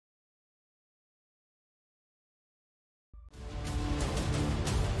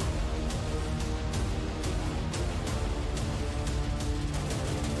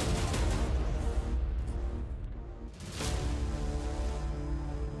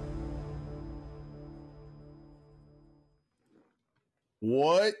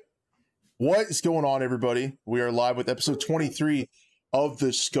What? What is going on, everybody? We are live with episode 23 of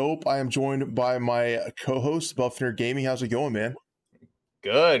The Scope. I am joined by my co-host, Buffner Gaming. How's it going, man?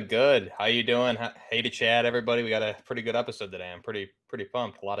 Good. How you doing? Hey to chat, everybody. We got a pretty good episode today. I'm pretty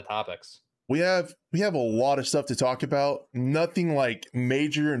pumped. A lot of topics. We have a lot of stuff to talk about. Nothing like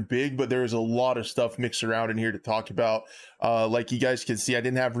major and big, but there's a lot of stuff mixed around in here to talk about. Like you guys can see, I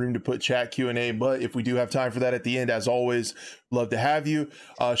didn't have room to put chat Q&A, but if we do have time for that at the end, as always, love to have you.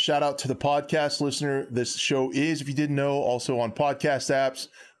 Shout out to the podcast listener. This show is, if you didn't know, also on podcast apps.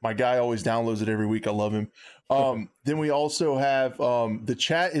 My guy always downloads it every week. I love him. Then we also have the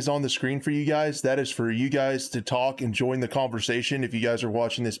chat is on the screen for you guys. That is for you guys to talk and join the conversation. If you guys are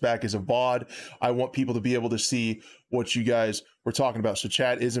watching this back as a VOD, I want people to be able to see what you guys were talking about. So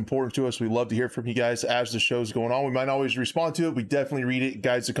chat is important to us. We love to hear from you guys as the show's going on. We might not always respond to it. We definitely read it,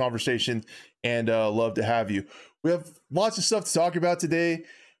 guides the conversation, and love to have you. We have lots of stuff to talk about today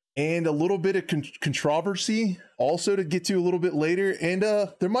and a little bit of controversy also to get to a little bit later. And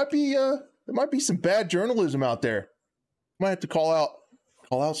there might be some bad journalism out there. Might have to call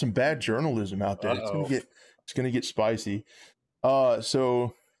out some bad journalism out there. It's gonna get spicy.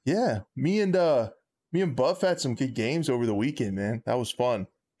 So yeah, me and Buff had some good games over the weekend, man. That was fun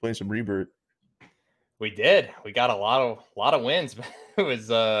playing some Rebirth. We did. We got a lot of wins. It was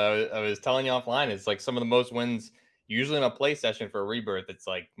I was telling you offline. It's like some of the most wins usually in a play session for a Rebirth. It's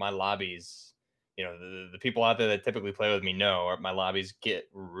like my lobbies. You know, the people out there that typically play with me know my lobbies get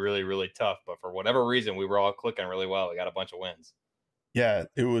really tough. But for whatever reason, we were all clicking really well. We got a bunch of wins. Yeah,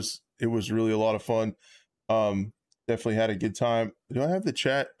 it was really a lot of fun. Definitely had a good time. Do I have the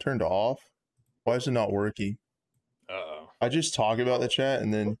chat turned off? Why is it not working? Uh-oh. I just talk about the chat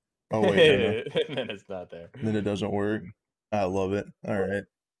and then no. And then it's not there. And then it doesn't work. I love it. All right.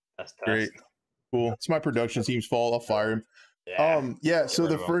 That's great. Cool. It's my production team's fault. I'll fire him. Yeah. So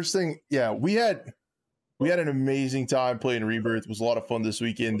the first thing, we had an amazing time playing Rebirth. It was a lot of fun this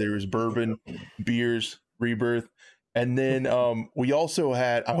weekend. There was bourbon, beers, Rebirth. And then we also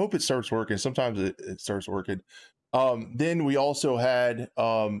had, I hope it starts working. Sometimes it starts working. Then we also had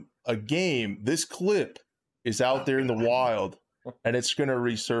a game. This clip is out there in the wild and it's going to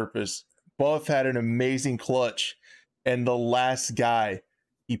resurface. Buff had an amazing clutch and the last guy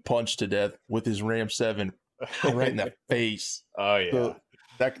he punched to death with his Ram 7 right in the face. Oh yeah. So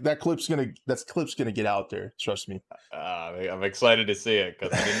that clip's gonna get out there. Trust me. I'm excited to see it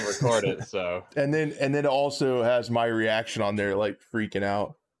because I didn't record it. So and then it also has my reaction on there, like freaking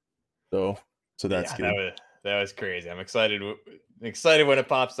out. So that's good. That was crazy. I'm excited when it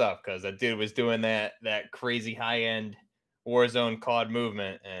pops up because that dude was doing that crazy high end Warzone COD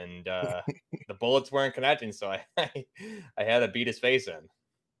movement, and the bullets weren't connecting, so I had to beat his face in.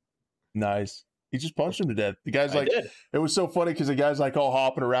 Nice. He just punched him to death. The guy's like, it was so funny because the guy's like all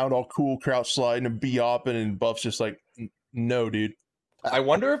hopping around, all cool, crouch sliding and B-hopping, and Buff's just like, no, dude. I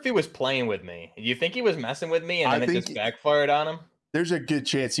wonder if he was playing with me. Do you think he was messing with me and then it just backfired on him? There's a good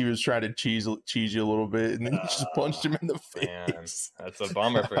chance he was trying to cheese you a little bit, and then he just punched him in the face. Man, that's a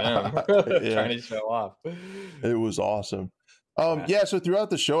bummer for him. Trying to show off. It was awesome. So throughout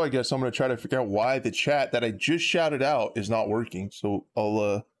the show, I guess I'm going to try to figure out why the chat that I just shouted out is not working. So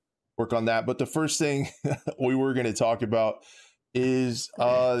I'll work on that. But the first thing we were going to talk about is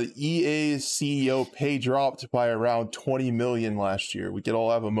EA's CEO pay dropped by around 20 million last year. We could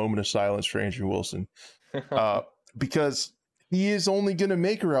all have a moment of silence for Andrew Wilson because he is only going to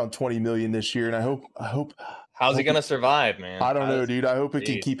make around 20 million this year. And I hope how's he going to survive, man? I don't know, dude. I hope it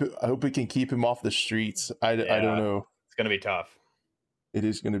can keep it. I hope it can keep him off the streets. I don't know. It's going to be tough. It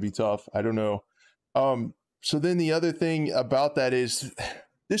is going to be tough. I don't know. So then the other thing about that is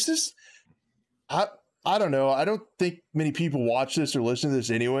this is, I don't know. I don't think many people watch this or listen to this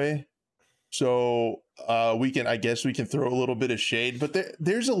anyway. So I guess we can throw a little bit of shade, but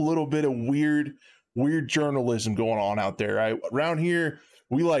there's a little bit of weird journalism going on out there. Right? Around here,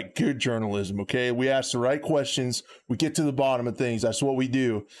 we like good journalism. Okay. We ask the right questions. We get to the bottom of things. That's what we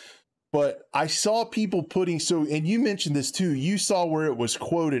do. But I saw people and you mentioned this too. You saw where it was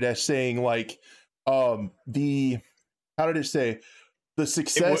quoted as saying like, how did it say? The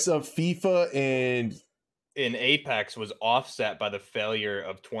success of FIFA and in Apex was offset by the failure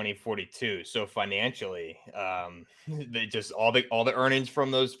of 2042. So financially, they just all the earnings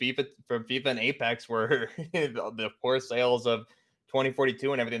from FIFA and Apex were the poor sales of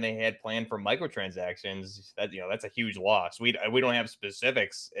 2042 and everything they had planned for microtransactions. That's a huge loss. We don't have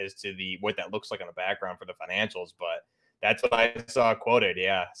specifics as to what that looks like in the background for the financials, but that's what I saw quoted.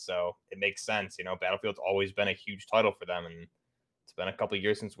 Yeah, so it makes sense. Battlefield's always been a huge title for them, and it's been a couple of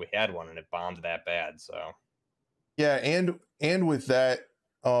years since we had one, and it bombed that bad. So Yeah, and with that,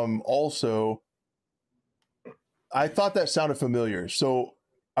 also, I thought that sounded familiar. So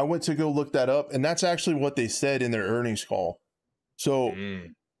I went to go look that up, and that's actually what they said in their earnings call. So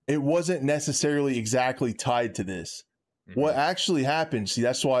Mm, it wasn't necessarily exactly tied to this. What hmm actually happened, see,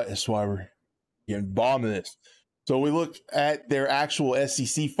 that's why we're getting bombing this. So we look at their actual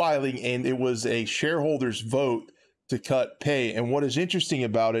SEC filing, and it was a shareholders vote to cut pay. And what is interesting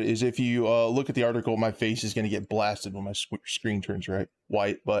about it is if you look at the article, my face is going to get blasted when my screen turns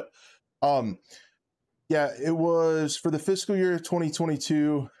white. But um, yeah, it was for the fiscal year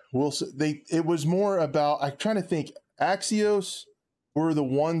 2022. It was more about, I'm trying to think. Axios were the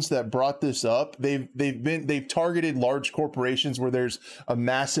ones that brought this up. They've targeted large corporations where there's a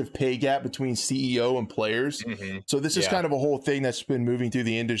massive pay gap between CEO and players. hmm So this is Yeah. kind of a whole thing that's been moving through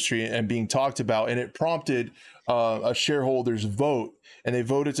the industry and being talked about, and it prompted a shareholders vote, and they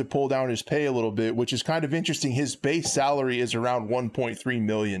voted to pull down his pay a little bit, which is kind of interesting. His base salary is around 1.3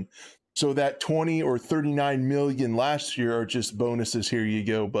 million. So that 20 or 39 million last year are just bonuses. Here you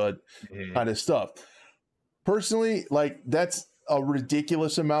go, bud, hmm kind of stuff. Personally, like, that's a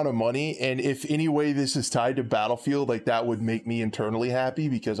ridiculous amount of money. And if any way this is tied to Battlefield, like, that would make me internally happy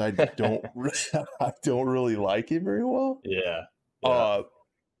because I don't I don't really like it very well. Yeah. Yeah. Uh,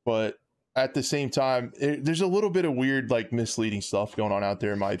 but at the same time, there's a little bit of weird, like, misleading stuff going on out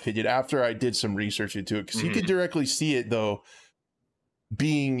there, in my opinion, after I did some research into it, because you could hmm directly see it though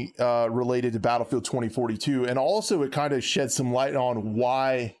being related to Battlefield 2042. And also it kind of sheds some light on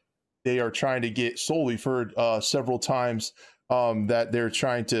why they are trying to get solely for several times that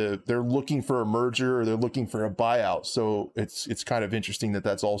they're looking for a merger or they're looking for a buyout. So it's kind of interesting that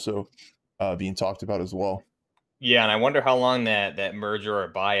that's also being talked about as well. Yeah, and I wonder how long that merger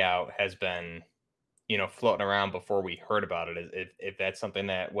or buyout has been, floating around before we heard about it. If that's something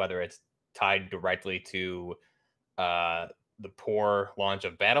that whether it's tied directly to uh, the poor launch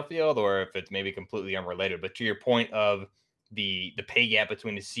of Battlefield, or if it's maybe completely unrelated. But to your point of the pay gap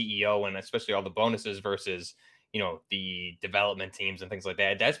between the CEO and especially all the bonuses versus the development teams and things like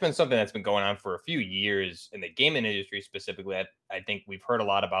that, that's been something that's been going on for a few years in the gaming industry specifically. I think we've heard a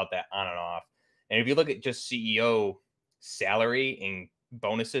lot about that on and off. And if you look at just CEO salary and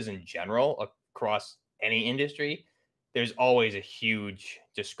bonuses in general across any industry, there's always a huge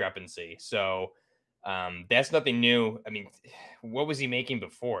discrepancy. So that's nothing new. I mean, what was he making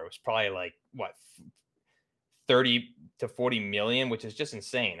before? It was probably like what 30 to 40 million, which is just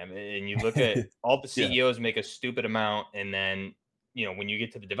insane. I mean, and you look at all the Yeah. CEOs make a stupid amount, and then when you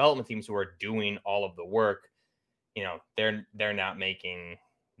get to the development teams who are doing all of the work, they're not making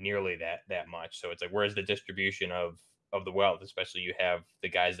nearly that much. So it's like, where's the distribution of the wealth? Especially you have the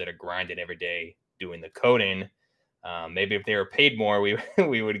guys that are grinding every day doing the coding. Maybe if they were paid more, we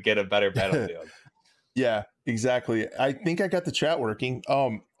we would get a better Battlefield. Yeah, exactly. I think I got the chat working.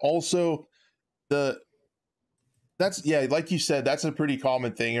 Also, the that's, yeah, like you said, that's a pretty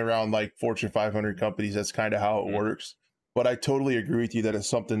common thing around like Fortune 500 companies. That's kind of how it Mhm. works. But I totally agree with you that it's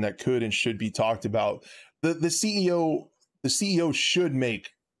something that could and should be talked about. The CEO should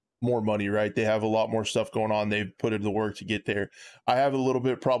make more money, right? They have a lot more stuff going on. They've put in the work to get there. I have a little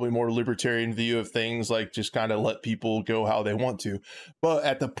bit probably more libertarian view of things, like just kind of let people go how they want to. But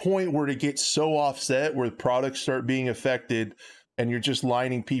at the point where it gets so offset, where products start being affected and you're just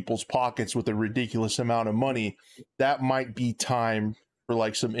lining people's pockets with a ridiculous amount of money, that might be time for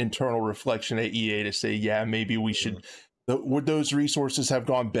like some internal reflection at EA to say, yeah, maybe we Mhm. should. Would those resources have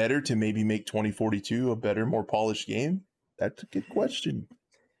gone better to maybe make 2042 a better, more polished game? That's a good question.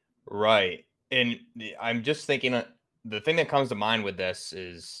 Right. And I'm just thinking the thing that comes to mind with this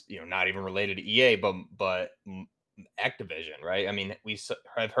is, not even related to EA, but Activision, right? I mean,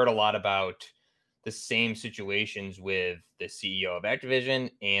 have heard a lot about the same situations with the CEO of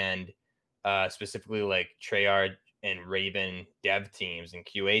Activision and specifically like Treyarch and Raven dev teams and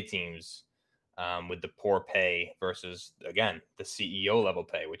QA teams with the poor pay versus, again, the CEO level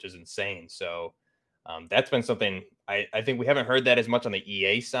pay, which is insane. So that's been something I think we haven't heard that as much on the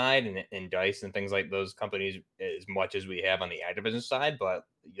EA side and Dice and things like those companies as much as we have on the Activision side. But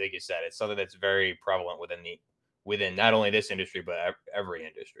like you said, it's something that's very prevalent within not only this industry but every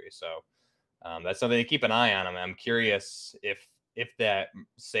industry. So that's something to keep an eye on. I'm curious if that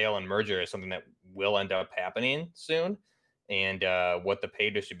sale and merger is something that will end up happening soon, and what the pay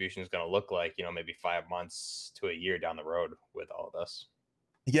distribution is going to look like. Maybe 5 months to a year down the road with all of this.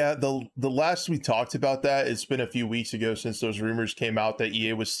 Yeah, the last we talked about that, it's been a few weeks ago since those rumors came out that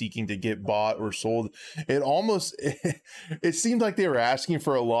EA was seeking to get bought or sold. It almost it seemed like they were asking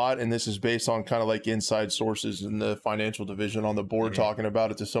for a lot, and this is based on kind of like inside sources in the financial division on the board Mhm. talking about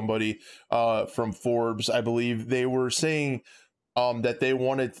it to somebody from Forbes. I believe they were saying that they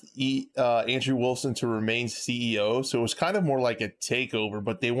wanted Andrew Wilson to remain CEO. So it was kind of more like a takeover,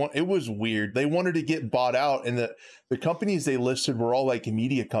 but it was weird. They wanted to get bought out, and the companies they listed were all like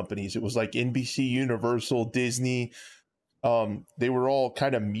media companies. It was like NBC, Universal, Disney. They were all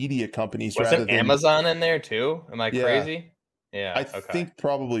kind of media companies rather Wasn't than, Amazon in there too? Am I yeah. crazy? I Yeah, okay. think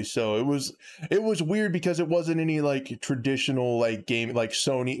probably so. It was weird because it wasn't any like traditional like game like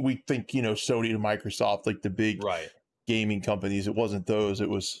Sony. We think, Sony and Microsoft, like the big Right. gaming companies. It wasn't those.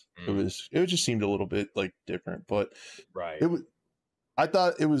 Mm, It just seemed a little bit like different, but right. it was I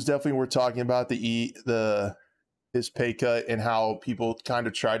thought it was definitely worth talking about his pay cut and how people kind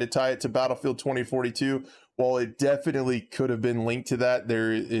of try to tie it to Battlefield 2042. While it definitely could have been linked to that,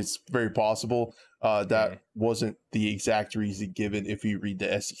 it's very possible that Mm. wasn't the exact reason given. If you read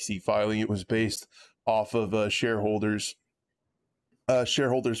the SEC filing, it was based off of shareholders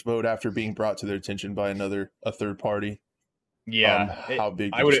vote after being brought to their attention by a third party. Yeah, How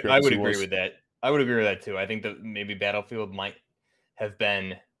big the I would discrepancy agree was. with that. I would agree with that too. I think that maybe Battlefield might have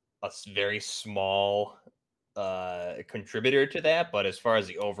been a very small contributor to that, but as far as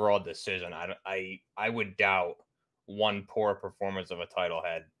the overall decision, I would doubt one poor performance of a title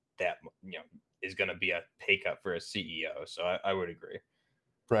head that is going to be a pay cut for a CEO. So I would agree.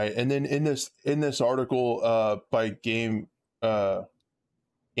 Right. And then in this article by uh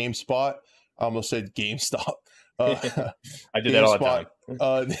GameSpot, I almost said GameStop. Uh I do that all the GameSpot,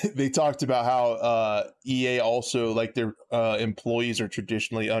 time. they talked about how EA also, like, their employees are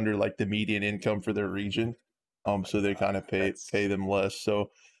traditionally under like the median income for their region. Oh my So they god, kind of pay that's them less.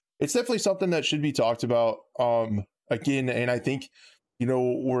 So it's definitely something that should be talked about. Again, and I think,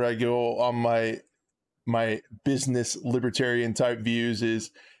 where I go on my business libertarian type views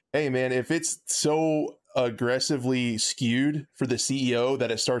is, hey man, if it's so aggressively skewed for the CEO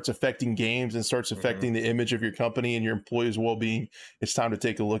that it starts affecting games and starts mhm, affecting the image of your company and your employees' well-being, it's time to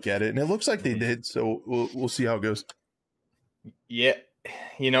take a look at it. And it looks like they mhm. did. So we'll see how it goes. Yeah,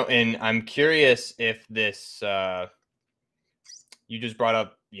 and I'm curious if this you just brought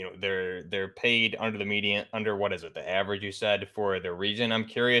up, they're paid under the median, under what is it, the average you said for the region. I'm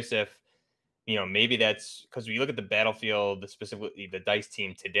curious if, maybe that's because we look at the Battlefield, specifically the Dice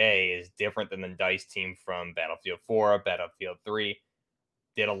team today is different than the Dice team from Battlefield 4, Battlefield 3.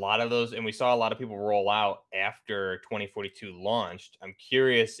 Did a lot of those, and we saw a lot of people roll out after 2042 launched. I'm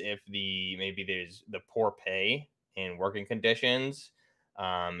curious if maybe there's the poor pay and working conditions.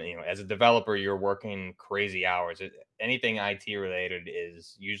 As a developer, you're working crazy hours. Anything IT related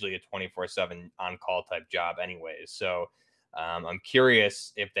is usually a 24/7 on call type job, anyways. So I'm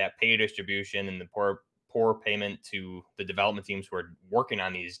curious if that pay distribution and the poor payment to the development teams who are working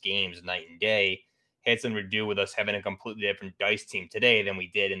on these games night and day had something to do with us having a completely different dice team today than we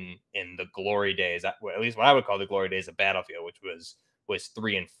did in the glory days, well, at least what I would call the glory days of Battlefield, which was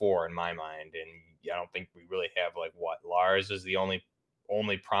 3 and 4 in my mind. And I don't think we really have, like, what, Lars is the only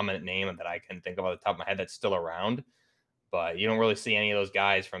prominent name that I can think of off the top of my head that's still around. But you don't really see any of those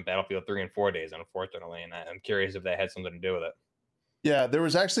guys from Battlefield 3 and 4 days, unfortunately. And I'm curious if that had something to do with it. Yeah, there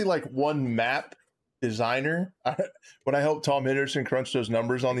was actually like one map designer. When I helped Tom Henderson crunch those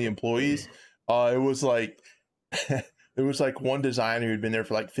numbers on the employees, it was like there was like one designer who'd been there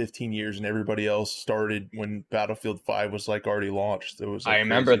for like 15 years, and everybody else started when Battlefield 5 was like already launched. It was I like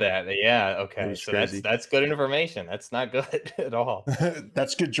remember crazy. that. Yeah. It Okay. was So that's crazy. that's good information. That's not good at all.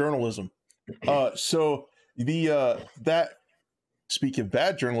 That's good journalism. So that speaking of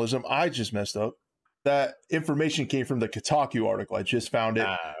bad journalism, I just messed up. That information came from the Kotaku article. I just found it.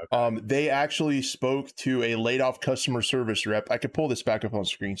 Okay. They actually spoke to a laid off customer service rep. I could pull this back up on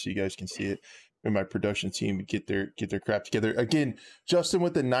screen so you guys can see it. And my production team get their crap together. Again, Justin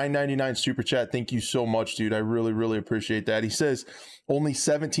with the $9.99 super chat. Thank you so much, dude. I really, really appreciate that. He says only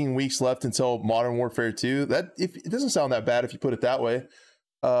 17 weeks left until Modern Warfare 2. It doesn't sound that bad if you put it that way.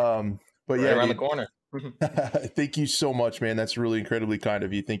 But Right yeah, around the dude. corner. Thank you so much, man. That's really incredibly kind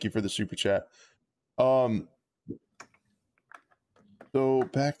of you. Thank you for the super chat. Um, so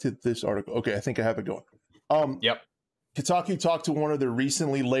back to this article. Okay, I think I have it going. Yep. Kotaku talked to one of their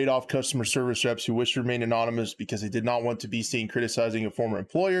recently laid off customer service reps who wished to remain anonymous because they did not want to be seen criticizing a former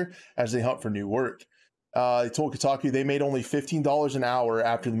employer as they hunt for new work. They told Kotaku they made only $15 an hour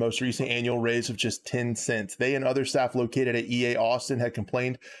after the most recent annual raise of just 10 cents. They and other staff located at EA Austin had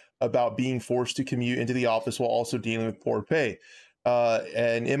complained about being forced to commute into the office while also dealing with poor pay.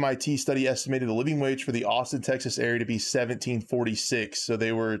 An MIT study estimated the living wage for the Austin, Texas area to be 17.46. So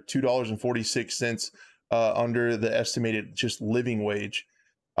they were $2.46 under the estimated just living wage.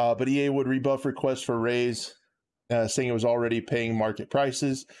 But EA would rebuff requests for a raise, saying it was already paying market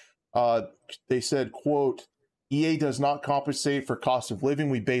prices. They said, quote, EA does not compensate for cost of living.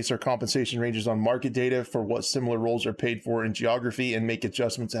 We base our compensation ranges on market data for what similar roles are paid for in geography and make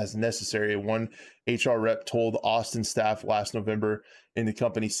adjustments as necessary. One HR rep told Austin staff last November in the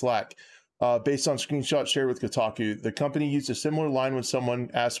company Slack. Based on screenshots shared with Kotaku, the company used a similar line when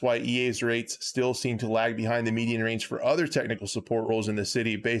someone asked why EA's rates still seem to lag behind the median range for other technical support roles in the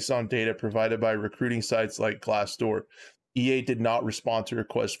city based on data provided by recruiting sites like Glassdoor. EA did not respond to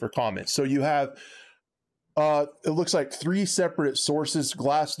requests for comments. So you have it looks like 3 separate sources: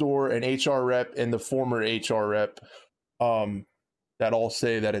 Glassdoor, an HR rep, and the former HR rep, that all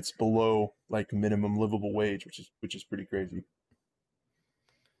say that it's below like minimum livable wage, which is pretty crazy.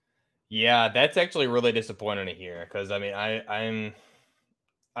 Yeah, that's actually really disappointing to hear because I mean I'm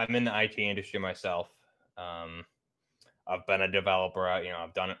in the IT industry myself. Um, I've been a developer.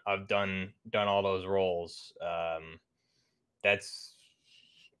 I've done all those roles. That's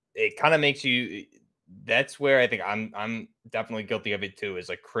it. Kind of makes you. That's where I think I'm definitely guilty of it too. Is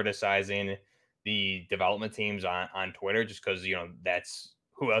like criticizing the development teams on Twitter just because that's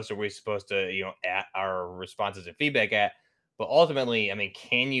who else are we supposed to at our responses and feedback at. But ultimately, I mean,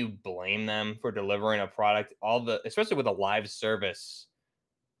 can you blame them for delivering a product? Especially with a live service,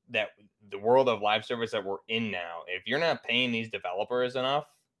 that the world of live service that we're in now, if you're not paying these developers enough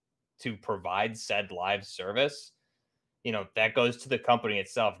to provide said live service, that goes to the company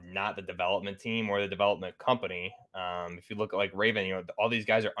itself, not the development team or the development company. If you look at like Raven, all these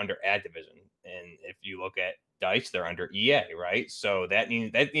guys are under Activision, and if you look at Dice, they're under EA, right? So that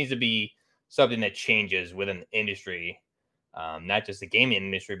needs to be something that changes within the industry, not just the gaming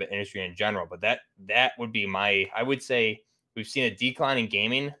industry, but industry in general. But that would be I would say we've seen a decline in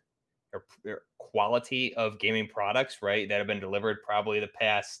gaming or quality of gaming products, right, that have been delivered probably the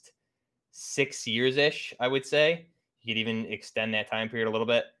past 6 years ish. I would say you could even extend that time period a little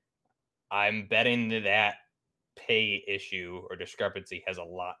bit. I'm betting that pay issue or discrepancy has a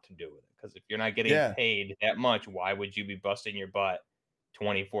lot to do with it. Because if you're not getting Yeah, paid that much, why would you be busting your butt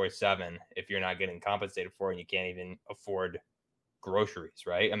 24/7 if you're not getting compensated for it and you can't even afford groceries,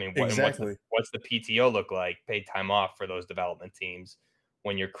 right? I mean, exactly. what's the PTO look like? Paid time off for those development teams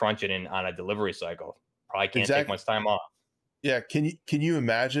when you're crunching in on a delivery cycle. Probably can't take Exactly. much time off. Yeah, can you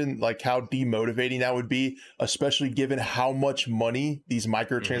imagine like how demotivating that would be, especially given how much money these Hmm.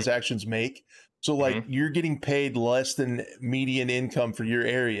 microtransactions make? So like Hmm. you're getting paid less than median income for your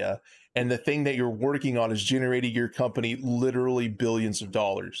area, and the thing that you're working on is generating your company literally billions of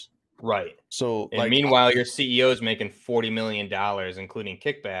dollars. Right. So And like meanwhile, your CEO is making $40 million, including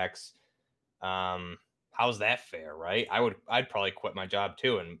kickbacks. How's that fair, right? I'd probably quit my job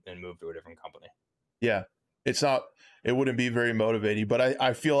too and move to a different company. yeah, it's not, it wouldn't be very motivating, but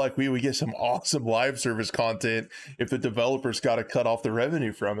I feel like we would get some awesome live service content if the developers got to cut off the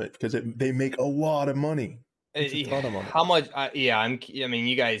revenue from it because they make a lot of money. It's a ton of money. How much? Yeah, I mean,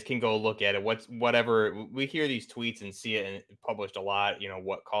 you guys can go look at it. Whatever we hear these tweets and see it and published a lot.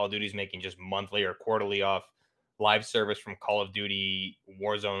 What Call of Duty's making just monthly or quarterly off live service from Call of Duty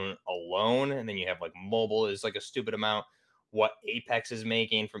Warzone alone, and then you have like mobile is like a stupid amount. What Apex is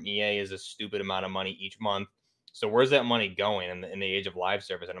making from EA is a stupid amount of money each month. So where's that money going in the age of live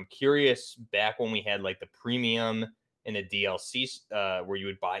service? And I'm curious, back when we had like the premium in the DLC, where you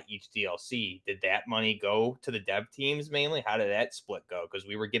would buy each DLC, did that money go to the dev teams mainly? How did that split go? Because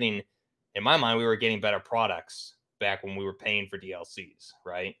we were getting, in my mind, we were getting better products back when we were paying for DLCs,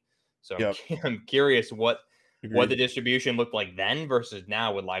 right? So I'm, Yep, I'm curious what the agreed. distribution looked like then versus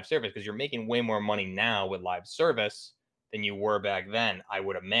now with live service, because you're making way more money now with live service than you were back then, I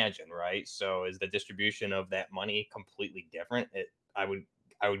would imagine, right? So is the distribution of that money completely different? I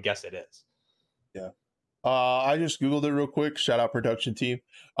would guess it is. Yeah. I just Googled it real quick. Shout out production team.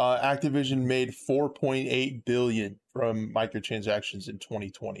 Activision made 4.8 billion from microtransactions in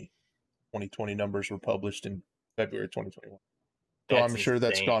 2020. 2020 numbers were published in February 2021. So That's I'm sure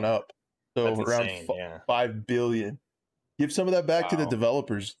that's gone insane. up. So That's around insane. Yeah. 5 billion. Give some of that back to the Wow.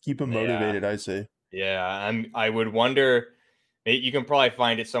 developers. Keep them Yeah. motivated, I say. Yeah. I would wonder. You can probably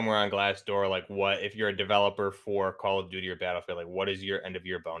find it somewhere on Glassdoor. Like, what if you're a developer for Call of Duty or Battlefield? Like, what does your end of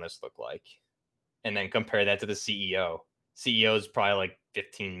year bonus look like? And then compare that to the CEO. CEO is probably like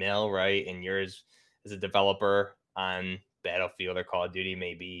 15 mil, right? And yours as a developer on Battlefield or Call of Duty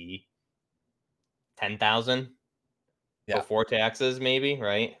maybe 10,000 Yeah, before taxes, maybe,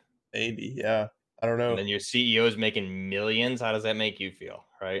 right? maybe. Yeah. I don't And know. then your CEO is making millions. How does that make you feel,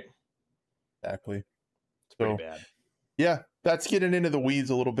 right? Exactly. It's pretty So bad. yeah, that's getting into the weeds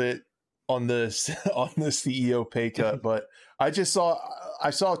a little bit on this on the CEO pay cut. But I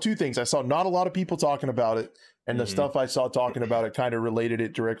saw two things. I saw not a lot of people talking about it, and the Mhm. stuff I saw talking about it kind of related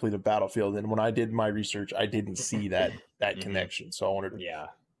it directly to Battlefield. And when I did my research, I didn't see that Mhm. connection. So I wanted to Yeah.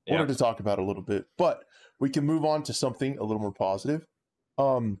 wanted Yep. to talk about it a little bit. But we can move on to something a little more positive.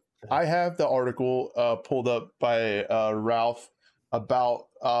 I have the article pulled up by Ralph about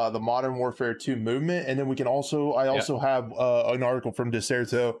the Modern Warfare 2 movement, and then we can also I Yep. also have an article from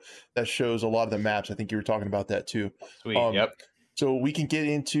Deserto that shows a lot of the maps. I think you were talking about that too. Sweet. Um, Yep. so we can get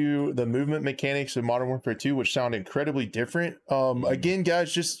into the movement mechanics of Modern Warfare 2, which sound incredibly different. Mhm. Again,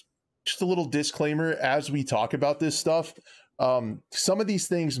 guys, just a little disclaimer as we talk about this stuff. Some of these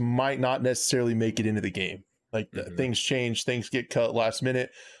things might not necessarily make it into the game. Like Mhm. things change, things get cut last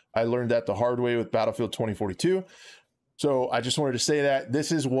minute. I learned that the hard way with Battlefield 2042. So I just wanted to say that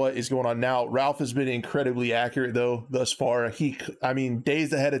this is what is going on now. Ralph has been incredibly accurate though thus far. I mean,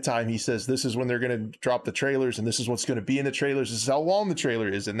 days ahead of time, he says this is when they're going to drop the trailers, and this is what's going to be in the trailers. This is how long the trailer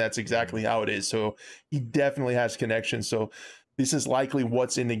is, and that's Mhm. exactly how it is. So he definitely has connections. So this is likely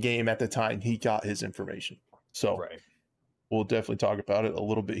what's in the game at the time he got his information. So Right. we'll definitely talk about it a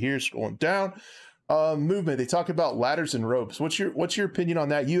little bit here. Scrolling down, movement. They talk about ladders and ropes. What's your opinion on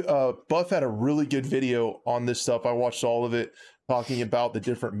that? Buff had a really good video on this stuff. I watched all of it, talking about the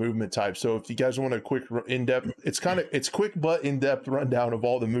different movement types. So if you guys want a quick in-depth, it's quick but in-depth rundown of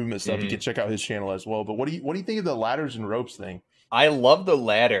all the movement stuff, you can Mhm. check out his channel as well. But what do you think of the ladders and ropes thing? I love the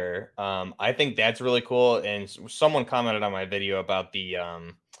ladder. I think that's really cool. And someone commented on my video about the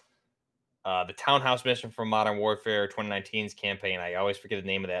townhouse mission from Modern Warfare 2019's campaign. I always forget the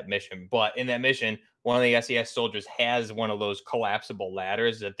name of that mission, but in that mission, one of the SES soldiers has one of those collapsible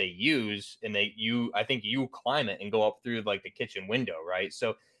ladders that they use, and I think you climb it and go up through like the kitchen window, right?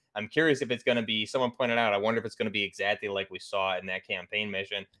 So I'm curious if it's going to be. Someone pointed out. I wonder if it's going to be exactly like we saw in that campaign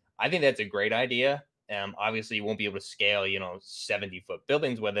mission. I think that's a great idea. Obviously, you won't be able to scale, 70-foot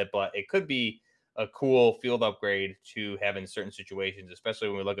buildings with it, but it could be a cool field upgrade to have in certain situations, especially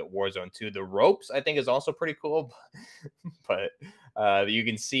when we look at Warzone 2. The ropes, I think, is also pretty cool, but you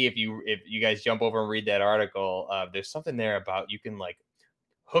can see if you guys jump over and read that article, there's something there about you can like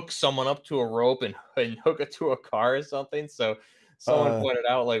hook someone up to a rope and hook it to a car or something. So someone Uh, pointed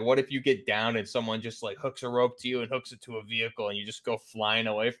out, like, what if you get down and someone just like hooks a rope to you and hooks it to a vehicle and you just go flying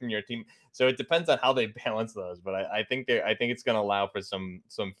away from your team? So it depends on how they balance those, but I think it's going to allow for some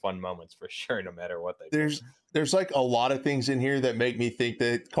fun moments for sure, no matter what they do. there's like a lot of things in here that make me think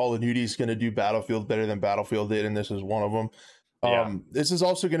that Call of Duty is going to do Battlefield better than Battlefield did, and this is one of them. Yeah. This is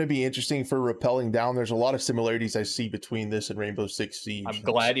also going to be interesting for rappelling down. There's a lot of similarities I see between this and Rainbow Six I'm Siege.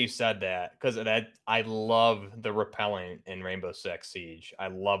 glad you said that because that I love the repellent in Rainbow Six Siege. I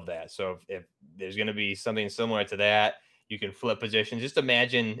love that. So if there's going to be something similar to that, you can flip position. Just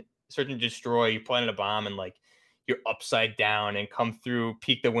imagine search and destroy. You planted a bomb and like you're upside down and come through,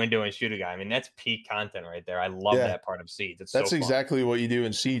 peek the window and shoot a guy. I mean, that's peak content right there. I love Yeah, that part of Siege. It's so that's fun. exactly what you do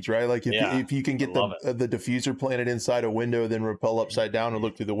in Siege, right? Like Yeah, if you can I get love it. the diffuser planted inside a window, then rappel upside down and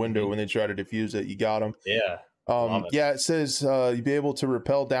look through the window Mhm. when they try to defuse it, you got them. Yeah, love it. Yeah, it says you'll be able to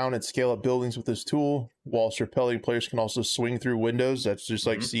rappel down and scale up buildings with this tool. Whilst rappelling, players can also swing through windows. That's just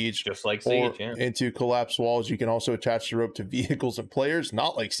like Mhm. Siege, Just like or Siege. Yeah. into collapsed walls. You can also attach the rope to vehicles and players,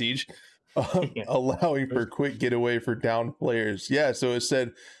 not like Siege, Yeah. allowing for quick getaway for down players. Yeah, so it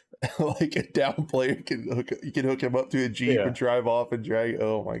said like a down player you can hook him up to a jeep Yeah. and drive off and drag.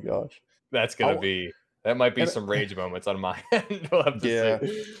 Oh my gosh! That's I, gonna be that might be and some rage moments on my end. We'll have to see.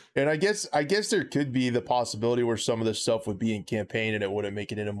 yeah, and I guess there could be the possibility where some of this stuff would be in campaign and it wouldn't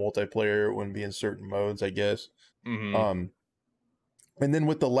make it into multiplayer. It wouldn't be in certain modes, I guess. Mhm. Um, and then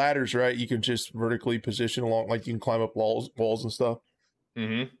with the ladders, right? You can just vertically position along, like you can climb up walls and stuff.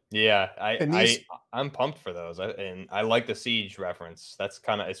 Mhm. Yeah, And these, I'm pumped for those. And I like the Siege reference. That's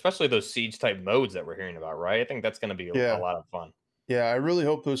kind of especially those Siege type modes that we're hearing about, right? I think that's gonna be a yeah, lot of fun. yeah, I really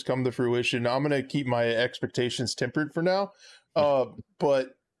hope those come to fruition. I'm gonna keep my expectations tempered for now, but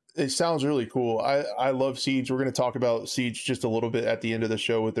it sounds really cool. I love Siege. We're gonna talk about Siege just a little bit at the end of the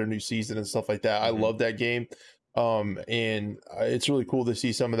show with their new season and stuff like that. I Mhm. love that game, and it's really cool to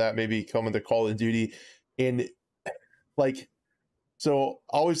see some of that maybe coming to Call of Duty, and like so.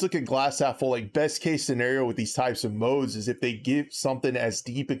 I always look at glass half full. Like best case scenario with these types of modes is if they give something as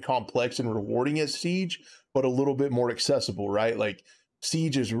deep and complex and rewarding as Siege, but a little bit more accessible, right? Like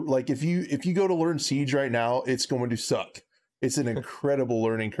Siege is like if you go to learn Siege right now, it's going to suck. It's an incredible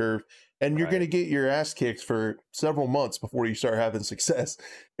learning curve. and you're going Right. to get your ass kicked for several months before you start having success.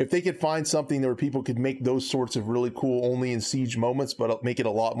 If they could find something where people could make those sorts of really cool only in siege moments, but make it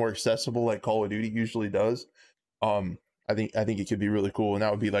a lot more accessible, like Call of Duty usually does, um, I think it could be really cool, and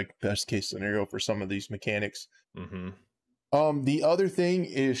that would be like best case scenario for some of these mechanics. Mm-hmm. The other thing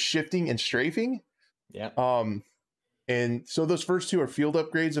is shifting and strafing. Yeah. Um, and so those first two are field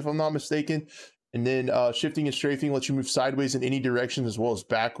upgrades, if I'm not mistaken. And then shifting and strafing lets you move sideways in any direction as well as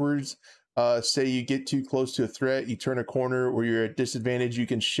backwards. Say you get too close to a threat, you turn a corner where you're at disadvantage, you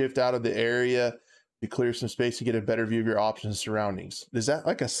can shift out of the area to clear some space to get a better view of your options and surroundings. Is that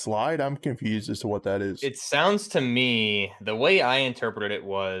like a slide? I'm confused as to what that is. It sounds to me, the way I interpreted it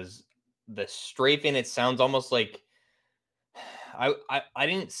was the strafing. It sounds almost like I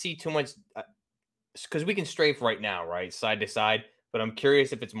didn't see too much because we can strafe right now, right, side to side. But I'm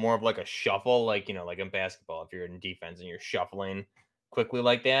curious if it's more of like a shuffle, like like in basketball, if you're in defense and you're shuffling quickly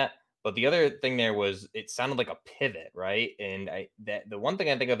like that. But the other thing there was it sounded like a pivot, right? And the one thing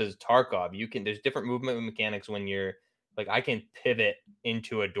I think of is Tarkov. There's different movement mechanics when you're like I can pivot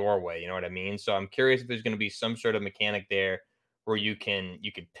into a doorway. You know what I mean? So I'm curious if there's going to be some sort of mechanic there where you could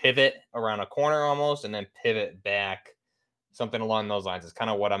pivot around a corner almost and then pivot back, something along those lines. Is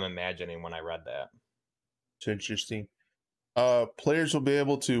kind of what I'm imagining when I read that. It's interesting. Players will be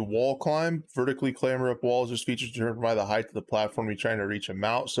able to wall climb, vertically clamber up walls. This feature is determined by the height of the platform you're trying to reach a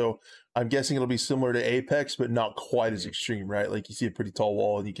mount. So I'm guessing it'll be similar to Apex, but not quite as Mhm. extreme, right? Like you see a pretty tall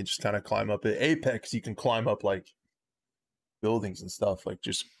wall and you can just kind of climb up it. Apex, you can climb up like buildings and stuff, like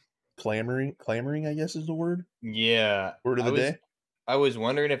just clamoring, I guess is the Yeah, word of I the was day. I was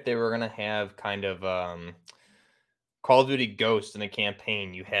wondering if they were gonna have kind of Call of Duty Ghost in the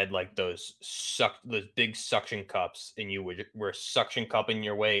campaign. You had like those big suction cups, and were suction cupping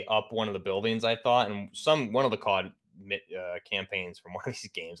your way up one of the buildings. I thought, and one of the COD campaigns from one of these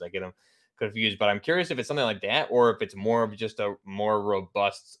games. I get them confused, but I'm curious if it's something like that, or if it's more of just a more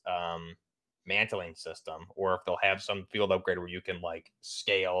robust mantling system, or if they'll have some field upgrade where you can like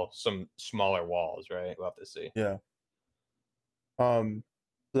scale some smaller walls. Right, we'll have to see. Yeah. Um,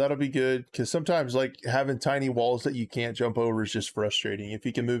 so that'll be good because sometimes like having tiny walls that you can't jump over is just frustrating. If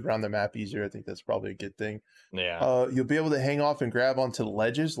you can move around the map easier, I think that's probably a good thing. Yeah. You'll be able to hang off and grab onto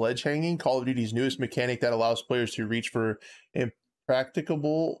ledges, ledge hanging, Call of Duty's newest mechanic that allows players to reach for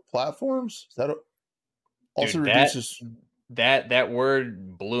impracticable platforms. That also Dude, that reduces. that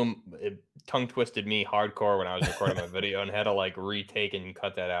word it tongue twisted me hardcore when I was recording my video and had to like retake and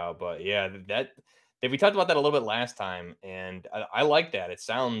cut that out. But yeah, we talked about that a little bit last time, and I like that. It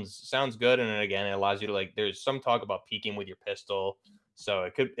sounds good, and then again, it allows you to like. There's some talk about peeking with your pistol, so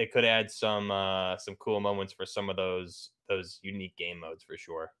it could add some cool moments for some of those unique game modes for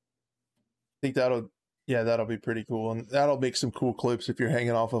sure. Think that'll, yeah, that'll be pretty cool, and that'll make some cool clips if you're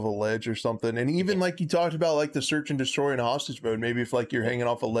hanging off of a ledge or something. And even Yeah, like you talked about, like the search and destroy and hostage mode. Maybe if like you're yeah, hanging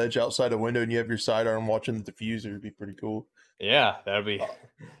off a ledge outside a window and you have your sidearm watching the diffuser, it'd be pretty cool. yeah. That'd be Uh,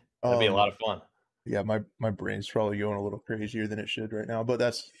 that'd be a Um, lot of fun. yeah, my brain's probably going a little crazier than it should right now, but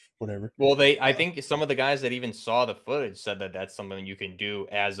that's whatever. Well, I Uh, think some of the guys that even saw the footage said that that's something you can do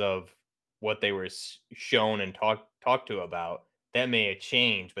as of what they were shown and talked to about. That may have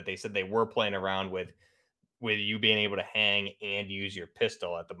changed, but they said they were playing around with you being able to hang and use your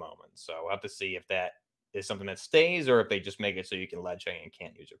pistol at the moment. So we'll have to see if that is something that stays or if they just make it so you can ledge hang and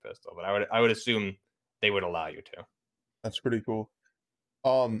can't use your pistol. But I would assume they would allow you to. that's pretty cool.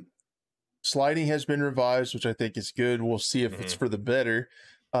 Um, Sliding has been revised, which I think is good. We'll see if it's Hmm. for the better,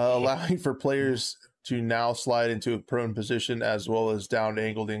 allowing for players to now slide into a prone position as well as down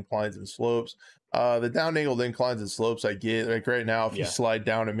angled inclines and slopes. The down angled inclines and slopes, I get. Like right now, if you Yeah. slide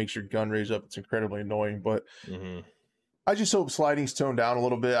down, it makes your gun raise up. It's incredibly annoying, but Hmm. I just hope sliding's toned down a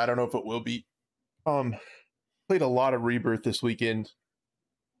little bit. I don't know if it will be. Um, Played a lot of Rebirth this weekend,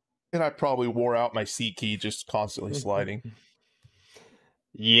 and I probably wore out my C key just constantly sliding.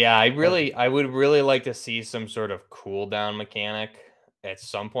 Yeah, Uh, I would really like to see some sort of cooldown mechanic at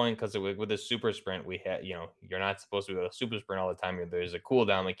some point because with the super sprint, we had, you're not supposed to go to super sprint all the time. There's a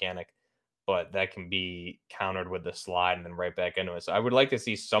cooldown mechanic, but that can be countered with the slide and then right back into it. So I would like to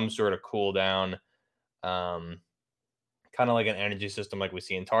see some sort of cooldown, um, kind of like an energy system like we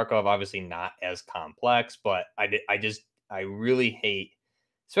see in Tarkov. Obviously, not as complex, but I really hate,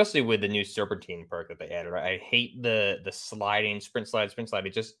 especially with the new Serpentine perk that they added. Right? I hate the sliding sprint slide.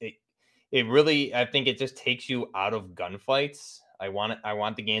 It really, I think it just takes you out of gunfights. I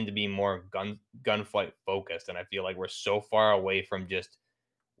want the game to be more gunfight focused, and I feel like we're so far away from just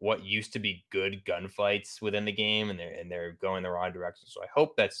what used to be good gunfights within the game, and they're going the wrong direction. So I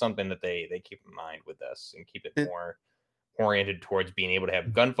hope that's something that they keep in mind with this and keep it it more oriented towards being able to have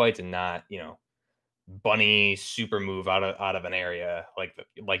gunfights and not, bunny super move out of an area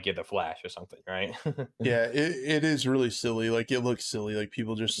like you're the Flash or something, right? Yeah, it is really silly. Like, it looks silly. Like,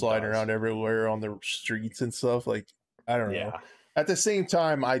 people just It sliding does. around everywhere on the streets and stuff. Like, I don't know. Yeah. At the same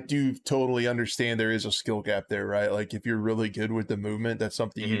time, I do totally understand there is a skill gap there, right? Like, if you're really good with the movement, that's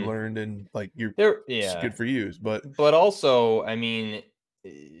something you hmm learned, and like, you're There, it's yeah. good for you. But But also, I mean,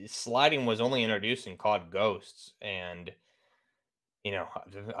 sliding was only introduced in COD Ghosts, and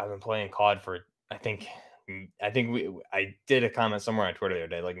I've been playing COD for I did a comment somewhere on Twitter the other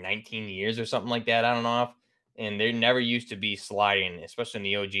day, like 19 years or something like that. I don't know, and there never used to be sliding, especially in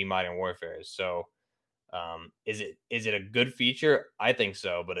the OG Modern Warfare. So, is it a good feature? I think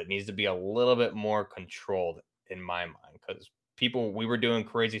so, but it needs to be a little bit more controlled in my mind because we were doing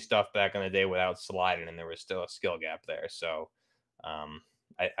crazy stuff back in the day without sliding, and there was still a skill gap there. So, um,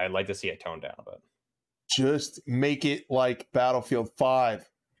 I'd like to see it toned down a just make it like Battlefield 5.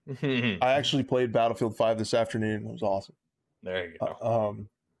 bit. I actually played Battlefield 5 this afternoon. It was awesome. There you go.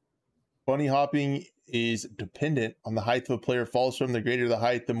 Bunny hopping is dependent on the height of a player falls from. The greater the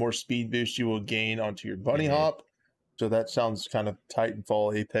height, the more speed boost you will gain onto your bunny Mhm. hop. So that sounds kind of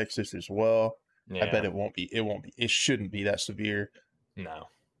Titanfall Apexes as well. I bet Yeah. it won't be. It won't be. It shouldn't be that severe. No.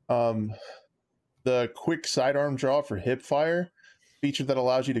 Um, the quick sidearm draw for hip fire feature that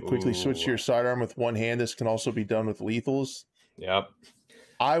allows you to quickly switch to Ooh. your sidearm with one hand. This can also be done with lethals. Yep.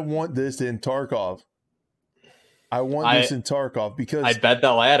 I want this in Tarkov. I want this I in Tarkov I because, bet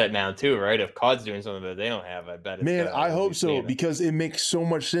they'll add it now too, right? If COD's doing something that they don't have, I bet it's man, gonna I we'll hope be so seeing it. because it makes so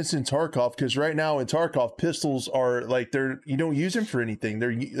much sense in Tarkov. Because right now in Tarkov, pistols are like you don't use them for anything.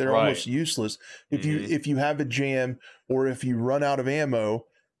 They're Right. almost useless. hmm If you have a jam or if you run out of ammo,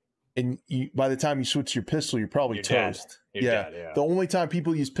 and by the time you switch to your pistol, you're probably You're dead. toast. You're Yeah, dead. Yeah. the only time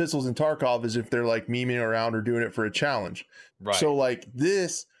people use pistols in Tarkov is if they're like memeing around or doing it for a challenge. So Right. like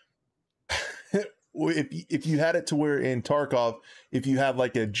this, if you had it to where in Tarkov, if you have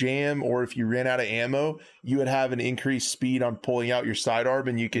like a jam or if you ran out of ammo, you would have an increased speed on pulling out your sidearm,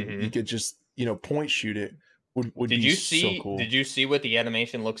 and you hmm could just point shoot it. Would Did be you so see? cool. Did you see what the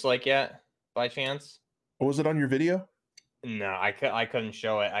animation looks like yet? By chance? What was it on your video? No, I couldn't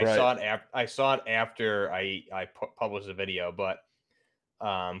show it. Right. I saw it after published the video, but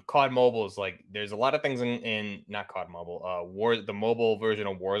COD Mobile is like there's a lot of things in not COD Mobile, the mobile version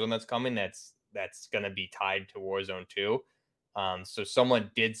of Warzone that's coming that's gonna be tied to Warzone 2. So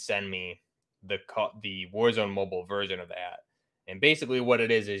someone did send me the Warzone mobile version of that. And basically what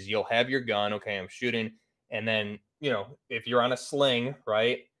it is you'll have your gun, okay, I'm shooting, and then if you're on a sling,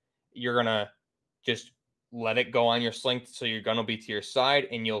 right, you're gonna just let it go on your sling so your gun will be to your side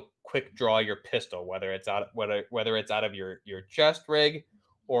and you'll quick draw your pistol, whether it's out of your chest rig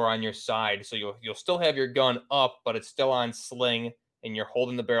or on your side. So you'll still have your gun up, but it's still on sling, and you're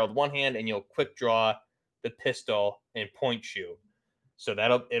holding the barrel with one hand, and you'll quick draw the pistol and point shoot. So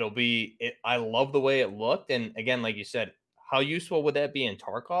it'll be it. I love the way it looked, and again, like you said, how useful would that be in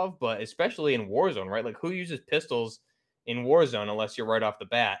Tarkov? But especially in Warzone, right? Like who uses pistols in Warzone unless you're right off the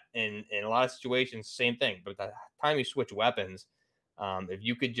bat? And in a lot of situations, same thing. But by the time you switch weapons,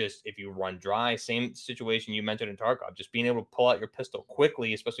 if you run dry, same situation you mentioned in Tarkov, just being able to pull out your pistol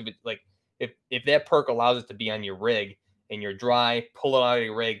quickly, especially if that perk allows it to be on your rig and you're dry, pull it out of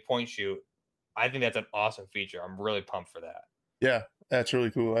your rig, point shoot. I think that's an awesome feature. I'm really pumped for that. Yeah, that's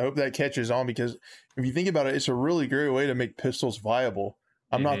really cool. I hope that catches on because if you think about it, it's a really great way to make pistols viable.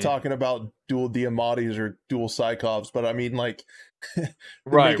 I'm not hmm talking about dual Diamatis or dual Psychops, but I mean like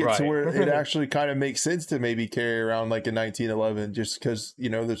to make Right, it to right. where it actually kind of makes sense to maybe carry around like a 1911 just because,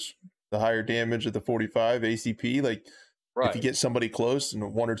 there's the higher damage of the 45 ACP. Like if you Right. get somebody close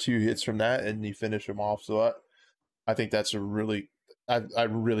and one or two hits from that and you finish them off. So I think that's I really,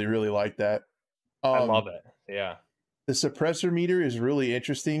 really like that. I Um, love it. Yeah. the suppressor meter is really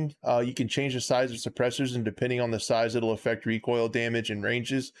interesting. You can change the size of suppressors, and depending on the size, it'll affect recoil damage and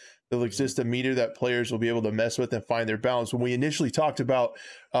ranges. There'll Mhm. exist a meter that players will be able to mess with and find their balance. When we initially talked about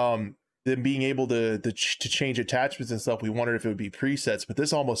them being able to change attachments and stuff, we wondered if it would be presets, but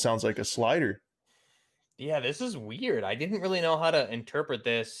this almost sounds like a slider. Yeah, this is weird. I didn't really know how to interpret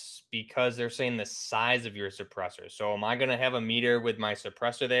this because they're saying the size of your suppressor. So am I going to have a meter with my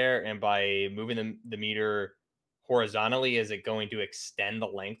suppressor there, and by moving the meter horizontally, is it going to extend the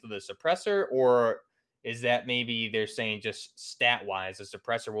length of the suppressor, or is that maybe they're saying just stat wise the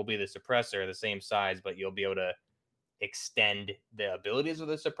suppressor will be the suppressor, the same size, but you'll be able to extend the abilities of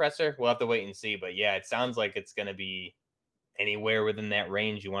the suppressor? We'll have to wait and see, but yeah, it sounds like it's going to be anywhere within that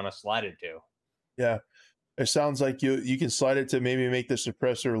range you want to slide it to. Yeah. It sounds like you can slide it to maybe make the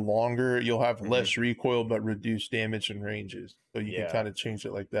suppressor longer. You'll have Hmm. less recoil, but reduce damage and ranges. So you can Yeah, kind of change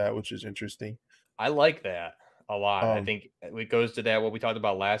it like that, which is interesting. I like that a lot. I Um, think it goes to that what we talked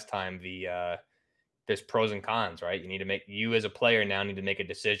about last time. There's pros and cons, right? You as a player now need to make a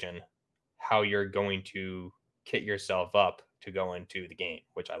decision how you're going to kit yourself up to go into the game,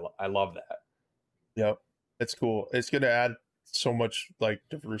 which I love that. yep, it's cool. It's gonna add so much like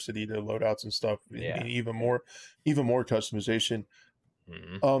diversity to loadouts and stuff, and Yeah. even more customization.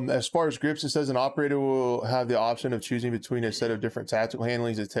 Hmm. As far as grips, it says an operator will have the option of choosing between a set of different tactical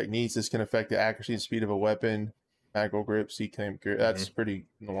handlings and techniques. This can affect the accuracy and speed of a weapon. Magwell grip, C clamp grip. Hmm. That's pretty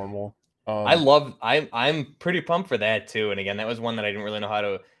normal. I'm pretty pumped for that too. And again, that was one that I didn't really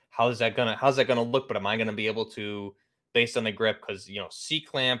know how's that gonna look, but am I gonna be able to based on the grip? Because C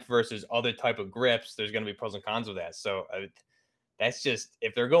clamp versus other type of grips, there's gonna be pros and cons with that. So that's just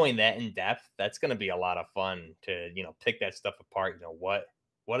if they're going that in depth, that's gonna be a lot of fun to pick that stuff apart.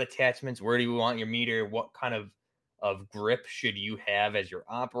 What attachments, where do you want your meter? What kind of grip should you have as your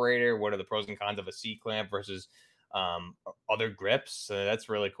operator? What are the pros and cons of a C clamp versus other grips? That's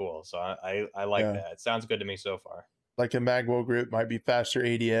really cool. So I like Yeah, that. It sounds good to me so far. like a Magwell grip might be faster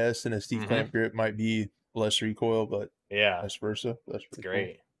ADS, and a Steve Hmm. clamp grip might be less recoil, but Yeah, vice versa. That's it's pretty cool.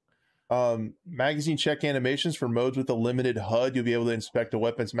 great. Magazine check animations for modes with a limited HUD. You'll be able to inspect a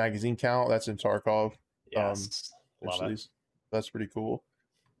weapon's magazine count. That's in Tarkov. Um, Yes, love it. Essentially, that's pretty cool.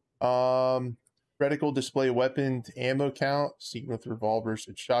 Um, Reticle display weapon ammo count, seen with revolvers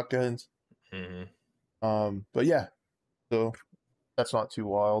and shotguns. Hmm. But yeah, so that's not too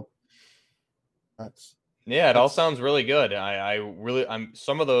wild. That's Yeah, it all that's sounds really good. I'm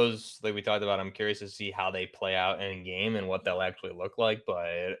some of those like we talked about. I'm curious to see how they play out in game and what they'll actually look like. But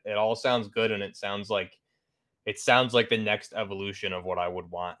it all sounds good, and it sounds like the next evolution of what I would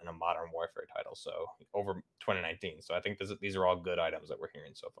want in a modern warfare title. So over 2019. So I think these are all good items that we're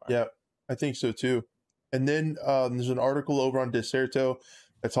hearing so far. yeah, I think so too. And then there's an article over on Deserto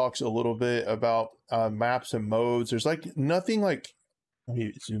that talks a little bit about maps and modes. There's like nothing like, let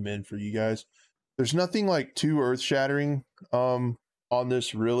me zoom in for you guys. There's nothing like too earth shattering on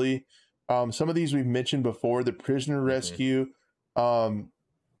this really. Some of these we've mentioned before. The prisoner Hmm. rescue um,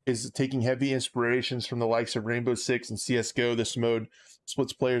 is taking heavy inspirations from the likes of Rainbow Six and CS:GO. This mode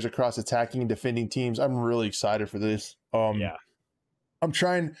splits players across attacking and defending teams. I'm really excited for this. Yeah, I'm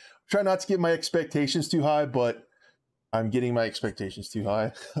trying not to get my expectations too high, but I'm getting my expectations too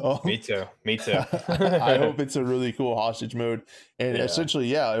high. me too. Me too. I hope it's a really cool hostage mode, and Yeah. essentially,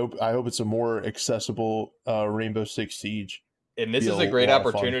 yeah, I hope it's a more accessible Rainbow Six Siege. And this Be a is a great lot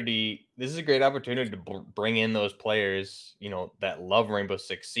of fun. opportunity. This is a great opportunity to bring in those players, that love Rainbow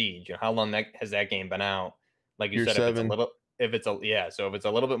Six Siege. How long has that game been out? Like you Year said, if it's a seven, little, if it's a yeah, so if it's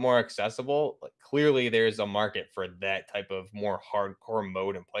a little bit more accessible, like clearly there's a market for that type of more hardcore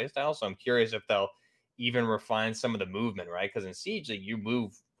mode and playstyle. So I'm curious if they'll even refine some of the movement, right? Because in Siege, like, you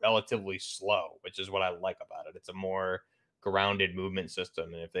move relatively slow, which is what I like about it. It's a more grounded movement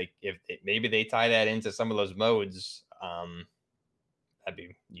system, and maybe they tie that into some of those modes.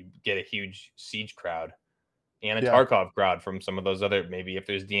 You get a huge Siege crowd and a yeah, Tarkov crowd from some of those other, maybe if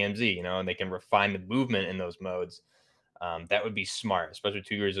there's DMZ, and they can refine the movement in those modes. That would be smart, especially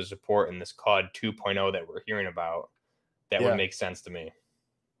 2 years of support in this COD 2.0 that we're hearing about. That would yeah. make sense to me.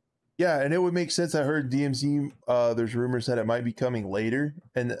 Yeah, and it would make sense. I heard DMZ. There's rumors that it might be coming later,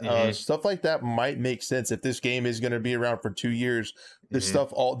 and Hmm. stuff like that might make sense if this game is going to be around for 2 years. This Hmm. stuff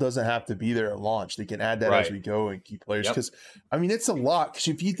all doesn't have to be there at launch. They can add that as Right. we go and keep players. Yep. Because I mean, it's a lot. Because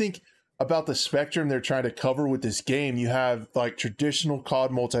if you think about the spectrum they're trying to cover with this game, you have like traditional COD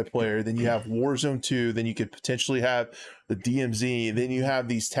multiplayer, then you have Warzone 2, then you could potentially have the DMZ, then you have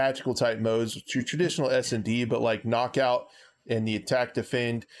these tactical type modes, which are traditional S&D, but like knockout and the attack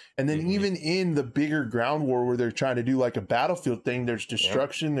defend, and then Hmm. even in the bigger ground war where they're trying to do like a battlefield thing, there's Yep.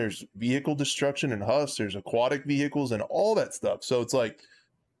 destruction, there's vehicle destruction and husks, there's aquatic vehicles and all that stuff. So it's like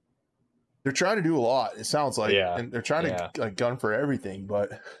they're trying to do a lot, it sounds like, Yeah. and they're trying Yeah. to like gun for everything.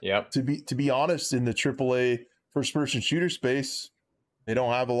 But Yep. to be honest, in the AAA first person shooter space, they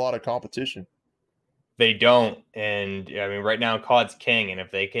don't have a lot of competition. They don't, and I mean, right now COD's king, and if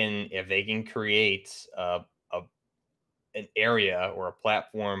they can create a an area or a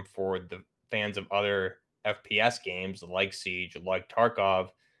platform for the fans of other FPS games like Siege, like Tarkov,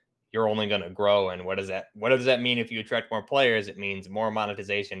 you're only going to grow. And what does that mean if you attract more players? It means more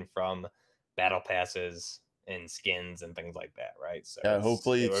monetization from battle passes and skins and things like that, right? So Yeah, it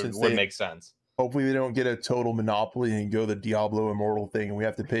hopefully would, since would they make sense. hopefully they don't get a total monopoly and go the Diablo Immortal thing, and we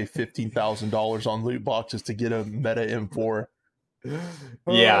have to pay $15,000 on loot boxes to get a meta M4.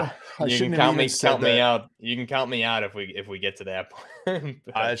 Yeah, I you can shouldn't have even said count me that. out. You can count me out if we get to that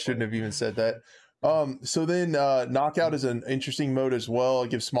I shouldn't point. have even said that. So then knockout is an interesting mode as well.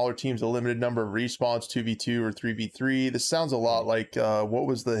 It gives smaller teams a limited number of respawns, 2v2 or 3v3. This sounds a lot like what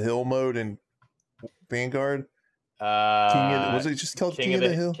was the hill mode in Vanguard? Uh, Was it just called King of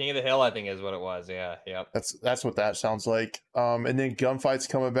the Hill? King of the Hill, I think is what it was. Yeah, yep. That's what that sounds like. And then gunfights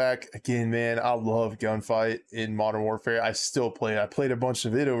coming back again, man. I love gunfight in Modern Warfare. I still play it. I played a bunch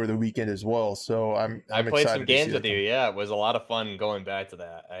of it over the weekend as well, so I I'm played some excited to see games that with you. come. Yeah, it was a lot of fun going back to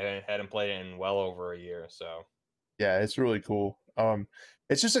that. I hadn't played it in well over a year, so Yeah, it's really cool.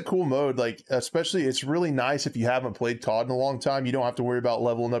 It's just a cool mode. Like, especially, it's really nice if you haven't played COD in a long time. You don't have to worry about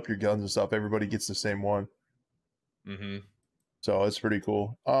leveling up your guns and stuff. Everybody gets the same one, so it's pretty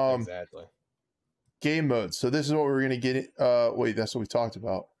cool. exactly. Game modes. So this is what we're gonna get. Wait, that's what we talked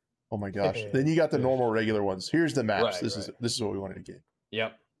about. Oh my gosh. Then you got the normal regular ones. Here's the maps. Right, right. This is what we wanted to get.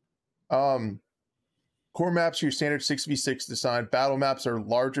 Yep. Um, Core maps are your standard 6v6 design. Battle maps are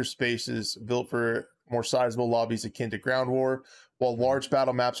larger spaces built for more sizable lobbies akin to ground war, while large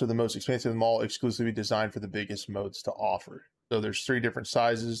battle maps are the most expensive of them all, exclusively designed for the biggest modes to offer. So there's 3 different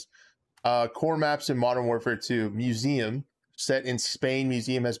sizes. Core maps in Modern Warfare 2. Museum, set in Spain,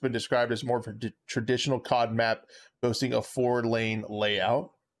 Museum has been described as more of a traditional COD map, boasting a 4-lane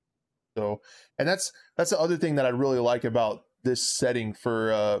layout. So, and that's the other thing that I really like about this setting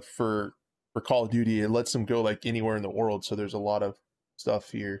for Call of Duty. It lets them go like anywhere in the world. So there's a lot of stuff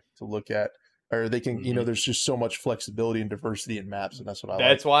here to look at, or they can, there's just so much flexibility and diversity in maps, and that's what I like.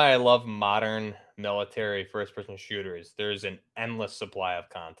 That's why I love modern military first-person shooters. There's an endless supply of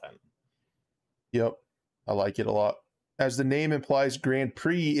content. Yep, I like it a lot. As the name implies, Grand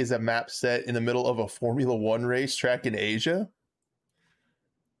Prix is a map set in the middle of a Formula One race track in Asia.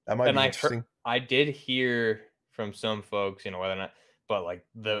 That might be interesting. I did hear from some folks, whether or not, but like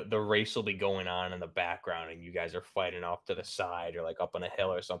the race will be going on in the background, and you guys are fighting off to the side or like up on a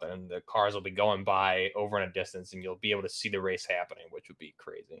hill or something, and the cars will be going by over in a distance, and you'll be able to see the race happening, which would be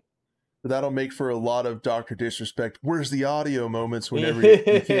crazy. But that'll make for a lot of Dr. Disrespect. Where's the audio moments whenever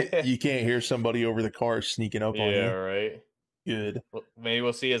you can't hear somebody over the car sneaking up on you? Yeah, right. Good. Well, maybe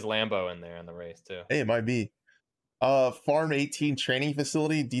we'll see his Lambo in there in the race too. Hey, it might be. Farm 18 training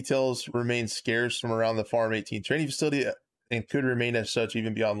facility. Details remain scarce from around the Farm 18 training facility and could remain as such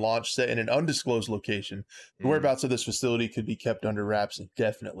even beyond launch, set in an undisclosed location. The whereabouts of this facility could be kept under wraps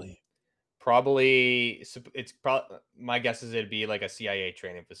indefinitely. Probably, it's probably, my guess is it'd be like a CIA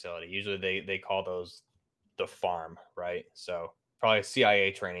training facility. Usually they call those the farm, right? So probably a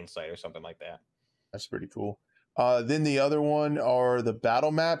CIA training site or something like that. That's pretty cool. Then the other one are the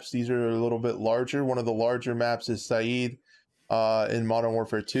battle maps. These are a little bit larger. One of the larger maps is Said in Modern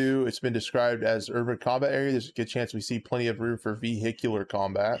Warfare 2. It's been described as urban combat area. There's a good chance we see plenty of room for vehicular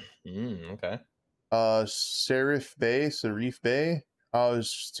combat. Okay. Serif Bay,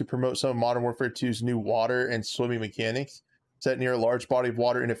 is to promote some of Modern Warfare 2's new water and swimming mechanics. Set near a large body of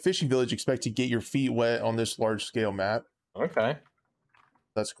water in a fishing village. Expect to get your feet wet on this large scale map. Okay.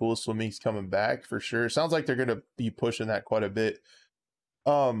 That's cool. Swimming's coming back for sure. Sounds like they're going to be pushing that quite a bit.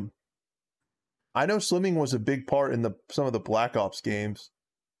 I know swimming was a big part in some of the Black Ops games.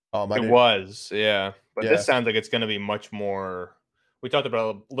 It was, yeah. But Yeah. this sounds like it's going to be much more. We talked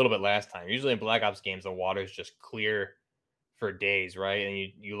about it a little bit last time. Usually in Black Ops games, the water is just clear for days, right? And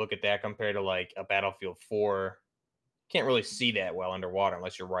you look at that compared to like a Battlefield 4, can't really see that well underwater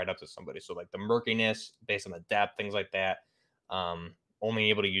unless you're right up to somebody. So like the murkiness based on the depth, things like that.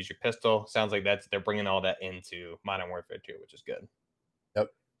 Only able to use your pistol. Sounds like they're bringing all that into Modern Warfare 2, which is good.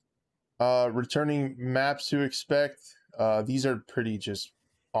 Yep. Returning maps to expect. These are pretty just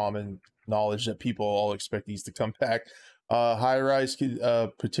common knowledge that people all expect these to come back. High Rise could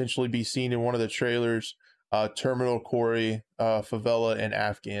potentially be seen in one of the trailers. Terminal Quarry, Favela, and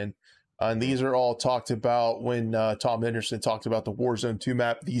Afghan. And these are all talked about when Tom Henderson talked about the Warzone 2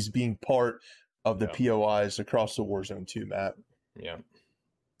 map, these being part of the POIs across the Warzone 2 map. Yeah,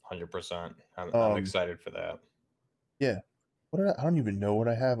 100%. I'm excited for that. Yeah. I don't even know what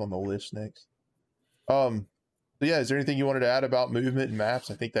I have on the list next. So yeah, is there anything you wanted to add about movement and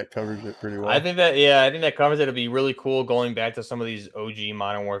maps? I think that covers it pretty well. I think that covers it. It'd be really cool going back to some of these OG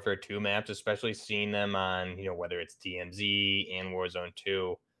Modern Warfare 2 maps, especially seeing them on, whether it's DMZ and Warzone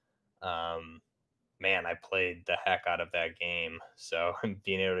 2. Man, I played the heck out of that game. So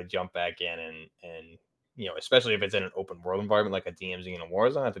being able to jump back in and especially if it's in an open world environment like a DMZ and a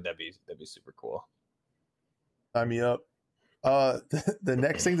Warzone, I think that'd be super cool. Sign me up. The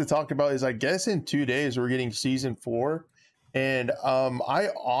next thing to talk about is, I guess in 2 days we're getting season 4, and I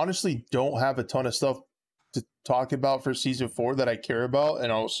honestly don't have a ton of stuff to talk about for season 4 that I care about,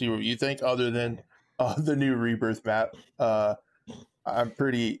 and I'll see what you think. Other than the new rebirth map, I'm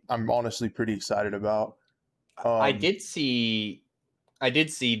honestly pretty excited about. I Um, did see I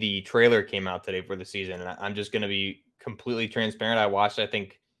did see the trailer came out today for the season, and I'm just going to be completely transparent. I watched, I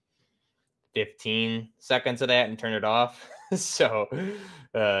think, 15 seconds of that and turned it off. So,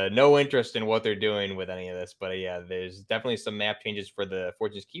 no interest in what they're doing with any of this. But yeah, there's definitely some map changes for the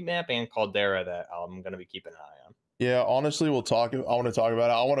Fortune's Key map and Caldera that I'm going to be keeping an eye on. yeah, honestly, we'll talk. I want to talk about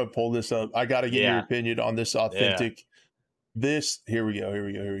it. I want to pull this up. I got to get your Yeah, opinion on this yeah. authentic. This here we go. Here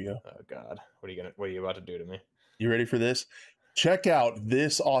we go. Here we go. Oh God, what are you about to do to me? You ready for this? Check out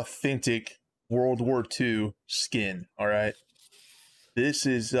this authentic World War II skin. All right. This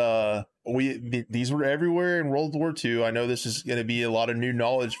is these were everywhere in World War II. I know this is going to be a lot of new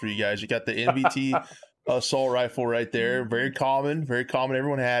knowledge for you guys. You got the NBT assault rifle right there. Very common, very common.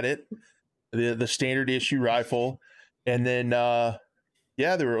 Everyone had it. The standard issue rifle. And then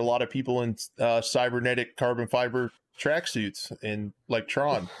yeah, there were a lot of people in cybernetic carbon fiber tracksuits in like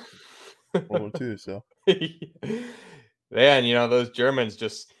Tron World War II. So Man, those Germans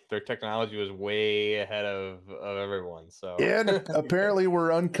just their technology was way ahead of everyone. So and apparently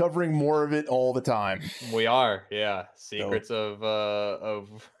we're uncovering more of it all the time. we are, yeah. So Secrets of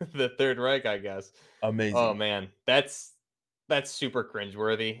the Third Reich, I guess. Oh amazing. man, that's super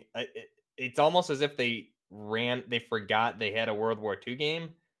cringeworthy. It's almost as if they forgot they had a World War II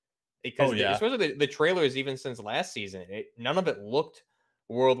game Oh because yeah. especially the trailers, even since last season, none of it looked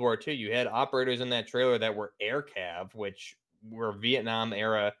World War II. You had operators in that trailer that were air cav, which were Vietnam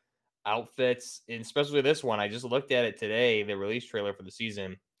era outfits, and especially this one. I just looked at it today, the release trailer for the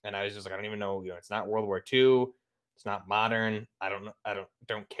season, and I was just like, I don't even know. It's not World War II. It's not modern. I don't know. I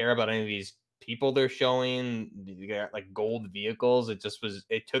don't care about any of these people they're showing. You got like gold vehicles. It just was.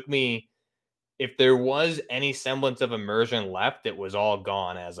 It took me. If there was any semblance of immersion left, it was all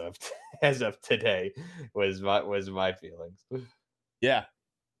gone as of as of today. Was my feelings. Yeah.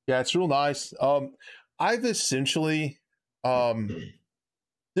 Yeah, it's real nice. I've essentially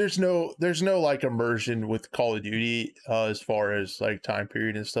there's no like immersion with Call of Duty as far as like time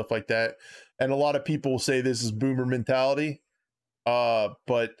period and stuff like that. And a lot of people say this is boomer mentality.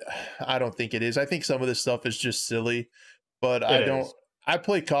 But I don't think it is. I think some of this stuff is just silly, but It I don't is. I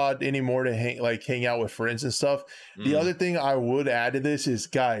play COD anymore to hang out with friends and stuff. The Mm, other thing I would add to this is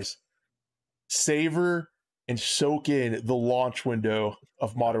guys, savor and soak in the launch window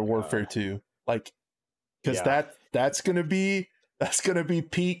of oh Modern God. Warfare 2. Like because Yeah. that's gonna be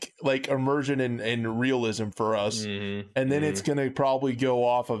peak like immersion and realism for us. Mhm, And then it's mhm. gonna probably go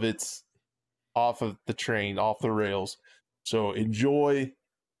off of the train, off the rails. So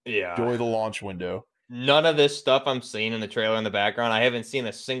Yeah. enjoy the launch window. None of this stuff I'm seeing in the trailer in the background, I haven't seen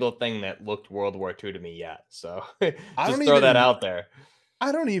a single thing that looked World War II to me yet. So I don't just throw that even out there.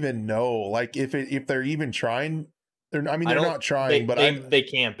 I don't even know like if they're even trying. I mean I they're don't not trying, they but they they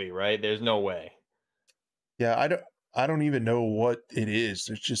can't be, right? There's no way. yeah, I don't even know what it is.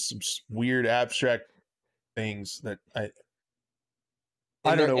 There's just some weird abstract things that I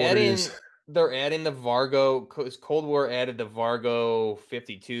And don't know what it is. they're adding the Vargo, 'cause Cold War added the Vargo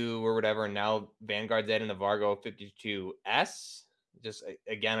 52 or whatever, and now Vanguard's adding the Vargo 52S. Just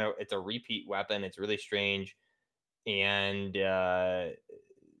again, it's a repeat weapon. It's really strange. And the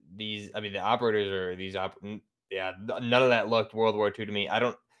operators are yeah, none of that looked World War II to me. I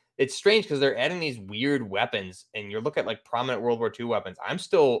don't. It's strange because they're adding these weird weapons, and you look at like prominent World War II weapons. I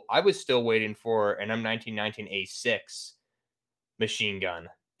was still waiting for an M1919A6 machine gun,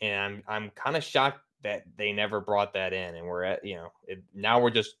 and I'm kind of shocked that they never brought that in. And we're at now we're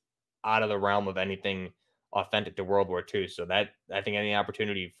just out of the realm of anything authentic to World War II. So that I think any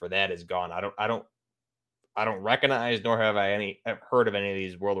opportunity for that is gone. I don't recognize nor have heard of any of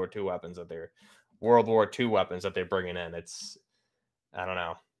these World War II weapons that they're bringing in. I don't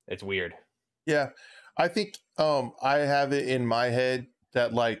know. It's weird. Yeah. I think I have it in my head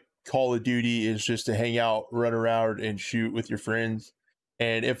that like Call of Duty is just to hang out, run around and shoot with your friends.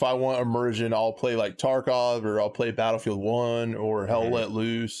 And if I want immersion, I'll play like Tarkov or I'll play Battlefield 1 or Hell Hmm. Let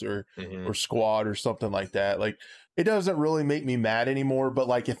Loose Hmm. or Squad or something like that. Like it doesn't really make me mad anymore, but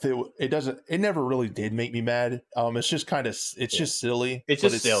like if it never really did make me mad. It's just kind of it's Yeah. just silly, It's but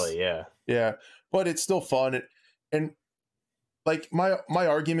just it's silly. Yeah. yeah, but it's still fun. And like my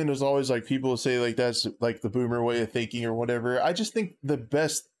argument is always like people say like that's like the boomer way of thinking or whatever. I just think the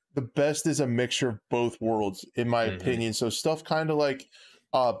best is a mixture of both worlds in my Hmm. opinion. So stuff kind of like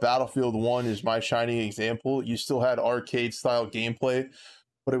Battlefield 1 is my shining example. You still had arcade style gameplay,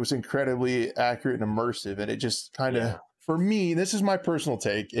 but it was incredibly accurate and immersive, and it just kind of Yeah. for me, this is my personal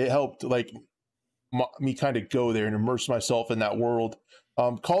take, it helped like me kind of go there and immerse myself in that world.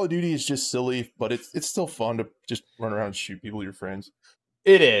 Call of Duty is just silly, but it's still fun to just run around and shoot people, your friends.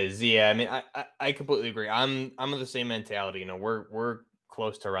 It is, yeah. I mean, I completely agree. I'm of the same mentality. You know, we're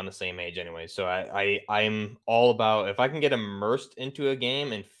close to around the same age anyway. So I'm all about if I can get immersed into a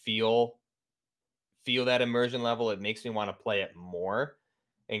game and feel that immersion level, it makes me want to play it more.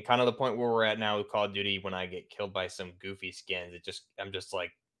 And kind of the point where we're at now with Call of Duty, when I get killed by some goofy skins, I'm just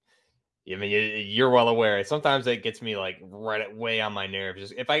like, I mean, you're well aware. Sometimes it gets me like way on my nerves.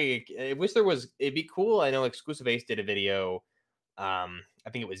 Just if I wish there was, it'd be cool. I know Exclusive Ace did a video. I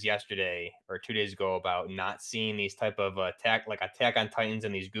think it was yesterday or 2 days ago about not seeing these type of Attack on Titans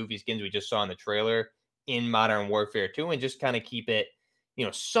and these goofy skins we just saw in the trailer in Modern Warfare 2, and just kind of keep it,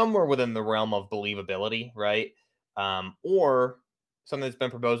 somewhere within the realm of believability, right? Or something that's been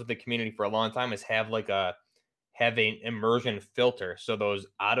proposed with the community for a long time is have an immersion filter. So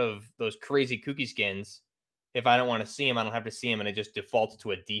those crazy kooky skins, if I don't want to see them, I don't have to see them, and it just defaults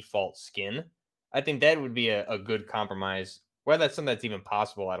to a default skin. I think that would be a good compromise. Whether that's something that's even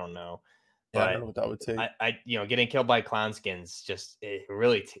possible, I don't know. Yeah, I But don't know what that would take. getting killed by clown skins it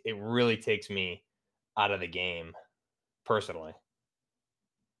really takes me out of the game personally.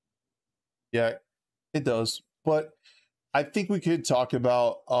 Yeah, it does. But I think we could talk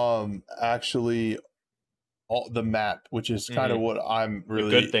about actually all the map, which is kind of Mhm. what I'm The really,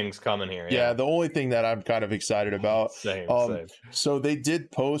 good things coming here. yeah, Yeah. the only thing that I'm kind of excited about. Same. So they did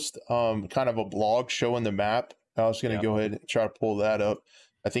post kind of a blog showing the map. I was gonna Yeah. go ahead and try to pull that up.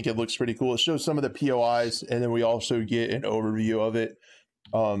 I think it looks pretty cool. It shows some of the POIs, and then we also get an overview of it.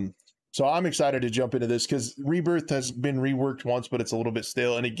 Um, so I'm excited to jump into this because Rebirth has been reworked once, but it's a little bit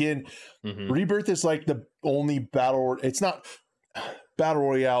stale. And again, Hmm. Rebirth is like the only battle. It's not battle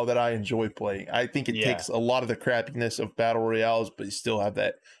royale that I enjoy playing. I think it Yeah. takes a lot of the crappiness of battle royales, but you still have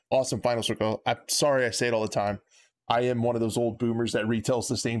that awesome final circle. I'm sorry I say it all the time. I am one of those old boomers that retells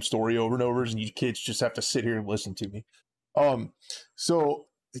the same story over and over, and you kids just have to sit here and listen to me. So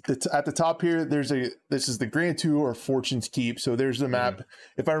at the top here, this is the Grand Tour or Fortune's Keep. So there's the map. Mhm.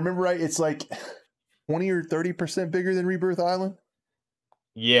 If I remember right, it's like 20 or 30% bigger than Rebirth Island.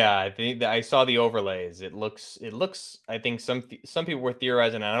 Yeah, I think that I saw the overlays. It looks. I think some people were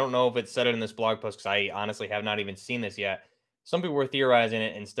theorizing, and I don't know if it said it in this blog post because I honestly have not even seen this yet. Some people were theorizing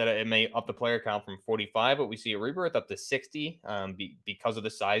it instead of it may up the player count from 45, but we see a rebirth up to 60 because of the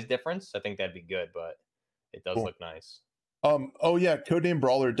size difference. I think that'd be good, but it does Cool. look nice. Oh yeah, Codename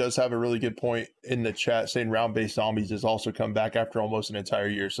Brawler does have a really good point in the chat saying round-based zombies has also come back after almost an entire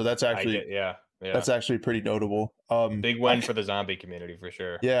year. So I did, yeah, yeah. that's actually pretty notable. Big win for the zombie community for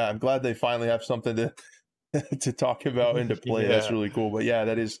sure. Yeah, I'm glad they finally have something to to talk about and to play. That's Yeah, really cool. But yeah,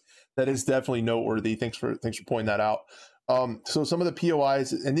 that is definitely noteworthy. Thanks for pointing that out. So some of the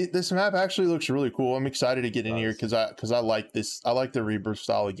POIs and this map actually looks really cool. I'm excited to get in here does. because I like this. I like the Rebirth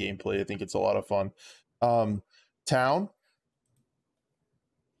style of gameplay. I think it's a lot of fun. Um, Town,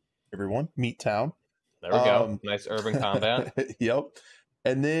 everyone, meet Town. There we go. Um, Nice urban combat. yep.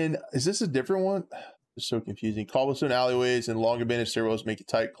 And then is this a different one? It's so confusing. Cobblestone alleyways and long abandoned stairwells make it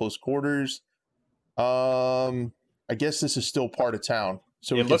tight, close quarters. I guess this is still part of town,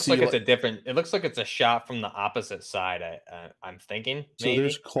 so we It can looks see like it's like a different. It looks like it's a shot from the opposite side. I'm thinking so. There's maybe,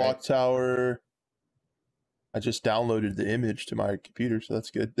 right? clock tower. I just downloaded the image to my computer, so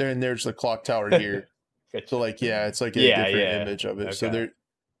that's good. There and there's the clock tower here. So Gotcha. like yeah, it's like a Yeah, different yeah. image of it. So Okay.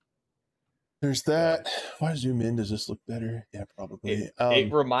 there's Yeah. that. If I zoom in, does this look better? Yeah, It probably.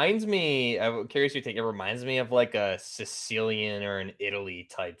 it reminds me. I'm curious your take. It reminds me of like a Sicilian or an Italy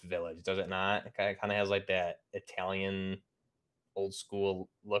type village, does it not? It kind of has like that Italian old school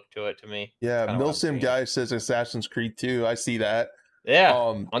look to it to me. It's Yeah, kind of what I'm Milsim seeing. guy says Assassin's Creed 2. I see that. Yeah.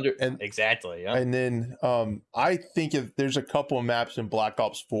 Um Under and exactly. Yeah. and then I think if there's a couple of maps in Black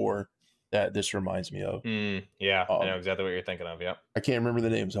Ops 4 that this reminds me of. Yeah. I know Um exactly what you're thinking of. Yep. I can't remember the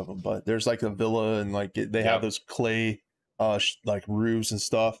names of them, but there's like a villa and like they have Yep. those clay like roofs and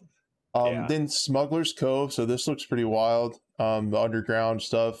stuff. Yeah. Then Smuggler's Cove, so this looks pretty wild. The underground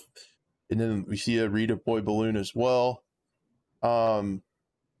stuff. And then we see a redeploy balloon as well.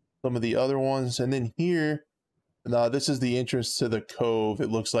 Some of the other ones, and then here, this is the entrance to the cove. It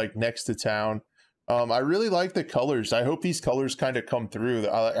looks like next to town. I really like the colors. I hope these colors kind of come through.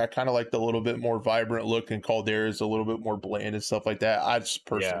 I kind of like the little bit more vibrant look, and Caldera is a little bit more bland and stuff like that. I just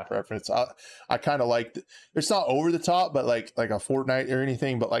personal Yeah. preference. I kind of like it's not over the top, but like a Fortnite or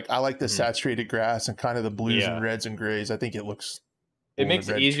anything. But like I like the Mhm. saturated grass and kind of the blues and Yeah. reds and grays. I think it looks It cool in the makes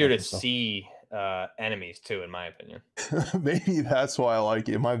it red easier truck to and stuff. see enemies too, in my opinion. Maybe that's why I like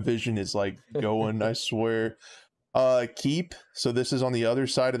it. My vision is like going, I swear. Keep. So this is on the other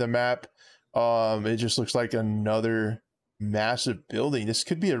side of the map. It just looks like another massive building. This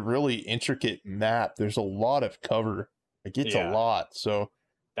could be a really intricate map. There's a lot of cover. It gets a Yeah, lot. So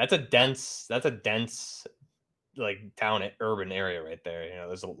that's a dense like urban area right there. You know,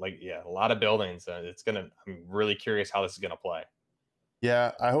 there's a lot of buildings. I'm really curious how this is gonna play.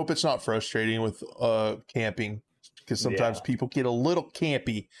 yeah, I hope it's not frustrating with camping, because sometimes Yeah. people get a little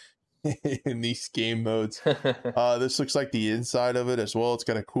campy in these game modes. This looks like the inside of it as well. It's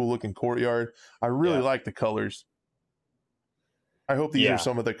got a cool looking courtyard. I really Yeah. like the colors. I hope these are Yeah.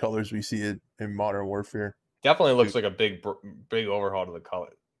 some of the colors we see in Modern Warfare. Definitely looks like a big overhaul to the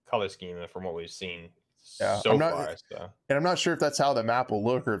color scheme from what we've seen Yeah, so far. So I'm not sure if that's how the map will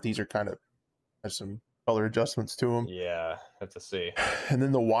look, or if these are kind of have some color adjustments to them. yeah, have to see. And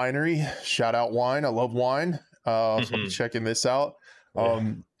then the winery, shout out wine. I love wine. So I'll be checking this out.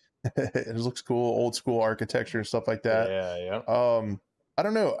 Yeah. It looks cool, old school architecture and stuff like that. Yeah. Yeah. I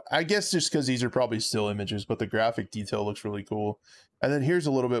don't know. I guess just because these are probably still images, but the graphic detail looks really cool. And then here's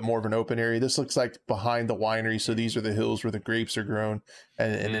a little bit more of an open area. This looks like behind the winery. So these are the hills where the grapes are grown,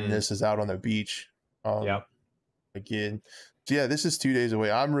 and then this is out on the beach. Yeah. Again, so yeah, this is 2 days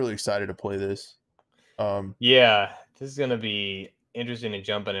away. I'm really excited to play this. Yeah, this is gonna be interesting to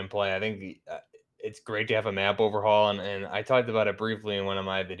jump in and play. I think it's great to have a map overhaul, and I talked about it briefly in one of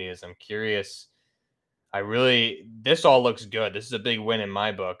my videos. I'm curious. This all looks good. This is a big win in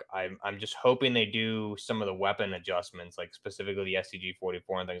my book. I'm just hoping they do some of the weapon adjustments, like specifically the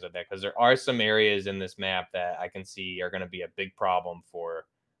STG-44 and things like that, because there are some areas in this map that I can see are going to be a big problem for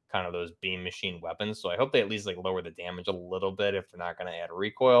kind of those beam machine weapons. So I hope they at least like lower the damage a little bit if they're not going to add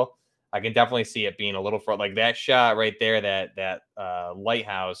recoil. I can definitely see it being a little front, like that shot right there, that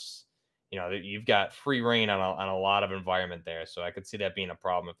lighthouse. You know, you've got free reign on a lot of environment there, so I could see that being a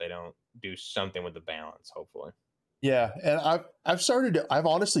problem if they don't do something with the balance. Hopefully, Yeah, and I've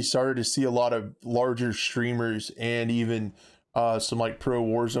honestly started to see a lot of larger streamers and even some like pro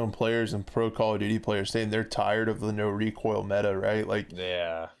Warzone players and pro Call of Duty players saying they're tired of the no recoil meta, right? Like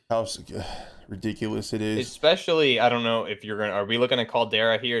yeah, how ridiculous it is. especially I don't know if you're gonna. Are we looking at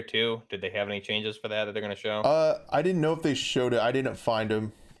Caldera here too? Did they have any changes for that they're gonna show? I didn't know if they showed it. I didn't find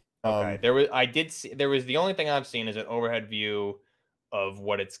them. Okay, I did see there was the only thing I've seen is an overhead view of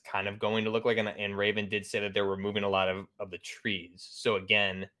what it's kind of going to look like, and Raven did say that they're removing a lot of the trees. So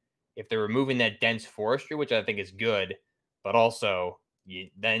again, if they're removing that dense forestry, which I think is good, but also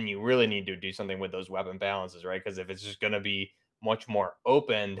then you really need to do something with those weapon balances, right? Because if it's just going to be much more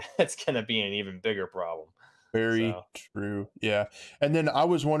open, it's going to be an even bigger problem. Very So true. Yeah. And then I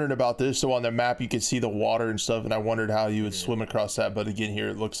was wondering about this. So on the map, you could see the water and stuff, and I wondered how you would swim across that. But again, here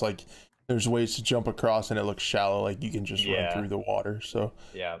it looks like there's ways to jump across, and it looks shallow, like you can just run yeah, through the water. So,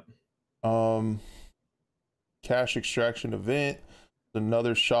 yeah, um, cash extraction event,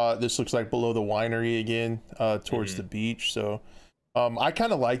 another shot. This looks like below the winery again, towards the beach. So, I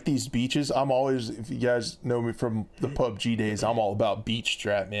kind of like these beaches. I'm always, if you guys know me from the PUBG days, I'm all about beach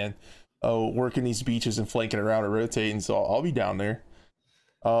strat, man. Working these beaches and flanking around and rotating, so I'll be down there.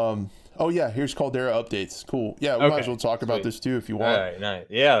 Oh yeah, here's Caldera updates. Cool. Yeah, we might as well talk about this too if you want. All right, nice.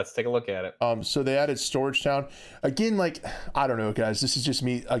 Yeah, let's take a look at it. So they added Storage Town again. Like, I don't know, guys. This is just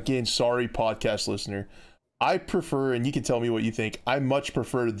me again. Sorry, podcast listener. I prefer, and you can tell me what you think. I much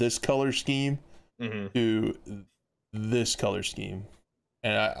prefer this color scheme to this color scheme,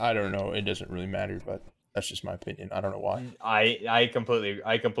 and I don't know. It doesn't really matter, but that's just my opinion. I don't know why. I completely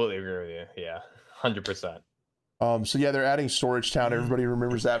agree with you. Yeah, 100%. So yeah, they're adding Storage Town. Everybody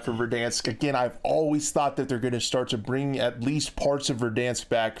remembers that from Verdansk. Again, I've always thought that they're going to start to bring at least parts of Verdansk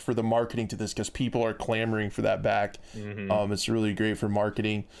back for the marketing to this, because people are clamoring for that back. It's really great for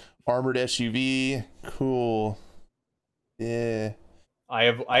marketing. Armored SUV, cool. Yeah.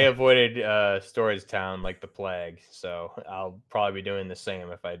 I avoided Storage Town like the plague, so I'll probably be doing the same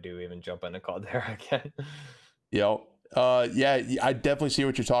if I do even jump into Caldera again. Yep. Yeah, I definitely see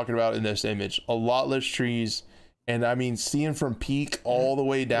what you're talking about in this image. A lot less trees. And I mean, seeing from peak all the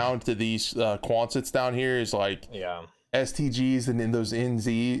way down to these Quonsets down here is like STGs, and in those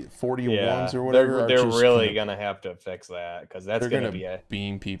NZ41s or whatever. They're really gonna have to fix that, because that's gonna be a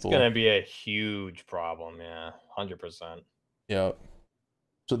beam people. It's gonna be a huge problem. Yeah, 100%. Yeah.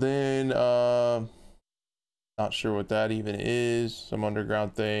 So then, not sure what that even is. Some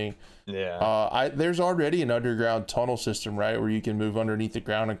underground thing. Yeah. There's already an underground tunnel system, right, where you can move underneath the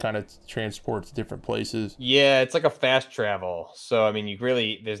ground and kind of transport to different places. Yeah, it's like a fast travel. So I mean,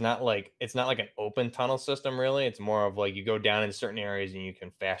 it's not like an open tunnel system really. It's more of like you go down in certain areas and you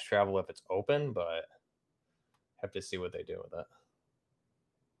can fast travel if it's open, but have to see what they do with it.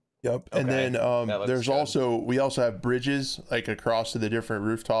 Yep. And Okay, then that looks there's good. also we also have bridges like across to the different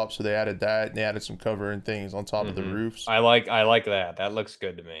rooftops. So they added that and they added some cover and things on top of the Hmm. roofs. I like that. That looks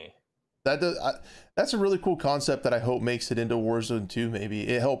good to me. That does, that's a really cool concept that I hope makes it into Warzone 2. Maybe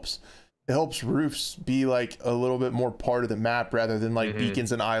it helps roofs be like a little bit more part of the map rather than like Hmm.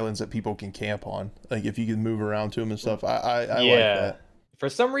 beacons and islands that people can camp on. Like if you can move around to them and stuff. I like Yeah. that. For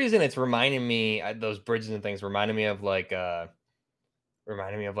some reason, it's reminding me those bridges and things reminding me of like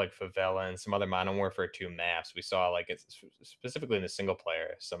Favela and some other Modern Warfare 2 maps. We saw like it's specifically in the single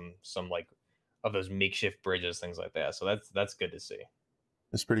player, some like of those makeshift bridges, things like that. So that's good to see.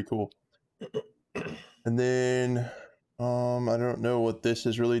 It's pretty cool. And then I don't know what this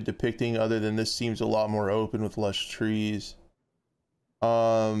is really depicting other than this seems a lot more open with less trees.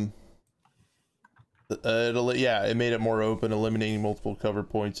 Um yeah, it made it more open, eliminating multiple cover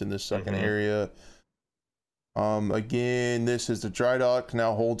points in this second Hmm. area. Again, this is the dry dock,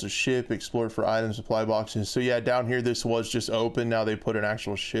 now holds a ship, explore for items, supply boxes. So yeah, down here this was just open. Now they put an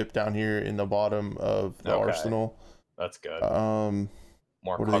actual ship down here in the bottom of the Okay, arsenal. that's good. Um,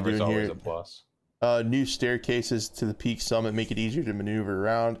 More what are they cover's doing always here? a plus. New staircases to the peak summit make it easier to maneuver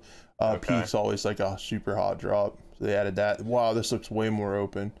around. Okay. Peak's always like a super hot drop, so they added that. Wow, this looks way more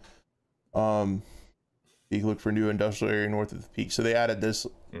open. Um, you can look for new industrial area north of the peak, so they added this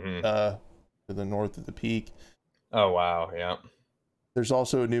Hmm. to the north of the peak. Oh wow, yeah. There's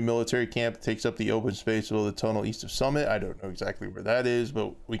also a new military camp that takes up the open space below the tunnel east of Summit. I don't know exactly where that is,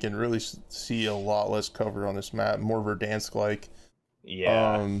 but we can really see a lot less cover on this map, more Verdansk-like.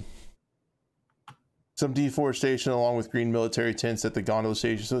 Yeah. Um, some deforestation along with green military tents at the gondola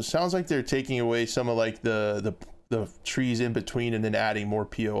station. So it sounds like they're taking away some of like the trees in between and then adding more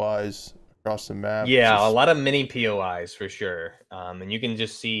POIs across the map. It's Yeah, a just lot of mini POIs for sure. And you can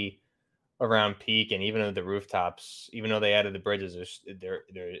just see around peak and even at the rooftops, even though they added the bridges, there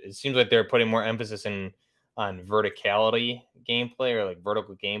it seems like they're putting more emphasis in on verticality gameplay or like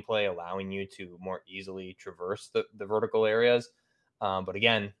vertical gameplay, allowing you to more easily traverse the vertical areas. But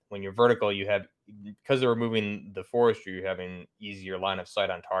again, when you're vertical, you have because they're removing the forestry, you're having easier line of sight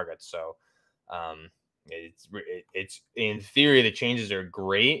on targets. So um, it's in theory the changes are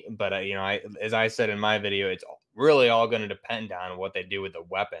great, but I as I said in my video, it's really all going to depend on what they do with the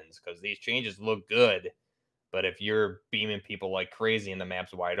weapons because these changes look good, but if you're beaming people like crazy and the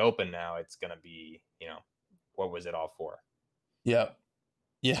map's wide open now, it's going to be what was it all for? yeah,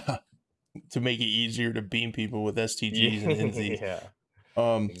 yeah, to make it easier to beam people with STGs and NZs. Yeah, So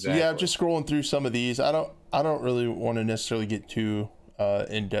yeah, I'm exactly. just scrolling through some of these. I don't really want to necessarily get too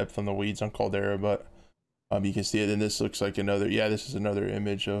in depth on the weeds on Caldera, but you can see it. And this looks like another. Yeah, this is another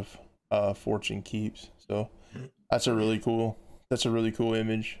image of Fortune Keeps. So that's a really cool. That's a really cool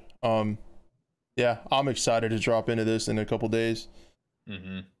image. Yeah, I'm excited to drop into this in a couple days.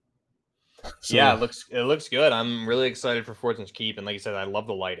 Hmm. Yeah, So it looks good. I'm really excited for Fortune's Keep, and like you said, I love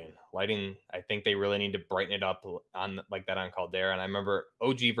the lighting. Lighting, I think they really need to brighten it up on like that on Caldera. And I remember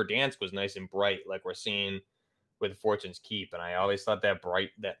OG Verdansk was nice and bright, like we're seeing with Fortune's Keep. And I always thought that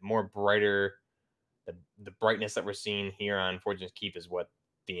more brighter, the brightness that we're seeing here on Fortune's Keep is what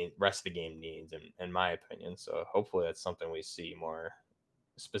the rest of the game needs, in my opinion. So hopefully that's something we see more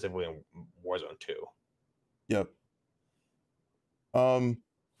specifically in Warzone 2. yep. Um.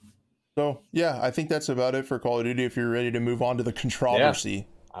 So yeah, I think that's about it for Call of Duty. If you're ready to move on to the Yeah, controversy.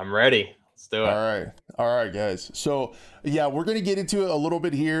 I'm ready. Let's do All it. right. All right, guys. So, yeah, we're going to get into it a little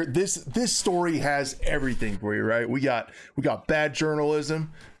bit here. This story has everything for you, right? We got bad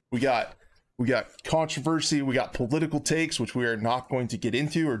journalism. We got controversy, we got political takes which we are not going to get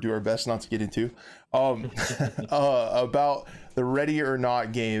into or do our best not to get into um about the Ready or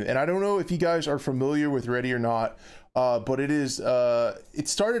Not game. And I don't know if you guys are familiar with Ready or Not, but it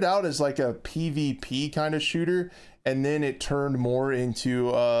started out as like a PvP kind of shooter, and then it turned more into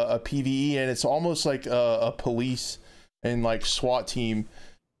a PvE, and it's almost like a police and like SWAT team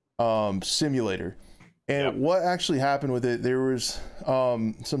simulator. And Yep. what actually happened with it, there was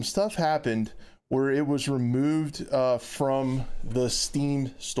some stuff happened where it was removed from the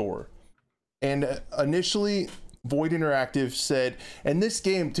Steam store. And initially, Void Interactive said, and this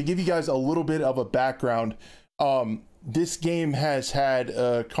game, to give you guys a little bit of a background, this game has had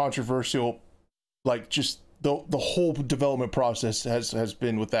a controversial, like just the whole development process has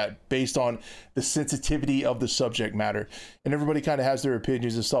been with that based on the sensitivity of the subject matter, and everybody kind of has their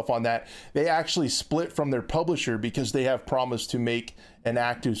opinions and stuff on that. They actually split from their publisher because they have promised to make an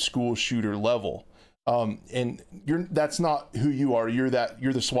active school shooter level, and that's not who you are. You're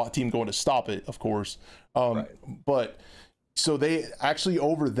the SWAT team going to stop it, of course. Right. But so they actually,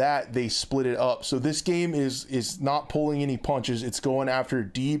 over that, they split it up. So this game is not pulling any punches. It's going after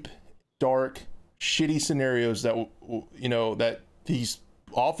deep, dark, shitty scenarios that that these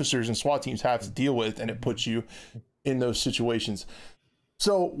officers and SWAT teams have to deal with, and it puts you in those situations.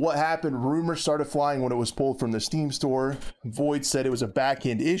 So what happened? Rumors started flying when it was pulled from the Steam store. Void said it was a back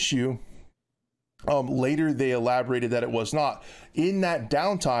end issue. Later, they elaborated that it was not. In that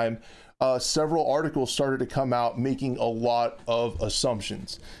downtime, several articles started to come out making a lot of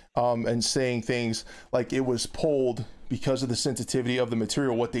assumptions, and saying things like it was pulled because of the sensitivity of the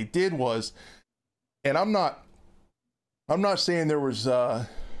material. What they did was, and I'm not saying there was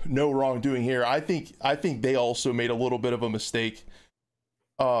no wrongdoing here. I think they also made a little bit of a mistake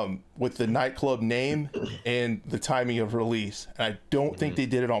with the nightclub name and the timing of release. And I don't think they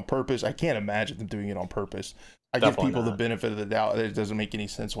did it on purpose. I can't imagine them doing it on purpose. I Definitely give people not. the benefit of the doubt. It doesn't make any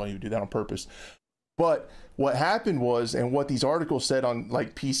sense why you would do that on purpose. But what happened was, and what these articles said on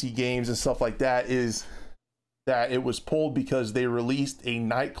like PC Games and stuff like that, is that it was pulled because they released a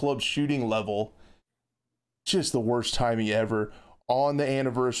nightclub shooting level, just the worst timing ever, on the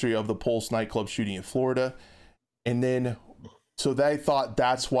anniversary of the Pulse nightclub shooting in Florida. And then, so they thought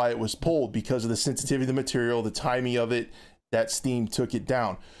that's why it was pulled, because of the sensitivity of the material, the timing of it, that Steam took it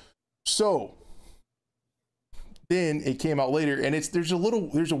down. So then it came out later, and there's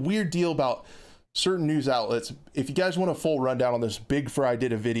a weird deal about certain news outlets. If you guys want a full rundown on this, Big Fry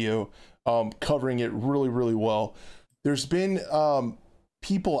did a video covering it really, really well. There's been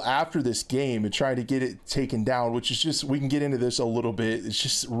people after this game and trying to get it taken down, which is just, we can get into this a little bit. It's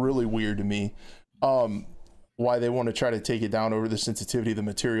just really weird to me why they want to try to take it down over the sensitivity of the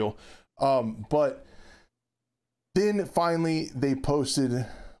material. But then finally they posted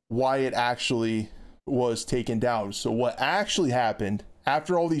why it actually was taken down. So what actually happened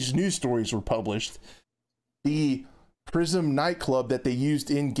after all these news stories were published, the Prism nightclub that they used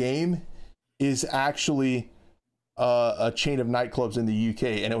in game is actually a chain of nightclubs in the UK,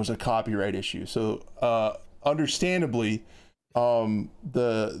 and it was a copyright issue. So understandably,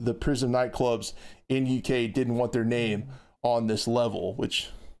 the Prism nightclubs in UK didn't want their name on this level, which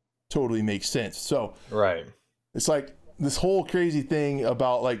totally makes sense. So Right. it's like this whole crazy thing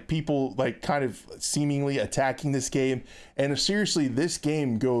about like people like kind of seemingly attacking this game, and seriously, this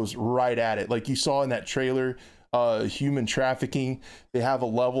game goes right at it. Like you saw in that trailer, human trafficking. They have a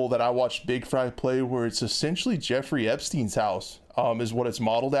level that I watched Big Fry play where it's essentially Jeffrey Epstein's house, is what it's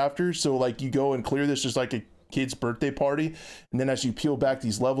modeled after. So like you go and clear this just like a kid's birthday party, and then as you peel back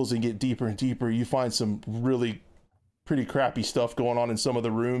these levels and get deeper and deeper, you find some really pretty crappy stuff going on in some of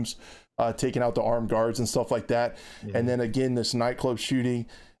the rooms, taking out the armed guards and stuff like that. And then again, this nightclub shooting,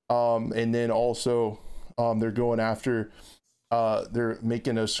 and then also they're going after, they're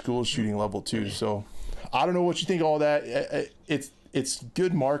making a school shooting level too. So I don't know what you think of all that. It's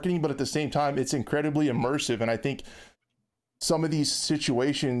good marketing, but at the same time, it's incredibly immersive. And I think some of these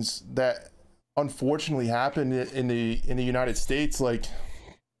situations that unfortunately happen in the United States, like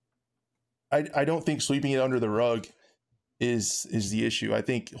I don't think sweeping it under the rug is the issue. I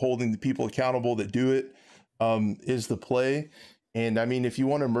think holding the people accountable that do it is the play. And I mean, if you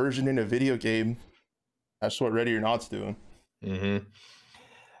want immersion in a video game, that's what Ready or Not's doing.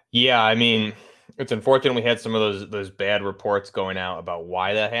 Yeah, I mean, it's unfortunate we had some of those bad reports going out about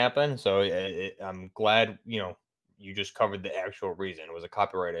why that happened. So I'm glad you just covered the actual reason. It was a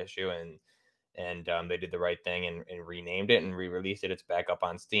copyright issue, and they did the right thing and renamed it and re-released it. It's back up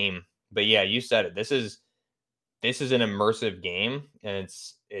on Steam. But yeah, you said it. This is an immersive game, and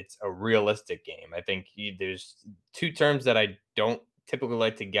it's a realistic game. I think there's two terms that I don't typically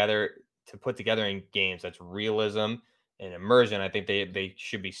like to put together in games. That's realism and immersion. I think they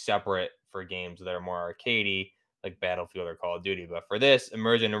should be separate for games that are more arcadey, like Battlefield or Call of Duty. But for this,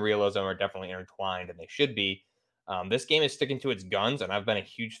 immersion and realism are definitely intertwined, and they should be. This game is sticking to its guns, and I've been a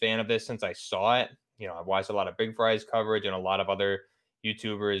huge fan of this since I saw it. I've watched a lot of Big Fry's coverage and a lot of other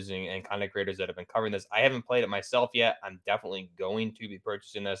YouTubers and content creators that have been covering this. I haven't played it myself yet. I'm definitely going to be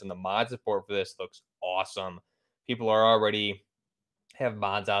purchasing this, and the mod support for this looks awesome. People are already have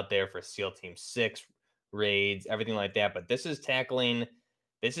mods out there for SEAL Team 6 raids, everything like that. But this is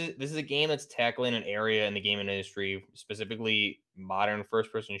a game that's tackling an area in the gaming industry, specifically modern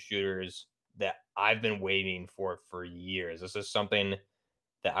first-person shooters, that I've been waiting for years. This is something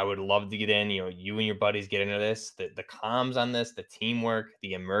that I would love to get in. You and your buddies get into this. The comms on this, the teamwork,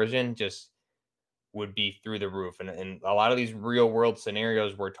 the immersion just would be through the roof. And a lot of these real world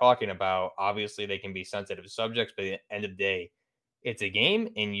scenarios we're talking about, obviously they can be sensitive subjects, but at the end of the day, it's a game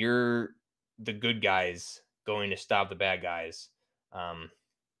and you're the good guys going to stop the bad guys.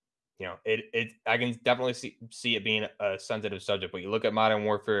 I can definitely see it being a sensitive subject. But you look at Modern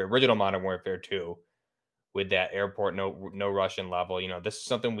Warfare, original Modern Warfare 2, with that airport no Russian level. This is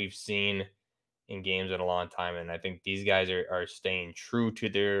something we've seen in games in a long time, and I think these guys are staying true to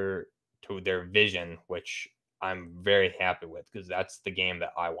their vision, which I'm very happy with, because that's the game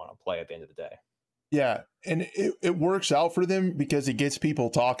that I want to play at the end of the day. Yeah, and it works out for them because it gets people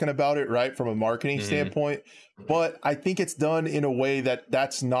talking about it, right, from a marketing standpoint. But I think it's done in a way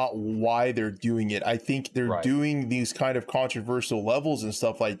that's not why they're doing it. I think they're Right. doing these kind of controversial levels and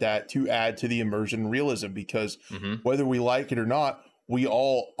stuff like that to add to the immersion realism, because whether we like it or not, we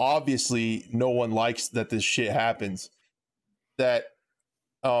all obviously, no one likes that this shit happens. That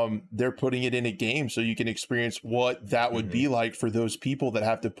they're putting it in a game so you can experience what that would be like for those people that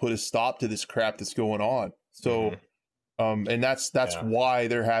have to put a stop to this crap that's going on. So and that's why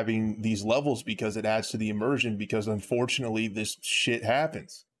they're having these levels, because it adds to the immersion, because unfortunately this shit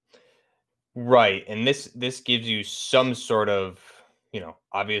happens. Right. And this gives you some sort of,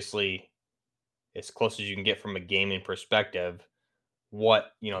 obviously as close as you can get from a gaming perspective,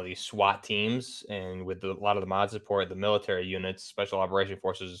 what these SWAT teams, and with a lot of the mod support, the military units, special operation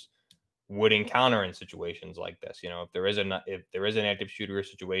forces, would encounter in situations like this. If there is an active shooter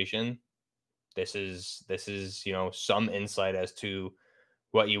situation, this is some insight as to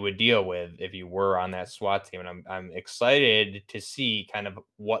what you would deal with if you were on that SWAT team. And I'm excited to see kind of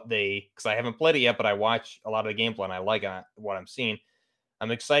because I haven't played it yet, but I watch a lot of the gameplay and I like what I'm seeing. I'm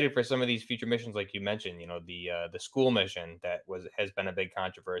excited for some of these future missions, like you mentioned. The school mission that has been a big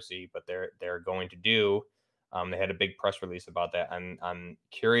controversy, but they're going to do. They had a big press release about that. I'm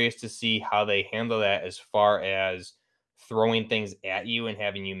curious to see how they handle that, as far as throwing things at you and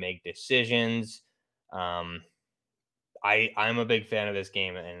having you make decisions. I'm a big fan of this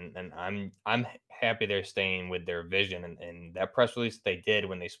game, and I'm happy they're staying with their vision, and that press release they did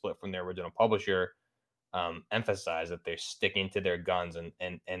when they split from their original publisher emphasize that they're sticking to their guns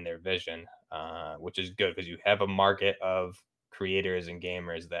and their vision, which is good, because you have a market of creators and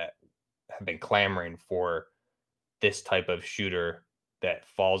gamers that have been clamoring for this type of shooter that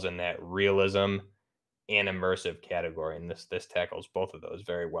falls in that realism and immersive category, and this tackles both of those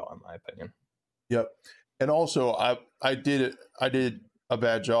very well, in my opinion. Yep. And also I did a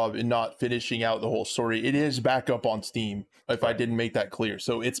bad job in not finishing out the whole story. It is back up on Steam, if I didn't make that clear.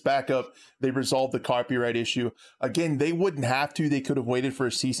 So it's back up. They resolved the copyright issue. Again, they wouldn't have to. They could have waited for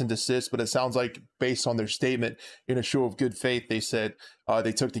a cease and desist, but it sounds like, based on their statement, in a show of good faith, they said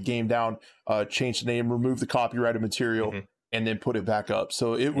they took the game down, changed the name, removed the copyrighted material, and then put it back up.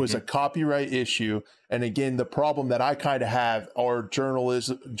 So it was a copyright issue. And again, the problem that I kind of have are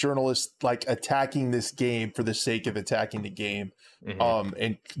journalists like attacking this game for the sake of attacking the game,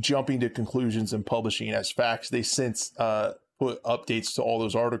 and jumping to conclusions and publishing it as facts. They since put updates to all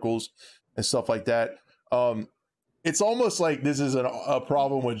those articles and stuff like that. It's almost like this is a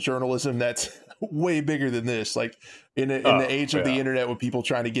problem with journalism that's way bigger than this. Like in the age of the internet, with people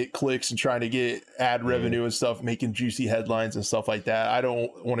trying to get clicks and trying to get ad revenue and stuff, making juicy headlines and stuff like that. I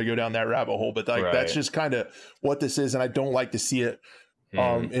don't want to go down that rabbit hole, but like that's just kind of what this is, and I don't like to see it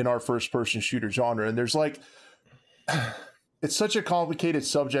in our first person shooter genre. And there's like it's such a complicated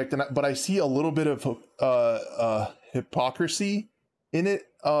subject, but I see a little bit of hypocrisy in it,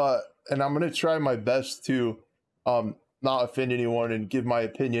 and I'm going to try my best to not offend anyone and give my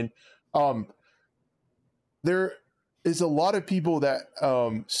opinion. There is a lot of people that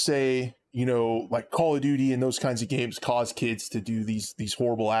say, like Call of Duty and those kinds of games cause kids to do these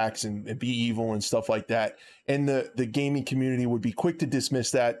horrible acts and be evil and stuff like that. And the gaming community would be quick to dismiss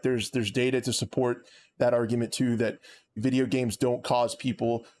that. There's data to support that argument too, that video games don't cause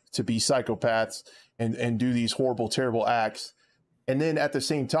people to be psychopaths and do these horrible, terrible acts. And then at the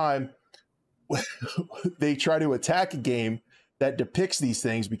same time, they try to attack a game that depicts these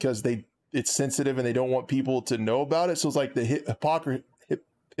things because it's sensitive and they don't want people to know about it. So it's like the hypocrisy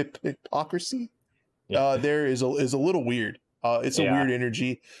there is a little weird. It's a weird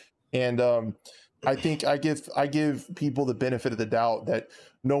energy, and I think I give people the benefit of the doubt that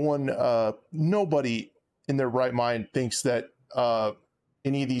nobody in their right mind thinks that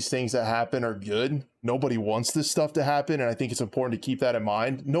any of these things that happen are good. Nobody wants this stuff to happen, and I think it's important to keep that in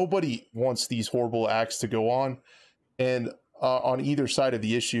mind. Nobody wants these horrible acts to go on, and on either side of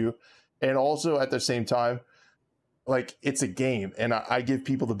the issue. And also at the same time, like, it's a game, and I give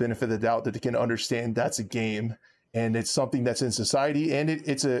people the benefit of the doubt that they can understand that's a game and it's something that's in society, and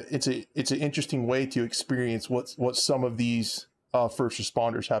it's an interesting way to experience what some of these first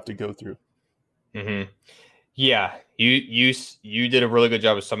responders have to go through. Yeah, you did a really good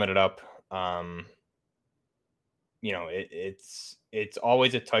job of summing it up. It's it's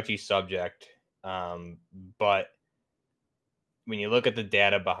always a touchy subject. But when you look at the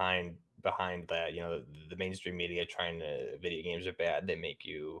data behind that, the mainstream media trying to video games are bad, they make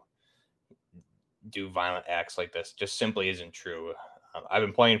you do violent acts like this, just simply isn't true. I've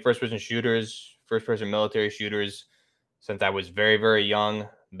been playing first person military shooters since I was very, very young,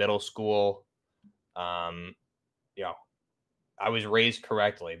 middle school. You know, I was raised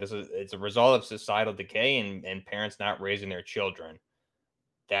correctly. It's a result of societal decay and parents not raising their children.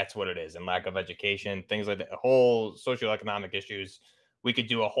 That's what it is. And lack of education, things like that, whole socioeconomic issues. We could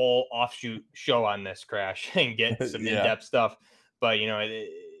do a whole offshoot show on this, Crash, and get some Yeah. in-depth stuff. But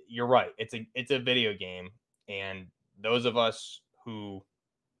you're right. It's a video game, and those of us who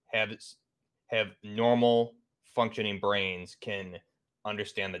have normal functioning brains can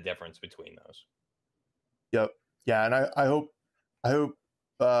understand the difference between those. Yep. Yeah, and I hope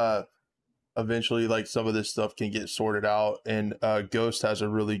eventually like some of this stuff can get sorted out. And Ghost has a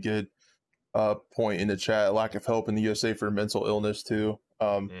really good point in the chat, lack of help in the USA for mental illness too.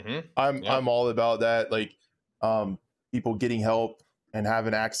 I'm all about that, like people getting help and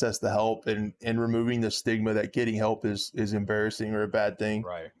having access to help, and removing the stigma that getting help is embarrassing or a bad thing.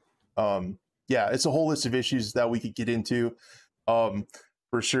 Right. Yeah, it's a whole list of issues that we could get into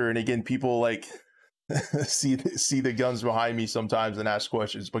for sure. And again, people like see the guns behind me sometimes and ask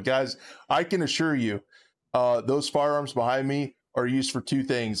questions, but guys, I can assure you those firearms behind me are used for two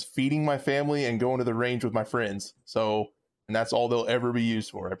things: feeding my family and going to the range with my friends. So, and that's all they'll ever be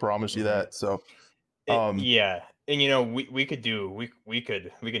used for, I promise you that. So yeah, and we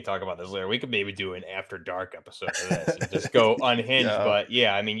can talk about this later. We could maybe do an after dark episode of this and just go unhinged. Yeah. But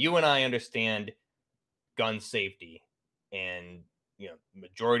yeah, I mean, you and I understand gun safety, and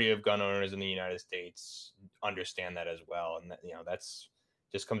majority of gun owners in the United States understand that as well. And that's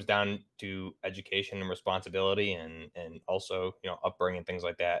just comes down to education and responsibility, and also upbringing, things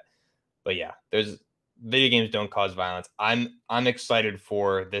like that. But yeah, there's video games don't cause violence. I'm excited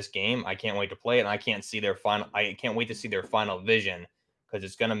for this game. I can't wait to play it, and I can't wait to see their final vision, because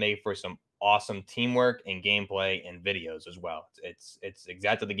it's going to make for some awesome teamwork and gameplay and videos as well. It's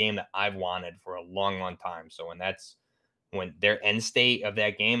exactly the game that I've wanted for a long, long time. So when their end state of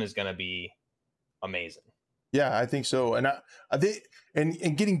that game is going to be amazing. Yeah, I think so. And I think,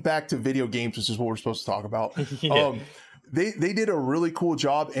 and getting back to video games, which is what we're supposed to talk about. Yeah. They did a really cool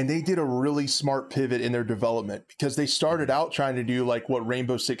job, and they did a really smart pivot in their development, because they started out trying to do like what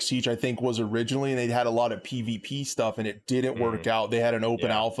Rainbow Six Siege I think was originally, and they had a lot of PvP stuff, and it didn't work out. They had an open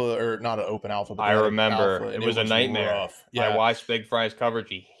alpha, or not an open alpha, but I remember alpha, it was a nightmare. Rough. Yeah, I watched Big Fry's coverage.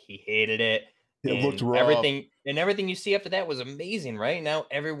 He hated it. It looked rough. Everything you see after that was amazing, right? Now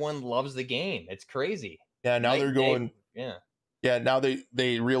everyone loves the game. It's crazy. Yeah, now they're going. Yeah, now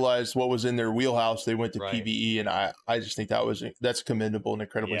they realized what was in their wheelhouse. They went to PvE, and I just think that's commendable and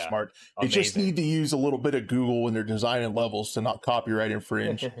incredibly smart. They just need to use a little bit of Google when they're designing levels to not copyright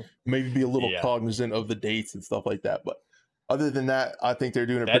infringe. Maybe be a little cognizant of the dates and stuff like that. But other than that, I think they're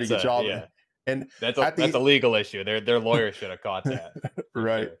doing a pretty good job. Yeah. And that's a legal issue. Their lawyers should have caught that.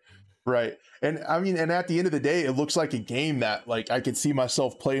 Right. Sure. Right. And I mean, and at the end of the day, it looks like a game that like I could see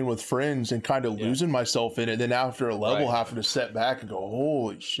myself playing with friends and kind of losing myself in it. Then after a level, having to step back and go,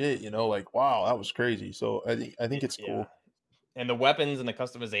 holy shit, like, wow, that was crazy. So I think it's cool. And the weapons and the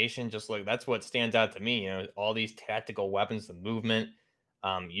customization, just like that's what stands out to me. All these tactical weapons, the movement.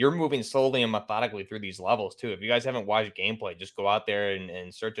 You're moving slowly and methodically through these levels too. If you guys haven't watched gameplay, just go out there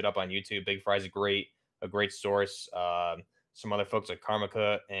and search it up on YouTube. Big Fry's a great source. Some other folks like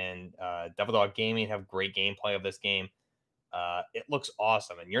Karmika and Devil Dog Gaming have great gameplay of this game. It looks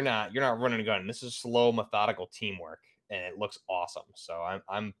awesome, and you're not running a gun. This is slow, methodical teamwork, and it looks awesome. So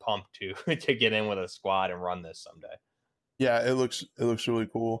I'm pumped to get in with a squad and run this someday. Yeah, it looks really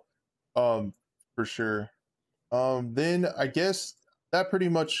cool, for sure. Then I guess that pretty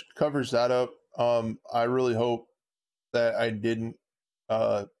much covers that up. I really hope that I didn't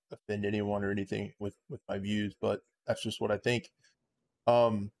offend anyone or anything with my views, but that's just what I think.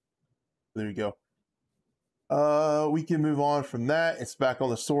 There you go. We can move on from that. It's back on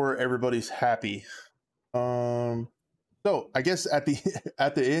the store. Everybody's happy. So I guess at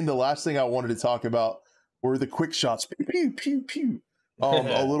the end, the last thing I wanted to talk about were the quick shots. Pew, pew, pew, pew.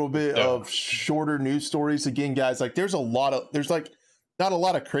 A little bit of shorter news stories. Again, guys, like there's like not a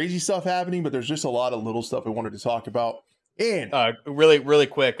lot of crazy stuff happening, but there's just a lot of little stuff I wanted to talk about. And really, really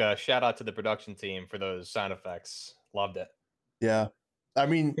quick, shout out to the production team for those sound effects. Loved it. Yeah. I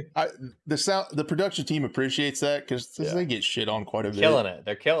mean, the production team appreciates that, because they get shit on quite a bit. Killing it.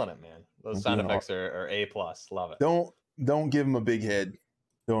 They're killing it, man. Those sound effects are A+. Love it. Don't give them a big head.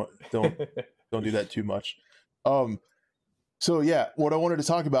 Don't do that too much. So yeah, what I wanted to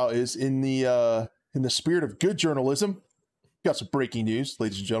talk about is in the spirit of good journalism, got some breaking news,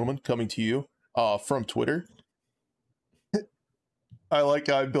 ladies and gentlemen, coming to you from Twitter. I like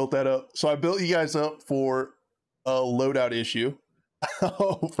how I built that up. So I built you guys up for a loadout issue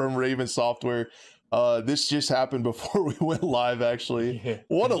from Raven Software. This just happened before we went live, actually. Yeah.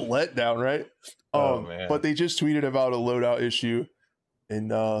 What a letdown, right? Oh man. But they just tweeted about a loadout issue, and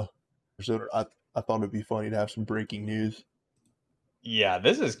so I thought it'd be funny to have some breaking news. Yeah,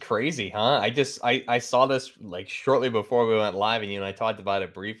 this is crazy, huh? I saw this like shortly before we went live, and I talked about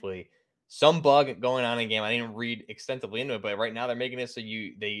it briefly. Some bug going on in game. I didn't read extensively into it, but right now they're making it so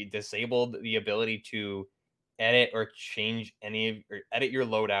they disabled the ability to edit or change or edit your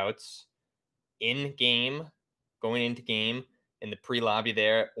loadouts in game, going into game in the pre-lobby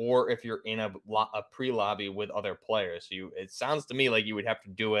there, or if you're in a pre-lobby with other players. So it sounds to me like you would have to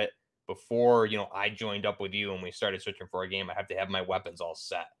do it before I joined up with you and we started switching for a game. I have to have my weapons all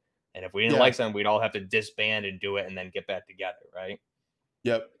set, and if we didn't like something, we'd all have to disband and do it and then get back together, right?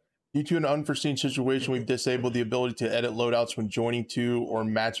 Yep. Due to an unforeseen situation, we've disabled the ability to edit loadouts when joining to or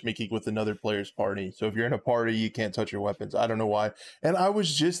matchmaking with another player's party. So if you're in a party, you can't touch your weapons. I don't know why. And I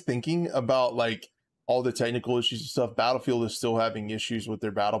was just thinking about like all the technical issues and stuff. Battlefield is still having issues with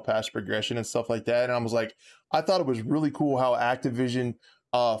their battle pass progression and stuff like that. And I was like, I thought it was really cool how Activision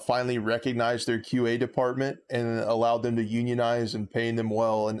finally recognized their QA department and allowed them to unionize and paying them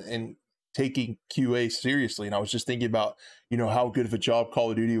well and taking QA seriously. And I was just thinking about, how good of a job Call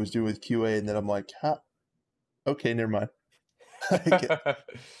of Duty was doing with QA. And then I'm like, okay, never mind.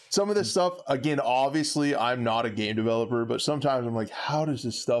 Some of this stuff, again, obviously I'm not a game developer, but sometimes I'm like, how does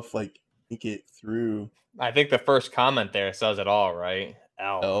this stuff like make it through? I think the first comment there says it all, right?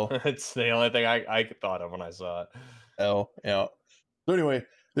 L. L. It's the only thing I thought of when I saw it. L. Yeah. So anyway,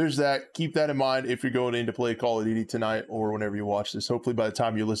 there's that. Keep that in mind if you're going in to play Call of Duty tonight or whenever you watch this. Hopefully by the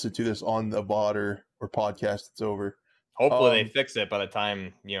time you listen to this on the bot or podcast, it's over. Hopefully they fix it by the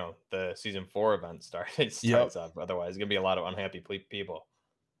time, the season 4 event starts up. Otherwise, it's going to be a lot of unhappy people.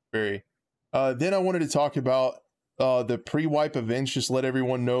 Very. Then I wanted to talk about the pre-wipe events. Just let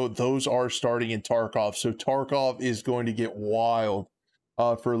everyone know those are starting in Tarkov. So Tarkov is going to get wild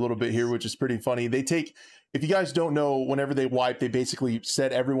for a little bit here, which is pretty funny. If you guys don't know, whenever they wipe, they basically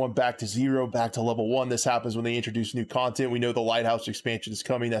set everyone back to 0, back to level 1. This happens when they introduce new content. We know the Lighthouse expansion is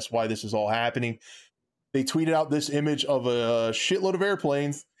coming. That's why this is all happening. They tweeted out this image of a shitload of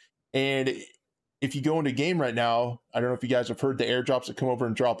airplanes. And if you go into game right now, I don't know if you guys have heard the airdrops that come over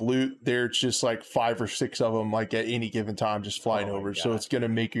and drop loot. There's just like 5 or 6 of them, like at any given time, just flying over. So it's going to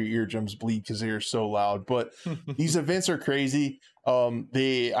make your eardrums bleed because they're so loud. But these events are crazy.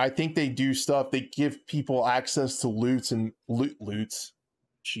 I think they do stuff. They give people access to loot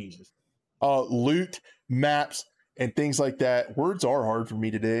maps and things like that. Words are hard for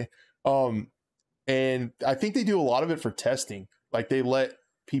me today. And I think they do a lot of it for testing. Like they let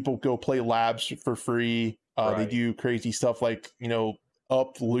people go play labs for free. They do crazy stuff like,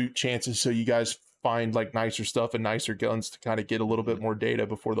 up loot chances so you guys find like nicer stuff and nicer guns to kind of get a little bit more data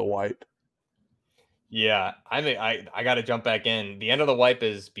before the wipe. Yeah, I mean, I got to jump back in. The end of the wipe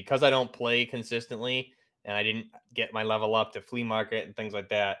is because I don't play consistently and I didn't get my level up to flea market and things like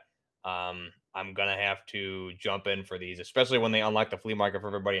that. I'm gonna have to jump in for these, especially when they unlock the flea market for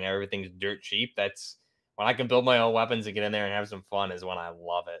everybody and everything's dirt cheap. That's when I can build my own weapons and get in there and have some fun. Is when I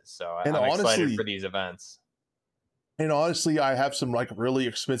love it. So I'm excited for these events. And honestly, I have some like really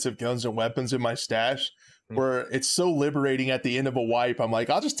expensive guns and weapons in my stash where it's so liberating at the end of a wipe. I'm like,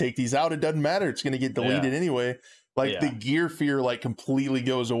 I'll just take these out. It doesn't matter. It's going to get deleted anyway. Like the gear fear like completely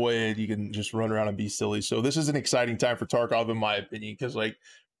goes away and you can just run around and be silly. So this is an exciting time for Tarkov in my opinion, because like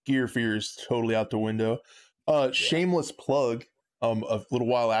gear fear is totally out the window. Shameless plug. A little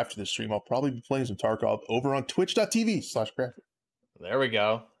while after the stream, I'll probably be playing some Tarkov over on twitch.tv/graphic. There we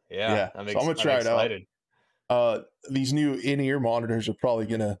go. Yeah. So I'm going to try it out. These new in-ear monitors are probably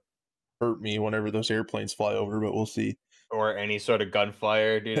going to hurt me whenever those airplanes fly over, but we'll see. Or any sort of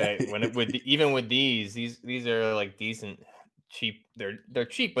gunfire, dude. Even with these are like decent, cheap. They're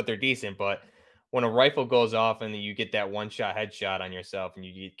cheap, but they're decent. But when a rifle goes off and you get that one-shot headshot on yourself and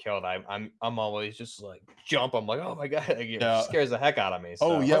you get killed, I'm always just like jump. I'm like, oh my god, it scares the heck out of me.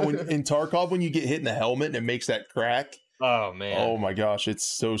 So. Oh yeah, in Tarkov when you get hit in the helmet and it makes that crack. Oh man. Oh my gosh, it's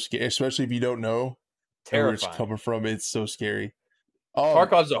so scary, especially if you don't know where it's coming from. It's so scary.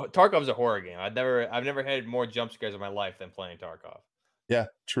 Tarkov's a horror game. I've never had more jump scares in my life than playing Tarkov. Yeah,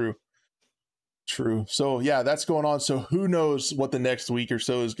 true. So yeah, that's going on. So who knows what the next week or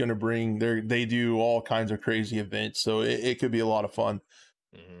so is going to bring. They do all kinds of crazy events, so it could be a lot of fun.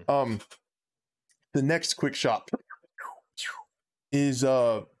 The next quick shot is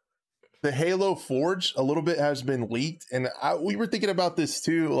the Halo Forge. A little bit has been leaked, and we were thinking about this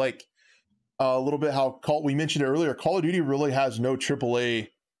too, like a little bit how we mentioned it earlier. Call of Duty really has no AAA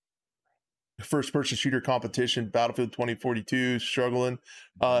first person shooter competition. Battlefield 2042 struggling.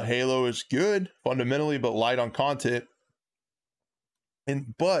 Halo is good fundamentally, but light on content.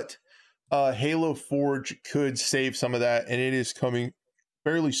 But Halo Forge could save some of that, and it is coming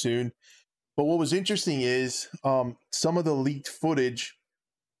fairly soon. But what was interesting is some of the leaked footage,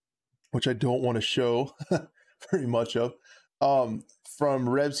 which I don't want to show very much of, from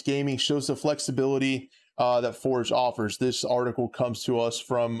Revs Gaming, shows the flexibility that Forge offers. This article comes to us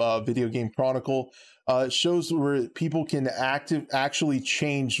from Video Game Chronicle. It shows where people can actually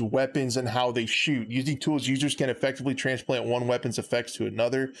change weapons and how they shoot. Using tools, users can effectively transplant one weapon's effects to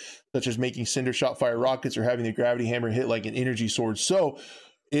another, such as making cinder shot fire rockets or having the gravity hammer hit like an energy sword. So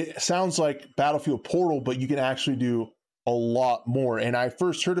it sounds like Battlefield Portal, but you can actually do a lot more. And I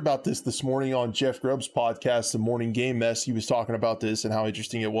first heard about this morning on Jeff Grubb's podcast, The Morning Game Mess. He was talking about this and how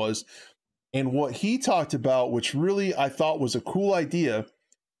interesting it was. And what he talked about, which really I thought was a cool idea,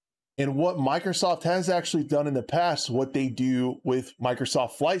 and what Microsoft has actually done in the past, what they do with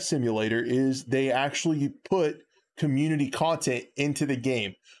Microsoft Flight Simulator is they actually put community content into the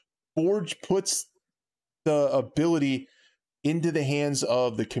game. Forge puts the ability into the hands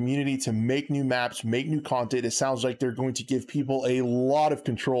of the community to make new maps, make new content. It sounds like they're going to give people a lot of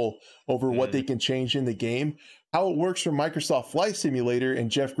control over what they can change in the game. How it works for Microsoft Flight Simulator,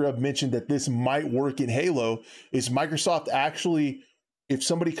 and Jeff Grubb mentioned that this might work in Halo, is Microsoft actually, if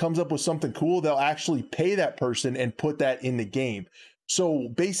somebody comes up with something cool, they'll actually pay that person and put that in the game. So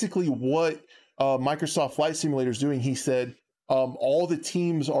basically what Microsoft Flight Simulator is doing, he said, all the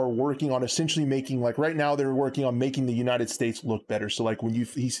teams are working on essentially making, like right now they're working on making the United States look better. So like when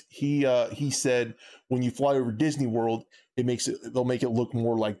he said when you fly over Disney World, they'll make it look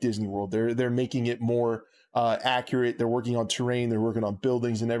more like Disney World. They're making it more accurate. They're working on terrain. They're working on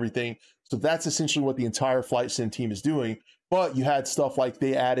buildings and everything. So that's essentially what the entire flight sim team is doing. But you had stuff like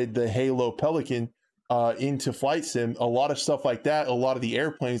they added the Halo Pelican into flight sim. A lot of stuff like that. A lot of the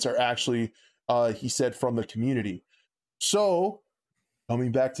airplanes are actually, he said, from the community. So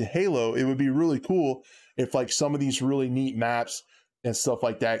coming back to Halo, it would be really cool if like some of these really neat maps and stuff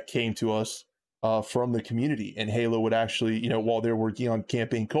like that came to us from the community, and Halo would actually, you know, while they're working on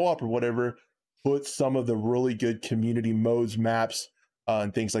campaign co-op or whatever, put some of the really good community modes, maps,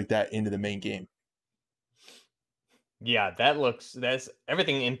 and things like that into the main game. Yeah, that's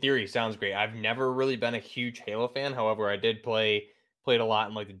everything in theory sounds great. I've never really been a huge Halo fan. However, I did played a lot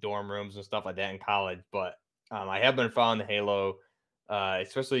in like the dorm rooms and stuff like that in college. But I have been following the Halo,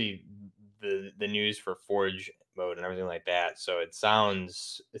 especially the news for Forge mode and everything like that. So it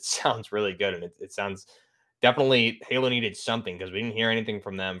sounds really good, and it sounds definitely Halo needed something because we didn't hear anything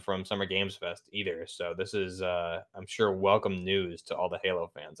from them from Summer Games Fest either. So this is I'm sure welcome news to all the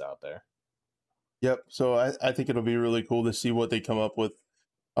Halo fans out there. Yep. So I think it'll be really cool to see what they come up with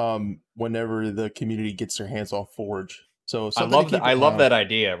whenever the community gets their hands on Forge. So something to keep I an eye love on. that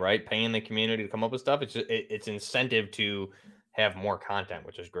idea, right? Paying the community to come up with stuff. It's incentive to have more content,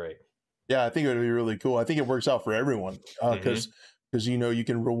 which is great. Yeah, I think it would be really cool. I think it works out for everyone because you know you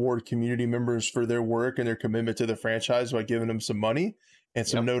can reward community members for their work and their commitment to the franchise by giving them some money and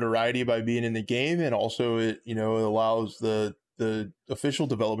some notoriety by being in the game, and also it, you know, it allows the official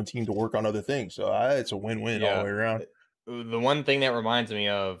development team to work on other things. So it's a win-win all the Yeah. way around. The one thing that reminds me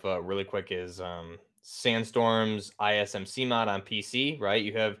of really quick is Sandstorm's ISMC mod on PC, right?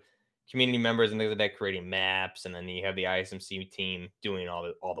 You have community members and things like that creating maps, and then you have the ISMC team doing all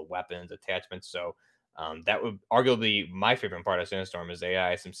the weapons attachments. So that would arguably my favorite part of Sandstorm is the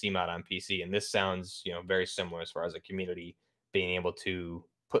ISMC mod on PC, and this sounds, you know, very similar as far as a community being able to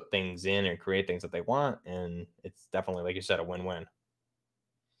put things in and create things that they want, and it's definitely, like you said, a win-win.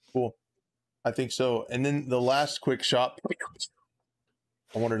 Cool. I think so. And then the last quick shot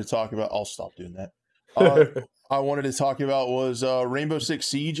I wanted to talk about, I'll stop doing that. I wanted to talk about was Rainbow Six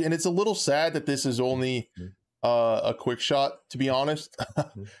Siege, and it's a little sad that this is only a quick shot, to be honest,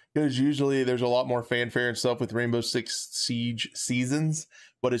 because usually there's a lot more fanfare and stuff with Rainbow Six Siege seasons,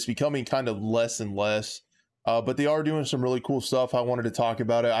 but it's becoming kind of less and less. But they are doing some really cool stuff. I wanted to talk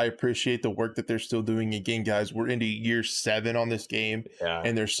about it. I appreciate the work that they're still doing. Again, guys, we're into year 7 on this game, Yeah,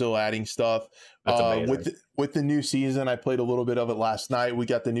 and they're still adding stuff. that's amazing. With the new season, I played a little bit of it last night. We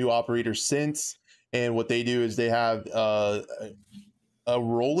got the new operator Synths, and what they do is they have a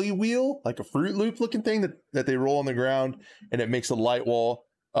rolly wheel, like a Fruit Loop looking thing that they roll on the ground, and it makes a light wall,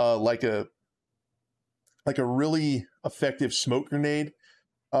 like a really effective smoke grenade.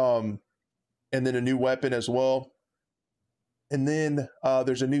 And then a new weapon as well. And then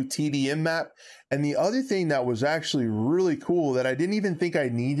there's a new TDM map. And the other thing that was actually really cool that I didn't even think I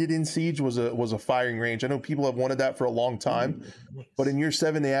needed in Siege was a firing range. I know people have wanted that for a long time, Ooh, but in nice. year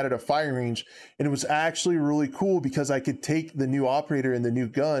 7 they added a firing range, and it was actually really cool because I could take the new operator and the new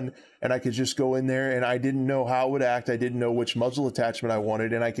gun, and I could just go in there, and I didn't know how it would act. I didn't know which muzzle attachment I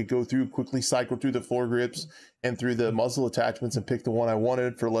wanted, and I could go through, quickly cycle through the foregrips and through the muzzle attachments and pick the one I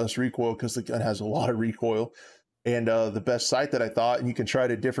wanted for less recoil, because the gun has a lot of recoil. And the best sight that I thought, and you can try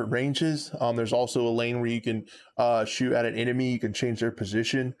it at different ranges. There's also a lane where you can shoot at an enemy. You can change their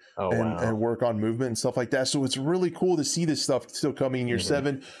position Oh and wow. work on movement and stuff like that. So it's really cool to see this stuff still coming in year Mhm.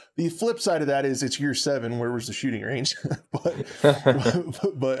 7. The flip side of that is it's year 7. Where was the shooting range? but,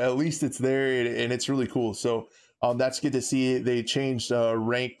 but at least it's there, and it's really cool. So that's good to see. They changed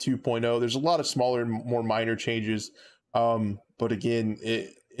rank 2.0. There's a lot of smaller, more minor changes. But again,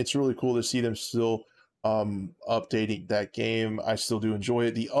 it's really cool to see them still updating that game. I still do enjoy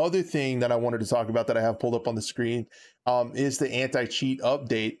it. The other thing that I wanted to talk about that I have pulled up on the screen is the anti-cheat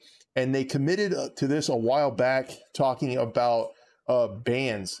update. And they committed to this a while back, talking about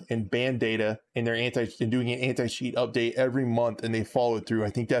bans and ban data, and they're doing an anti-cheat update every month, and they followed through.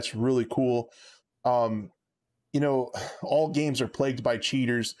 I think that's really cool. um you know, all games are plagued by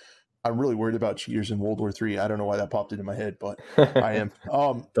cheaters. I'm really worried about cheaters in World War III. I don't know why that popped into my head, but I am.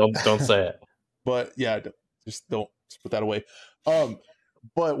 Don't say it. But yeah, just don't, just put that away. Um,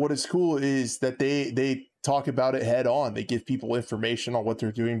 but what is cool is that they talk about it head on. They give people information on what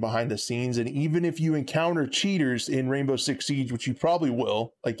they're doing behind the scenes, and even if you encounter cheaters in Rainbow Six Siege, which you probably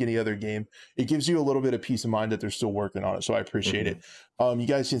will, like any other game, it gives you a little bit of peace of mind that they're still working on it. So I appreciate Mhm. it. You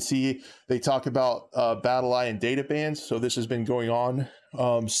guys can see they talk about BattleEye and data bans. So this has been going on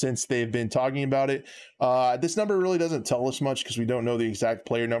since they've been talking about it. This number really doesn't tell us much because we don't know the exact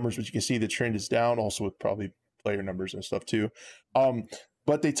player numbers, but you can see the trend is down, also with probably player numbers and stuff too. Um,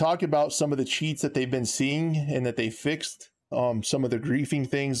 but they talk about some of the cheats that they've been seeing and that they fixed. Some of the griefing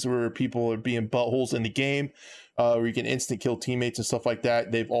things where people are being buttholes in the game, where you can instant kill teammates and stuff like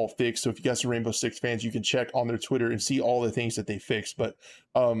that. They've all fixed. So if you guys are Rainbow Six fans, you can check on their Twitter and see all the things that they fixed. But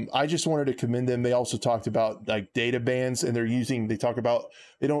I just wanted to commend them. They also talked about like data bans, and they talk about,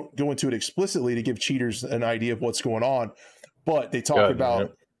 they don't go into it explicitly to give cheaters an idea of what's going on, but they talk Good. Yeah.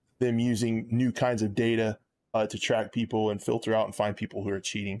 about them using new kinds of data to track people and filter out and find people who are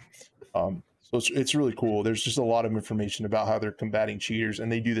cheating. So it's really cool. There's just a lot of information about how they're combating cheaters,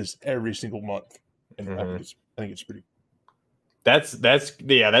 and they do this every single month. And Mhm. I think it's pretty.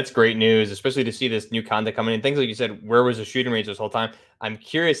 That's great news, especially to see this new content coming in. Things like you said, where was the shooting range this whole time? I'm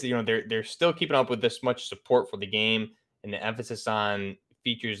curious that they're still keeping up with this much support for the game and the emphasis on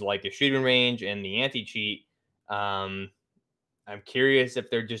features like the shooting range and the anti cheat. Um, I'm curious if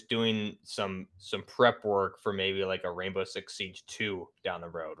they're just doing some prep work for maybe like a Rainbow Six Siege 2 down the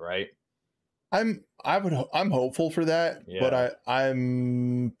road, right? I'm hopeful for that, but Yeah.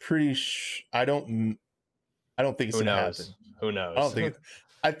 I'm pretty I don't think it's Who gonna knows? happen. Who I don't knows? think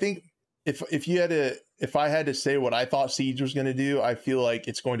I think if I had to say what I thought Siege was going to do, I feel like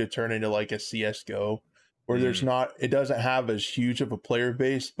it's going to turn into like a CS:GO, where Mm, it doesn't have as huge of a player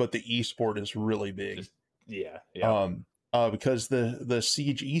base, but the esport is really big. just yeah, yep. Um, because the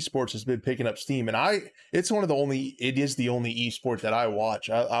Siege esports has been picking up steam, and it is the only esport that I watch.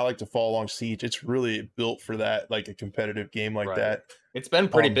 I like to follow along Siege. It's really built for that, like a competitive game like Right. that. It's been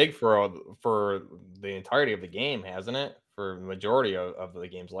pretty Um, big for the entirety of the game, hasn't it? For the majority of the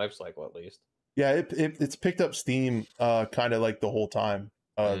game's life cycle, at least. Yeah, it's picked up steam kind of like the whole time,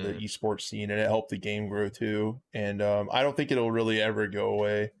 the Mm, esports scene, and it helped the game grow too. And I don't think it'll really ever go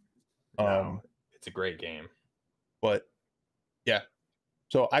away. no, Um, it's a great game. but yeah,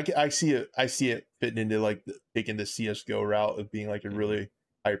 so I see it fitting into like taking the CS:GO route of being like a Hmm. really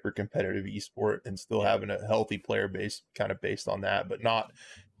hyper competitive esport and still Yep. having a healthy player base kind of based on that, but not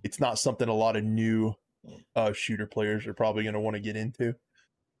it's not something a lot of new shooter players are probably going to want to get into.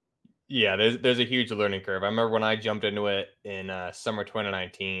 Yeah, there's a huge learning curve. I remember when I jumped into it in summer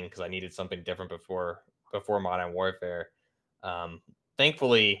 2019 because I needed something different before Modern Warfare. Um,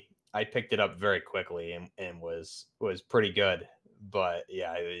 Thankfully, I picked it up very quickly and was pretty good. But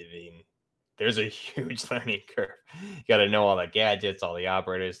yeah, I mean, there's a huge learning curve. You got to know all the gadgets, all the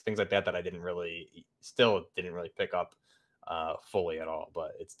operators, things like that I still didn't really pick up fully at all.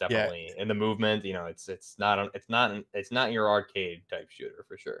 But it's Yeah, definitely in the movement. It's not your arcade type shooter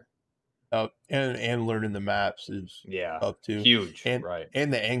for sure. and learning the maps is Yeah, up too, huge, and right.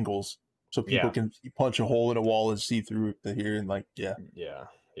 and the angles, so people Yeah, can punch a hole in a wall and see through it to here, and like, yeah, yeah,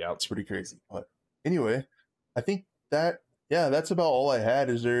 yep. it's pretty crazy. But anyway, I think that, yeah, that's about all I had.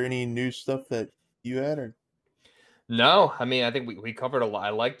 Is there any new stuff that you had? Or No, I mean, I think we covered a lot. I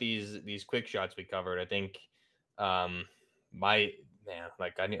like these quick shots we covered. I think, um, my man,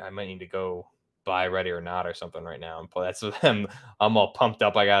 like I might need to go buy Ready or Not or something right now and play. That's I'm all pumped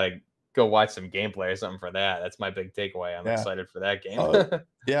up. I gotta go watch some gameplay or something for that. That's my big takeaway. I'm Yeah. excited for that game. Uh,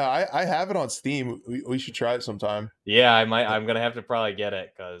 yeah, I have it on Steam. We should try it sometime. Yeah, I might. Uh, I'm gonna have to probably get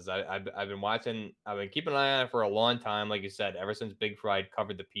it because I've been watching. I've been keeping an eye on it for a long time. Like you said, ever since Big Fried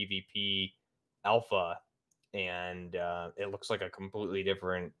covered the PvP alpha, and it looks like a completely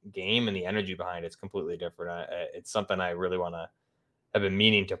different game, and the energy behind it's completely different. It's something I really want to have been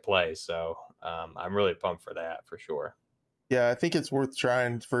meaning to play. So I'm really pumped for that for sure. Yeah, I think it's worth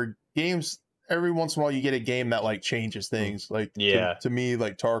trying for games. Every once in a while, you get a game that like changes Mm. things. Like Yeah. to me,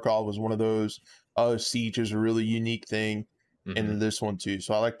 like Tarkov was one of those. Siege is a really unique thing, and Hmm. then this one too.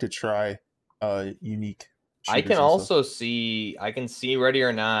 So I like to try unique I can shooters and stuff. also see I can see Ready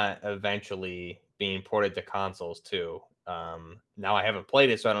or Not eventually being ported to consoles too. Now I haven't played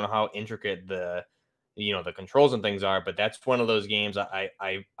it, so I don't know how intricate the controls and things are, but that's one of those games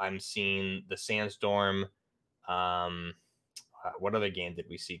I'm seeing the Sandstorm. Um, what other game did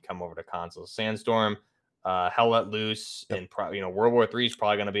we see come over to consoles? Sandstorm, Hell Let Loose, Yep. and World War III is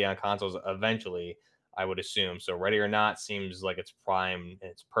probably going to be on consoles eventually. I would assume. So Ready or Not seems like it's prime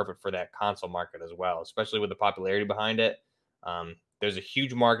and it's perfect for that console market as well, especially with the popularity behind it. There's a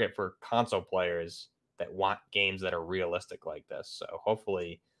huge market for console players that want games that are realistic like this. So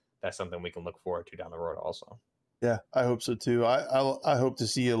hopefully that's something we can look forward to down the road also. Yeah, I hope so too. I hope to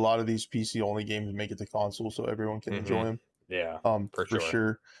see a lot of these PC only games make it to console so everyone can enjoy Hmm. them. Yeah, for For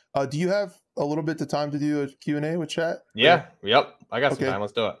sure. sure. Do you have a little bit of time to do a Q&A with chat? Or Yeah, yep. I got some okay. time.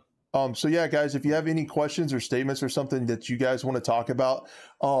 Let's do it. So yeah, guys, if you have any questions or statements or something that you guys want to talk about,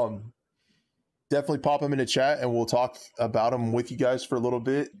 definitely pop them in the chat and we'll talk about them with you guys for a little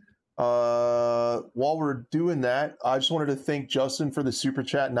bit. While we're doing that, I just wanted to thank Justin for the super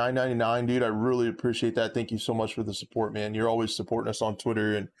chat 9.99, dude. I really appreciate that. Thank you so much for the support, man. You're always supporting us on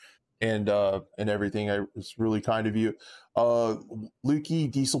Twitter and everything. It's really kind of you.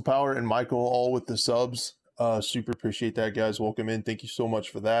 Lukey, Diesel Power, and Michael all with the subs. Super appreciate that, guys. Welcome in. Thank you so much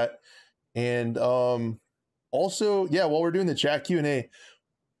for that. And also, yeah, while we're doing the chat Q&A,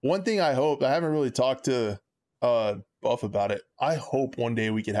 one thing I hope, I haven't really talked to Buff about it. I hope one day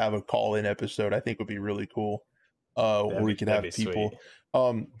we could have a call-in episode. I think would be really cool. Where we could That'd be have sweet. people.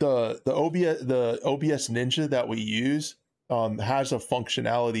 The OBS Ninja that we use has a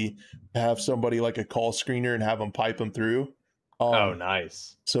functionality to have somebody like a call screener and have them pipe them through. Oh, Um,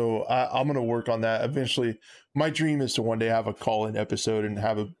 nice. so I'm gonna work on that eventually. My dream is to one day have a call-in episode and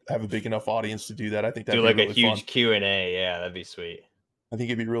have a big enough audience to do that. I think Do that'd be like a really fun. huge Q&A. Yeah, that'd be sweet. I think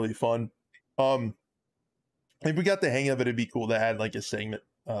it'd be really fun. Um, if we got the hang of it, it'd be cool to add like a segment,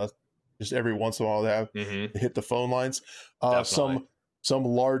 just every once in a while to have Hmm. to hit the phone lines. Definitely. Some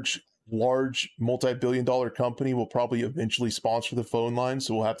large multi-billion-dollar company will probably eventually sponsor the phone line,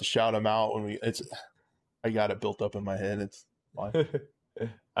 so we'll have to shout them out when we. It's I got it built up in my head. It's fine.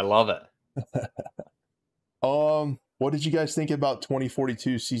 I love it. What did you guys think about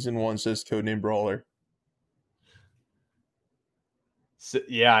 2042 season one? Says Codename Brawler. So,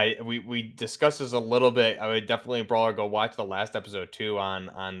 yeah, we discussed this a little bit. I would definitely probably go watch the last episode too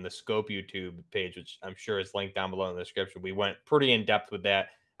on the Scope YouTube page, which I'm sure is linked down below in the description. We went pretty in depth with that.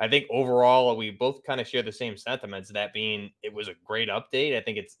 I think overall we both kind of share the same sentiments. That being, it was a great update. I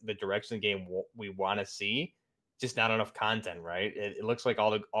think it's the direction of the game we want to see. Just not enough content, right? It looks like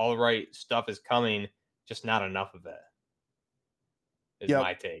all the right stuff is coming, just not enough of it. Is Yep.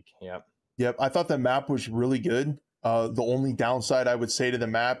 my take. Yep. Yep. I thought the map was really good. The only downside I would say to the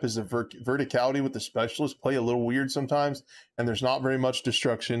map is the verticality with the specialists play a little weird sometimes, and there's not very much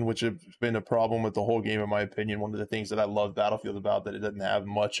destruction, which has been a problem with the whole game, in my opinion. One of the things that I love Battlefield about that it doesn't have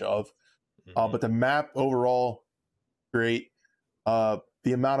much of. Hmm. But the map overall, great. The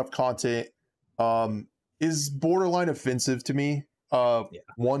amount of content is borderline offensive to me. Yeah.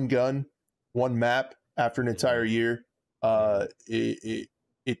 One gun, one map after an entire Hmm. year. Hmm.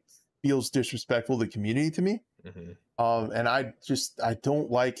 It feels disrespectful to the community to me. Hmm. And I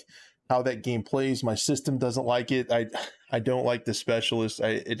don't like how that game plays. My system doesn't like it. I don't like the specialist.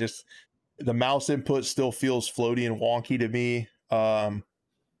 The mouse input still feels floaty and wonky to me.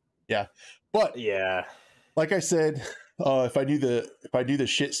 Yeah, but Yeah. like I said, if I do the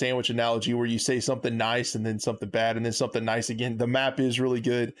shit sandwich analogy where you say something nice and then something bad and then something nice again, the map is really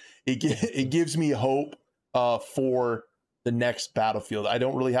good. It gives me hope for the next Battlefield. I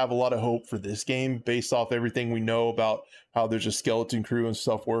don't really have a lot of hope for this game based off everything we know about how there's a skeleton crew and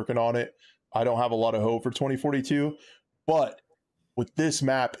stuff working on it. I don't have a lot of hope for 2042, but with this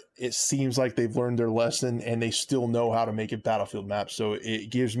map, it seems like they've learned their lesson and they still know how to make a Battlefield map. So it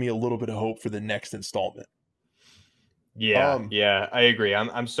gives me a little bit of hope for the next installment. Yeah, yeah, I agree.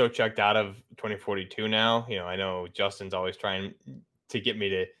 I'm so checked out of 2042 now. You know, I know Justin's always trying to get me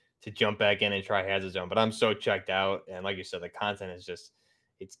to jump back in and try Hazard Zone, but I'm so checked out. And like you said, the content is just,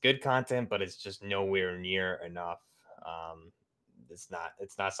 it's good content, but it's just nowhere near enough. Um, it's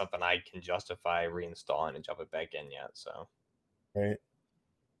not something I can justify reinstalling and jumping back in yet. So Right.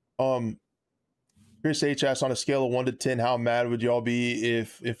 Chris H asks, on a scale of 1 to 10, how mad would y'all be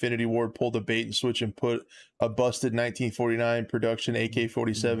if Infinity Ward pulled a bait and switch and put a busted 1949 production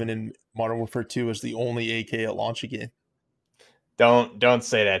AK-47 in Modern Warfare 2 as the only AK at launch again? don't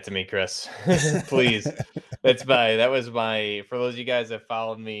say that to me, Chris. Please. That was my, for those of you guys that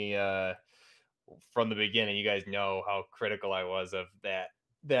followed me from the beginning, you guys know how critical I was of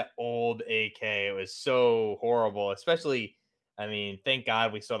that old AK. It was so horrible, especially, I mean, thank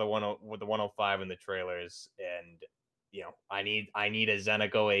God we saw the 105 in the trailers. And you know, I need a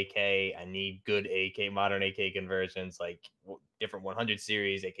Zenico AK. I need good AK, modern AK conversions, like different 100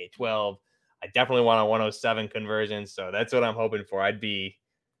 series, AK-12. I definitely want a 107 conversion. So that's what I'm hoping for.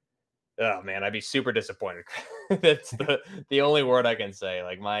 Oh man, I'd be super disappointed. That's the only word I can say.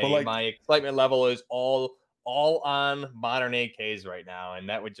 Like my excitement level is all on modern AKs right now, and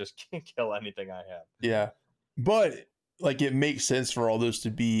that would just kill anything I have. Yeah, but like it makes sense for all those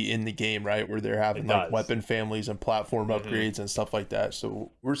to be in the game, right? Where they're having like weapon families and platform upgrades and stuff like that.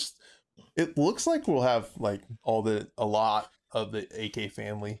 So it looks like we'll have like a lot of the AK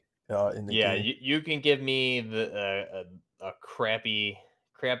family in the game. Yeah, you can give me a crappy.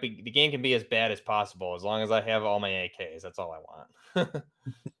 The game can be as bad as possible as long as I have all my AKs. That's all I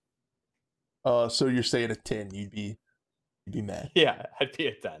want. So you're saying a 10? You'd be mad? Yeah, I'd be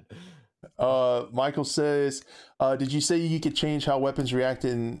a 10. Michael says, did you say you could change how weapons react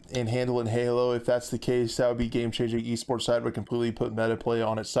and handle in Halo? If that's the case, that would be game changing. Esports side would completely put meta play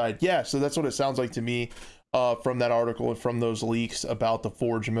on its side. Yeah, so that's what it sounds like to me from that article and from those leaks about the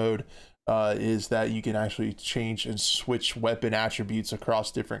Forge mode. Is that you can actually change and switch weapon attributes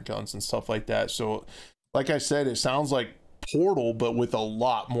across different guns and stuff like that. So like I said, it sounds like Portal, but with a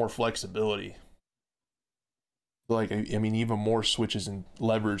lot more flexibility. Like, I mean, even more switches and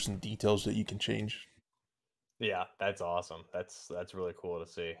levers and details that you can change. Yeah, that's awesome. That's really cool to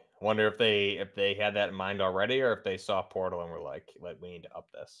see. I wonder if they had that in mind already, or if they saw Portal and were like we need to up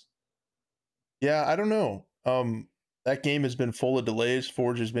this. Yeah, I don't know. That game has been full of delays.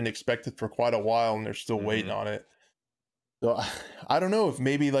 Forge has been expected for quite a while, and they're still waiting on it. So I don't know if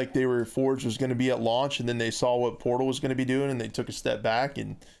maybe like Forge was going to be at launch, and then they saw what Portal was going to be doing, and they took a step back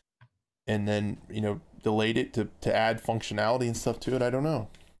and then delayed it to add functionality and stuff to it. I don't know.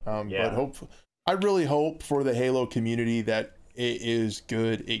 But I really hope for the Halo community that it is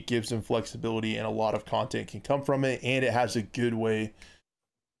good. It gives them flexibility, and a lot of content can come from it, and it has a good way.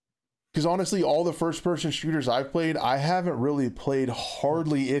 Because honestly, all the first-person shooters I've played, I haven't really played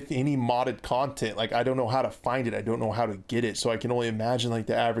hardly, if any, modded content. Like, I don't know how to find it. I don't know how to get it. So I can only imagine, like,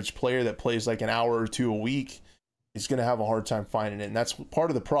 the average player that plays, like, an hour or two a week is going to have a hard time finding it. And that's part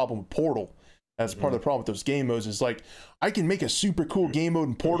of the problem with Portal. That's part of the problem with those game modes is, like, I can make a super cool game mode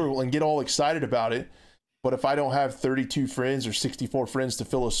in Portal and get all excited about it. But if I don't have 32 friends or 64 friends to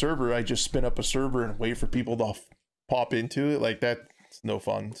fill a server, I just spin up a server and wait for people to pop into it. Like, that. It's no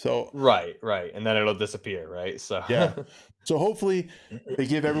fun. So right, and then it'll disappear, right? So yeah. So hopefully they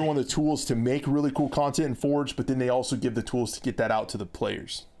give everyone the tools to make really cool content in Forge, but then they also give the tools to get that out to the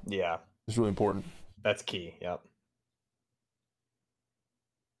players. Yeah, it's really important. That's key. Yep.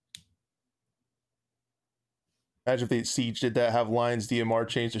 Imagine if they Siege did that, have Lions DMR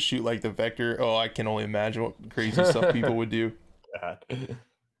change to shoot like the Vector. Oh, I can only imagine what crazy stuff people would do. God.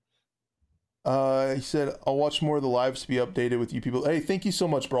 He said, I'll watch more of the lives to be updated with you people. Hey, thank you so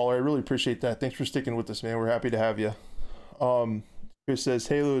much, Brawler. I really appreciate that. Thanks for sticking with us, man. We're happy to have you. Chris says,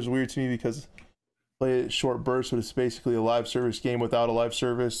 Halo is weird to me because play it short bursts, but it's basically a live service game without a live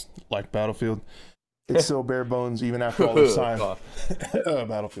service, like Battlefield. It's still bare bones even after all this time.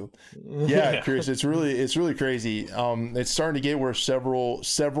 Battlefield. Yeah, Chris, it's really crazy. It's starting to get where several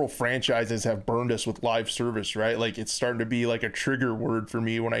franchises have burned us with live service, right? Like it's starting to be like a trigger word for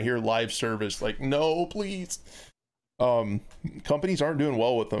me when I hear live service. Like, no, please. Companies aren't doing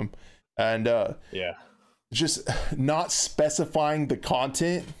well with them, and just not specifying the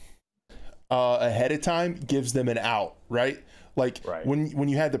content ahead of time gives them an out, right? Like when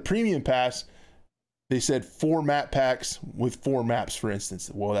you had the premium pass, They said 4 map packs with 4 maps, for instance.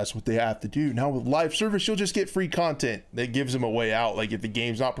 Well, that's what they have to do. Now with live service, you'll just get free content. That gives them a way out. Like if the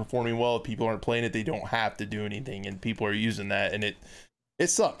game's not performing well, if people aren't playing it, they don't have to do anything, and people are using that, and it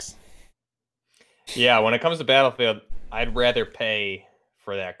sucks. Yeah, when it comes to Battlefield, I'd rather pay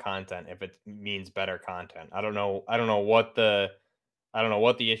for that content if it means better content. I don't know what the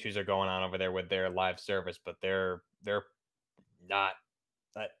issues are going on over there with their live service, but they're not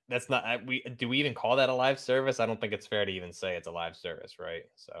that's not we do we even call that a live service? I don't think it's fair to even say it's a live service, right?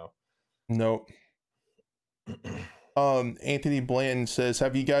 So Nope. Anthony Blanton says,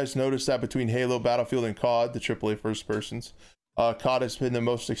 have you guys noticed that between Halo, Battlefield, and COD, the AAA first persons, COD has been the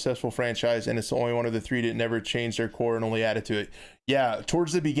most successful franchise, and it's the only one of the 3 that never changed their core and only added to it. Yeah,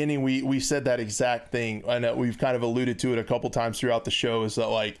 towards the beginning, we said that exact thing, and we've kind of alluded to it a couple times throughout the show, is that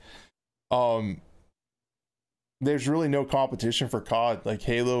like, there's really no competition for COD. Like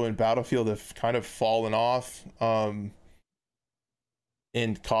Halo and Battlefield have kind of fallen off, and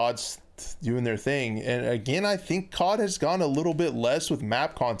COD's doing their thing. And again, I think COD has gone a little bit less with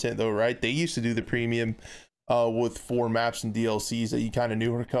map content though, right? They used to do the premium with 4 maps and DLCs that you kind of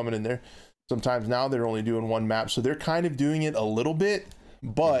knew were coming in there. Sometimes now they're only doing 1 map, so they're kind of doing it a little bit,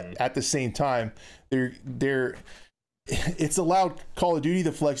 but at the same time, it's allowed Call of Duty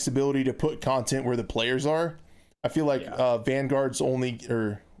the flexibility to put content where the players are. I feel like Vanguard is only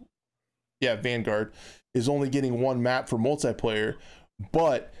getting 1 map for multiplayer,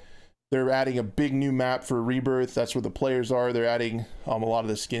 but they're adding a big new map for Rebirth. That's where the players are. They're adding a lot of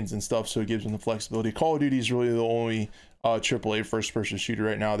the skins and stuff, so it gives them the flexibility. Call of Duty is really the only AAA first-person shooter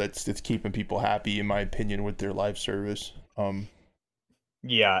right now that's keeping people happy, in my opinion, with their live service.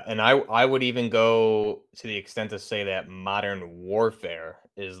 Yeah, and I would even go to the extent to say that Modern Warfare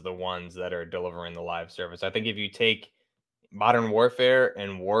is the ones that are delivering the live service. I think if you take Modern Warfare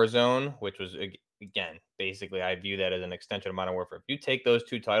and Warzone, which was again, basically I view that as an extension of Modern Warfare. If you take those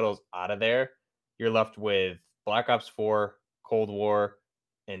 2 titles out of there, you're left with Black Ops 4, Cold War,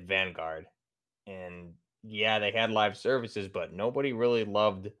 and Vanguard. And yeah, they had live services, but nobody really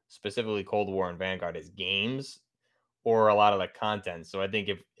loved specifically Cold War and Vanguard as games or a lot of the content. So I think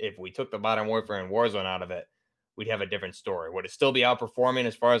if we took the Modern Warfare and Warzone out of it, we'd have a different story. Would it still be outperforming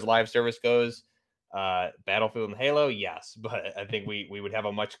as far as live service goes? Battlefield and Halo, yes, but I think we would have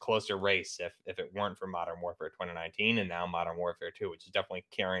a much closer race if it weren't for Modern Warfare 2019 and now Modern Warfare 2, which is definitely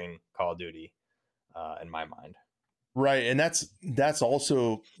carrying Call of Duty in my mind. Right, and that's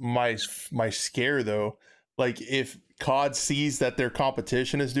also my scare though. Like if COD sees that their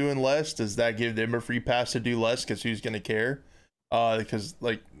competition is doing less, does that give them a free pass to do less? Because who's going to care? Because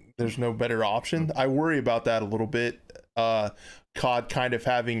like there's no better option. I worry about that a little bit. COD kind of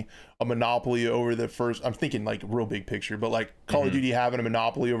having a monopoly over the first, I'm thinking like real big picture, but like Call of Duty having a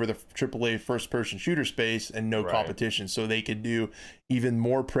monopoly over the AAA first person shooter space and no competition. So they could do even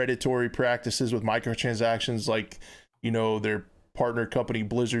more predatory practices with microtransactions, like, you know, their partner company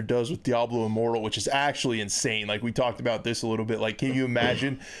Blizzard does with Diablo Immortal, which is actually insane. Like we talked about this a little bit. Like, can you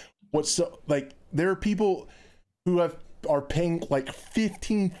imagine like there are people who are paying like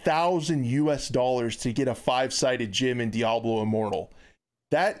 $15,000 to get a 5-sided gym in Diablo Immortal.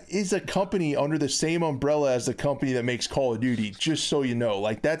 That is a company under the same umbrella as the company that makes Call of Duty, just so you know.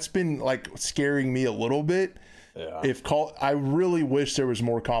 Like that's been like scaring me a little bit. Yeah. I really wish there was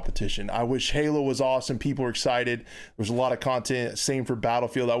more competition. I wish Halo was awesome. People were excited. There was a lot of content. Same for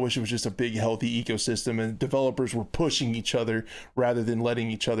Battlefield. I wish it was just a big, healthy ecosystem and developers were pushing each other rather than letting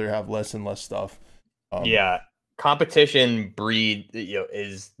each other have less and less stuff. Yeah. Competition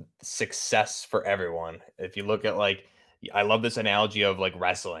is success for everyone. If you look at like, I love this analogy of like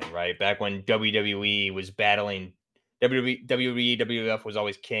wrestling, right? Back when WWE was battling, WWE, WWF was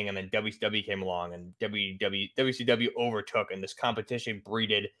always king, and then WCW came along, and WCW overtook, and this competition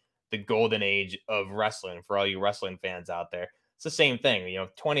breeded the golden age of wrestling for all you wrestling fans out there. It's the same thing,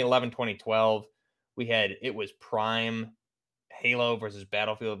 2011, 2012, it was prime Halo versus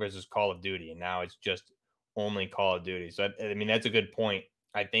Battlefield versus Call of Duty, and now it's just only Call of Duty. So I mean, that's a good point.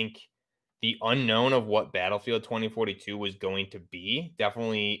 I think the unknown of what Battlefield 2042 was going to be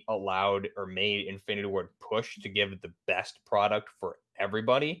definitely allowed or made Infinity Ward push to give the best product for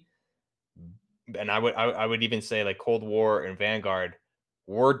everybody. And I would even say like Cold War and Vanguard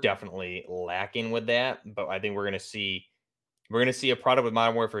were definitely lacking with that, but I think we're going to see a product with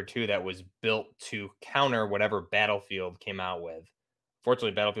Modern Warfare 2 that was built to counter whatever Battlefield came out with.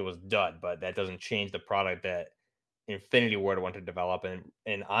 Fortunately, Battlefield was dud, but that doesn't change the product that Infinity Ward wanted to develop. And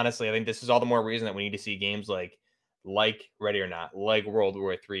honestly, I think this is all the more reason that we need to see games like Ready or Not, like World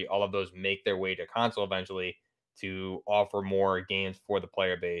War III, all of those make their way to console eventually, to offer more games for the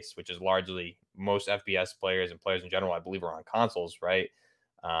player base, which is largely most FPS players and players in general, I believe, are on consoles, right?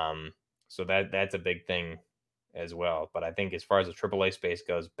 So that's a big thing as well. But I think as far as the AAA space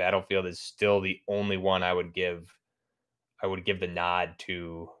goes, Battlefield is still the only one I would give the nod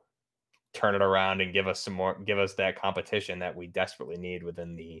to turn it around and give us some more, give us that competition that we desperately need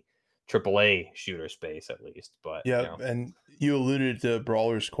within the AAA shooter space, at least. But Yeah, and you alluded to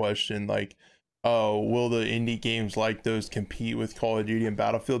Brawler's question, like, will the indie games like those compete with Call of Duty and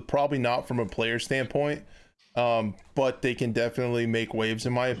Battlefield? Probably not from a player standpoint, but they can definitely make waves,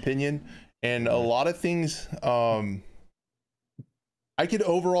 in my opinion. And a lot of things, I could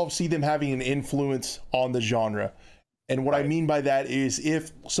overall see them having an influence on the genre. And what I mean by that is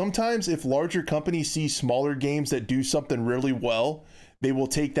if larger companies see smaller games that do something really well, they will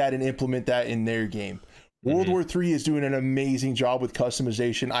take that and implement that in their game. World War III is doing an amazing job with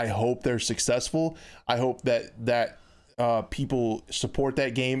customization. I hope they're successful. I hope that people support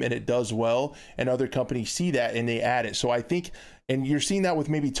that game and it does well, and other companies see that and they add it. So I think, and you're seeing that with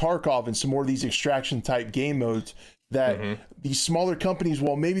maybe Tarkov and some more of these extraction type game modes, that these smaller companies,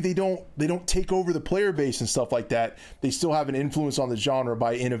 while maybe they don't take over the player base and stuff like that, they still have an influence on the genre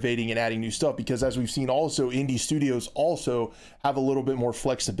by innovating and adding new stuff. Because as we've seen, also indie studios also have a little bit more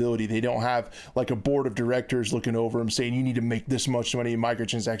flexibility. They don't have like a board of directors looking over them saying you need to make this much money in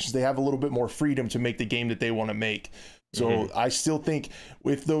microtransactions. They have a little bit more freedom to make the game that they want to make. So I still think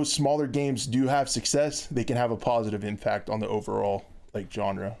if those smaller games do have success, they can have a positive impact on the overall like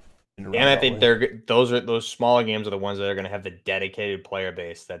genre. And I think those smaller games are the ones that are going to have the dedicated player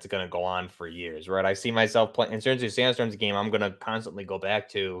base that's going to go on for years, right? I see myself playing Insurgency Sandstorm's game. I'm going to constantly go back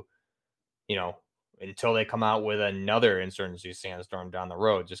to, you know, until they come out with another Insurgency Sandstorm down the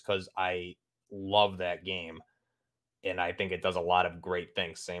road, just because I love that game. And I think it does a lot of great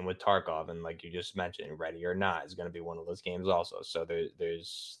things. Same with Tarkov, and like you just mentioned, Ready or Not is going to be one of those games also. So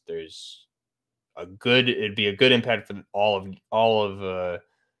there's it'd be a good impact for all of the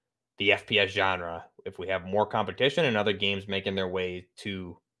FPS genre if we have more competition and other games making their way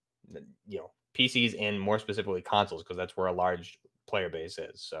to, you know, PCs and more specifically consoles, because that's where a large player base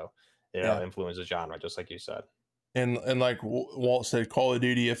is. So it'll influence the genre, just like you said. And like Walt said, Call of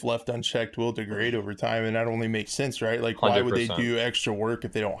Duty, if left unchecked, will degrade over time, and that only makes sense, right? Like, why would they 100%. do extra work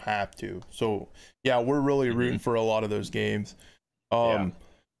if they don't have to? So yeah, we're really rooting for a lot of those games.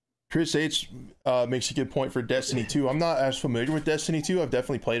 Chris H makes a good point for Destiny 2. I'm not as familiar with Destiny 2. I've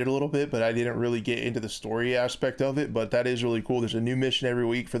definitely played it a little bit, but I didn't really get into the story aspect of it. But that is really cool. There's a new mission every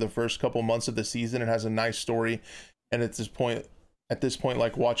week for the first couple months of the season. It has a nice story, and at this point,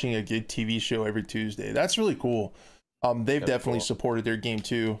 like watching a good TV show every Tuesday. That's really cool. They've definitely supported their game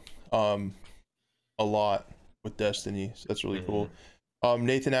too, a lot with Destiny. So that's really cool.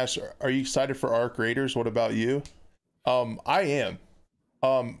 Nathan asks, "Are you excited for Arc Raiders? What about you?" I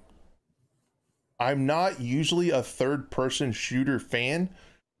am. I'm not usually a third-person shooter fan,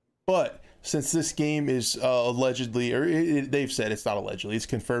 but since this game is allegedly, or they've said it's not allegedly, it's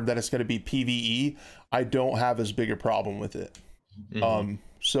confirmed that it's going to be PvE, I don't have as big a problem with it.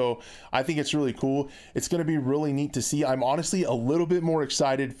 So I think it's really cool. It's going to be really neat to see. I'm honestly a little bit more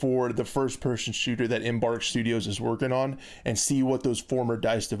excited for the first-person shooter that Embark Studios is working on, and see what those former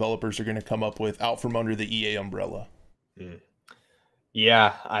DICE developers are going to come up with out from under the EA umbrella.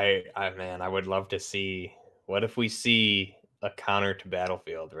 Yeah, man, I would love to see, what if we see a counter to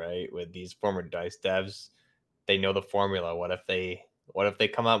Battlefield, right? With these former DICE devs, they know the formula. What if they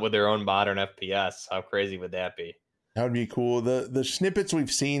come out with their own modern FPS? How crazy would that be? That would be cool. The snippets we've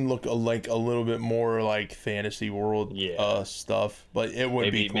seen look like a little bit more like fantasy world stuff, but it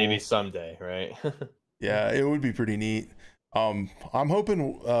would be cool. Maybe someday, right? Yeah, it would be pretty neat. I'm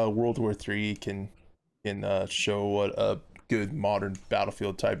hoping World War III can show what a good modern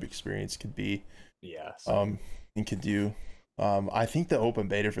Battlefield type experience could be. Yeah. And could do. I think the open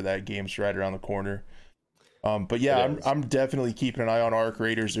beta for that game's right around the corner. But yeah, I'm definitely keeping an eye on Arc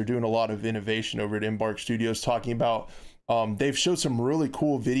Raiders. They're doing a lot of innovation over at Embark Studios, talking about they've showed some really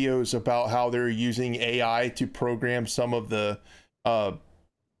cool videos about how they're using AI to program some of the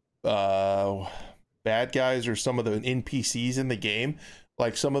bad guys or some of the NPCs in the game.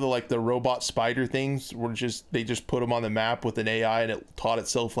 Like some of the robot spider things were they just put them on the map with an AI, and it taught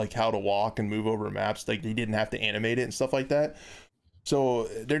itself like how to walk and move over maps. Like they didn't have to animate it and stuff like that. So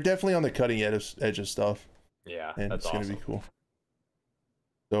they're definitely on the cutting edge of stuff. Yeah, and that's it's awesome. Gonna be cool.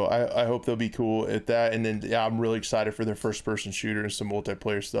 So I hope they'll be cool at that. And then I'm really excited for their first person shooter and some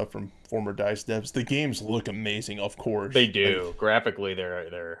multiplayer stuff from former DICE devs. The games look amazing, of course. They do. Graphically,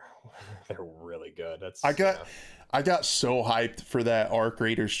 they're really good. I got so hyped for that Arc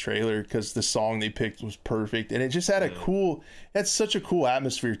Raiders trailer because the song they picked was perfect, and it just had had such a cool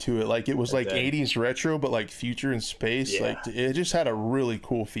atmosphere to it. Like it was like 80s retro, but like future in space. Yeah. Like it just had a really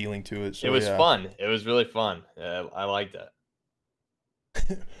cool feeling to it. So it was fun. It was really fun. I liked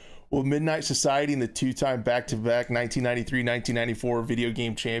it. Well, Midnight Society and the two-time back-to-back 1993-1994 video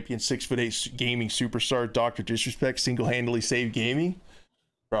game champion, 6'8" gaming superstar Dr. Disrespect single-handedly saved gaming?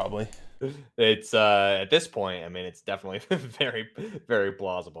 Probably. It's at this point, I mean, it's definitely very, very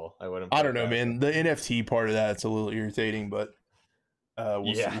plausible. I don't know, man. The NFT part of that's a little irritating, but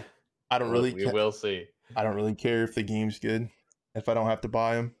we'll see. We will see. I don't really care if the game's good if I don't have to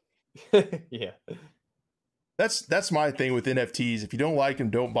buy them. Yeah. That's my thing with NFTs. If you don't like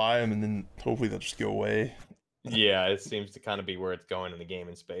them, don't buy them, and then hopefully they'll just go away. Yeah, it seems to kind of be where it's going in the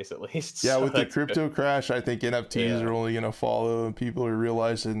gaming space, at least. Yeah, so with the crypto crash, I think NFTs are only going to follow, and people are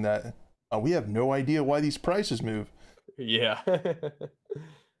realizing that we have no idea why these prices move. Yeah.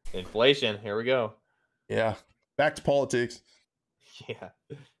 Inflation. Here we go. Yeah. Back to politics. Yeah.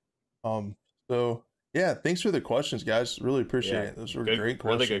 So yeah, thanks for the questions, guys. Really appreciate it. Those were great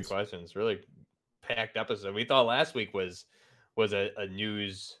questions. Really good questions. Really packed episode. We thought last week was a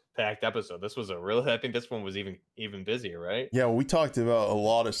news packed episode. This was I think this one was even busier, right? Yeah, we talked about a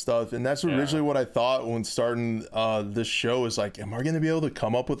lot of stuff, and that's originally what I thought when starting this show. Is like, am I going to be able to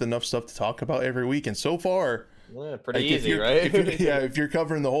come up with enough stuff to talk about every week? And so far, pretty easy, right? If you're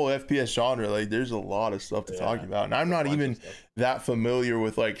covering the whole FPS genre, like there's a lot of stuff to talk about, and I'm not even that familiar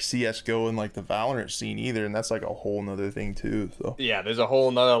with like CS:GO and like the Valorant scene either, and that's like a whole nother thing too. So yeah, there's a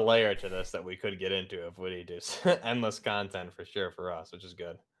whole nother layer to this that we could get into if we do endless content for sure for us, which is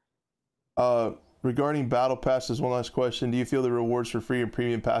good. Regarding battle passes, one last question: do you feel the rewards for free and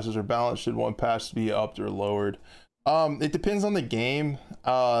premium passes are balanced? Should one pass be upped or lowered? It depends on the game.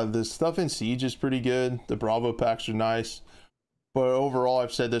 The stuff in Siege is pretty good. The Bravo packs are nice, but overall,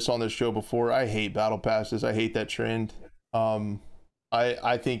 I've said this on this show before, I hate battle passes. I hate that trend.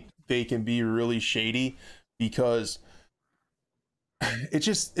 I think they can be really shady because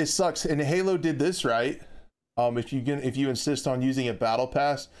it sucks. And Halo did this right. If you insist on using a battle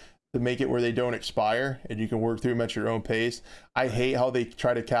pass to make it where they don't expire and you can work through them at your own pace. I hate how they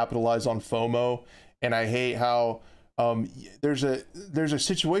try to capitalize on FOMO, and I hate how there's a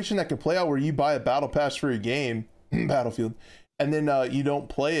situation that can play out where you buy a battle pass for a game, Battlefield, and then you don't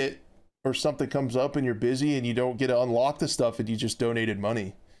play it, or something comes up and you're busy and you don't get to unlock the stuff and you just donated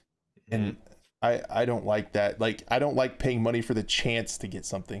money. And I don't like that. Like, I don't like paying money for the chance to get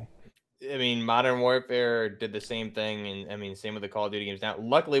something. I mean, Modern Warfare did the same thing, and I mean, same with the Call of Duty games now.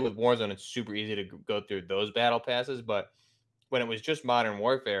 Luckily, with Warzone, it's super easy to go through those battle passes. But when it was just Modern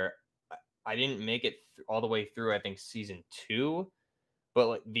Warfare, I didn't make it all the way through. I think season 2, but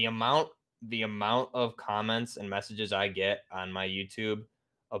like the amount of comments and messages I get on my YouTube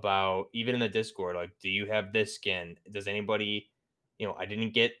about, even in the Discord, like, do you have this skin? Does anybody? I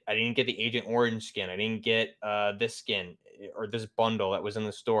didn't get the Agent Orange skin. I didn't get this skin or this bundle that was in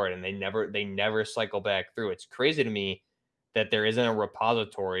the store, and they never cycle back through. It's crazy to me that there isn't a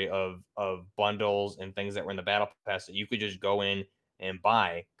repository of bundles and things that were in the battle pass that you could just go in and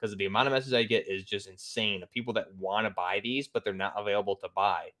buy, because the amount of messages I get is just insane. The people that want to buy these, but they're not available to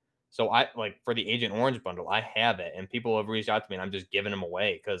buy. So I, like, for the Agent Orange bundle, I have it, and people have reached out to me, and I'm just giving them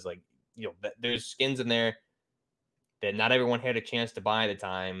away because, like, there's skins in there that not everyone had a chance to buy at the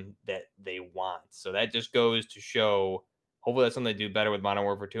time that they want. So that just goes to show, hopefully that's something they do better with Modern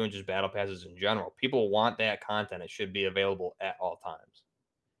Warfare 2 and just battle passes in general. People want that content. It should be available at all times.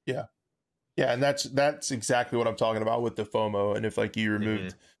 Yeah. Yeah, and that's exactly what I'm talking about with the FOMO. And if like you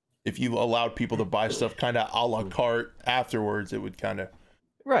removed, if you allowed people to buy stuff kind of a la carte afterwards, it would kind of.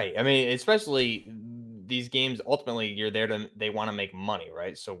 Right. I mean, especially these games, ultimately they want to make money,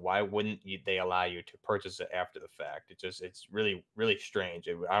 right? So why wouldn't they allow you to purchase it after the fact? It's really, really strange.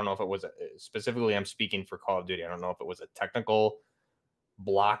 I don't know if it was specifically, I'm speaking for Call of Duty. I don't know if it was a technical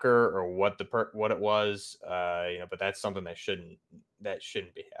blocker or what it was, but that's something that shouldn't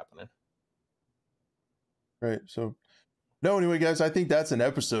be happening. Right. So no, anyway, guys, I think that's an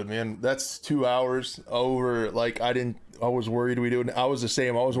episode, man. That's 2 hours over. Like, I was worried I was the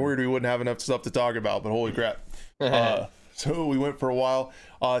same. I was worried we wouldn't have enough stuff to talk about, but holy crap. So we went for a while.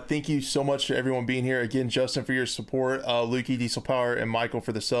 Thank you so much to everyone being here. Again, Justin, for your support, Lukey, Diesel Power, and Michael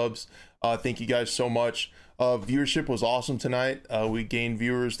for the subs. Thank you guys so much. Viewership was awesome tonight. We gained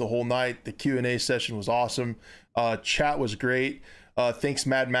viewers the whole night. The Q&A session was awesome. Chat was great. Thanks,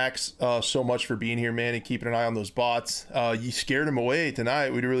 Mad Max, so much for being here, man, and keeping an eye on those bots. You scared them away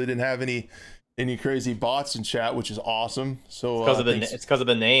tonight. We really didn't have any crazy bots in chat, which is awesome. So it's because of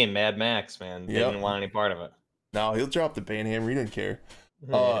the name, Mad Max, man. They didn't want any part of it. No, he'll drop the band hammer. He didn't care.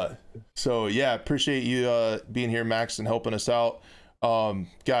 Yeah. So yeah, appreciate you being here, Max, and helping us out.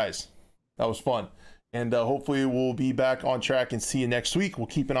 Guys, that was fun. And hopefully we'll be back on track and see you next week. We'll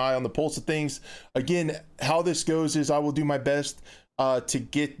keep an eye on the pulse of things. Again, how this goes is I will do my best to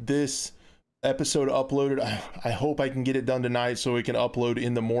get this episode uploaded. I hope I can get it done tonight so we can upload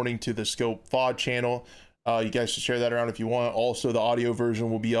in the morning to the Scope VOD channel. You guys should share that around if you want. Also, the audio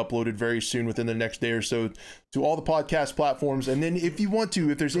version will be uploaded very soon within the next day or so to all the podcast platforms. And then if you want to,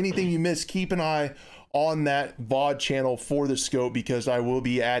 if there's anything you missed, keep an eye on that VOD channel for the Scope, because I will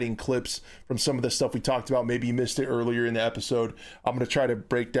be adding clips from some of the stuff we talked about. Maybe you missed it earlier in the episode. I'm going to try to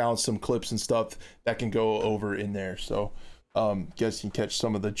break down some clips and stuff that can go over in there. So you guys can catch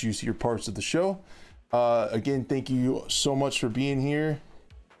some of the juicier parts of the show. Again, thank you so much for being here,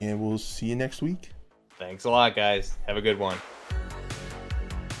 and we'll see you next week. Thanks a lot, guys. Have a good one.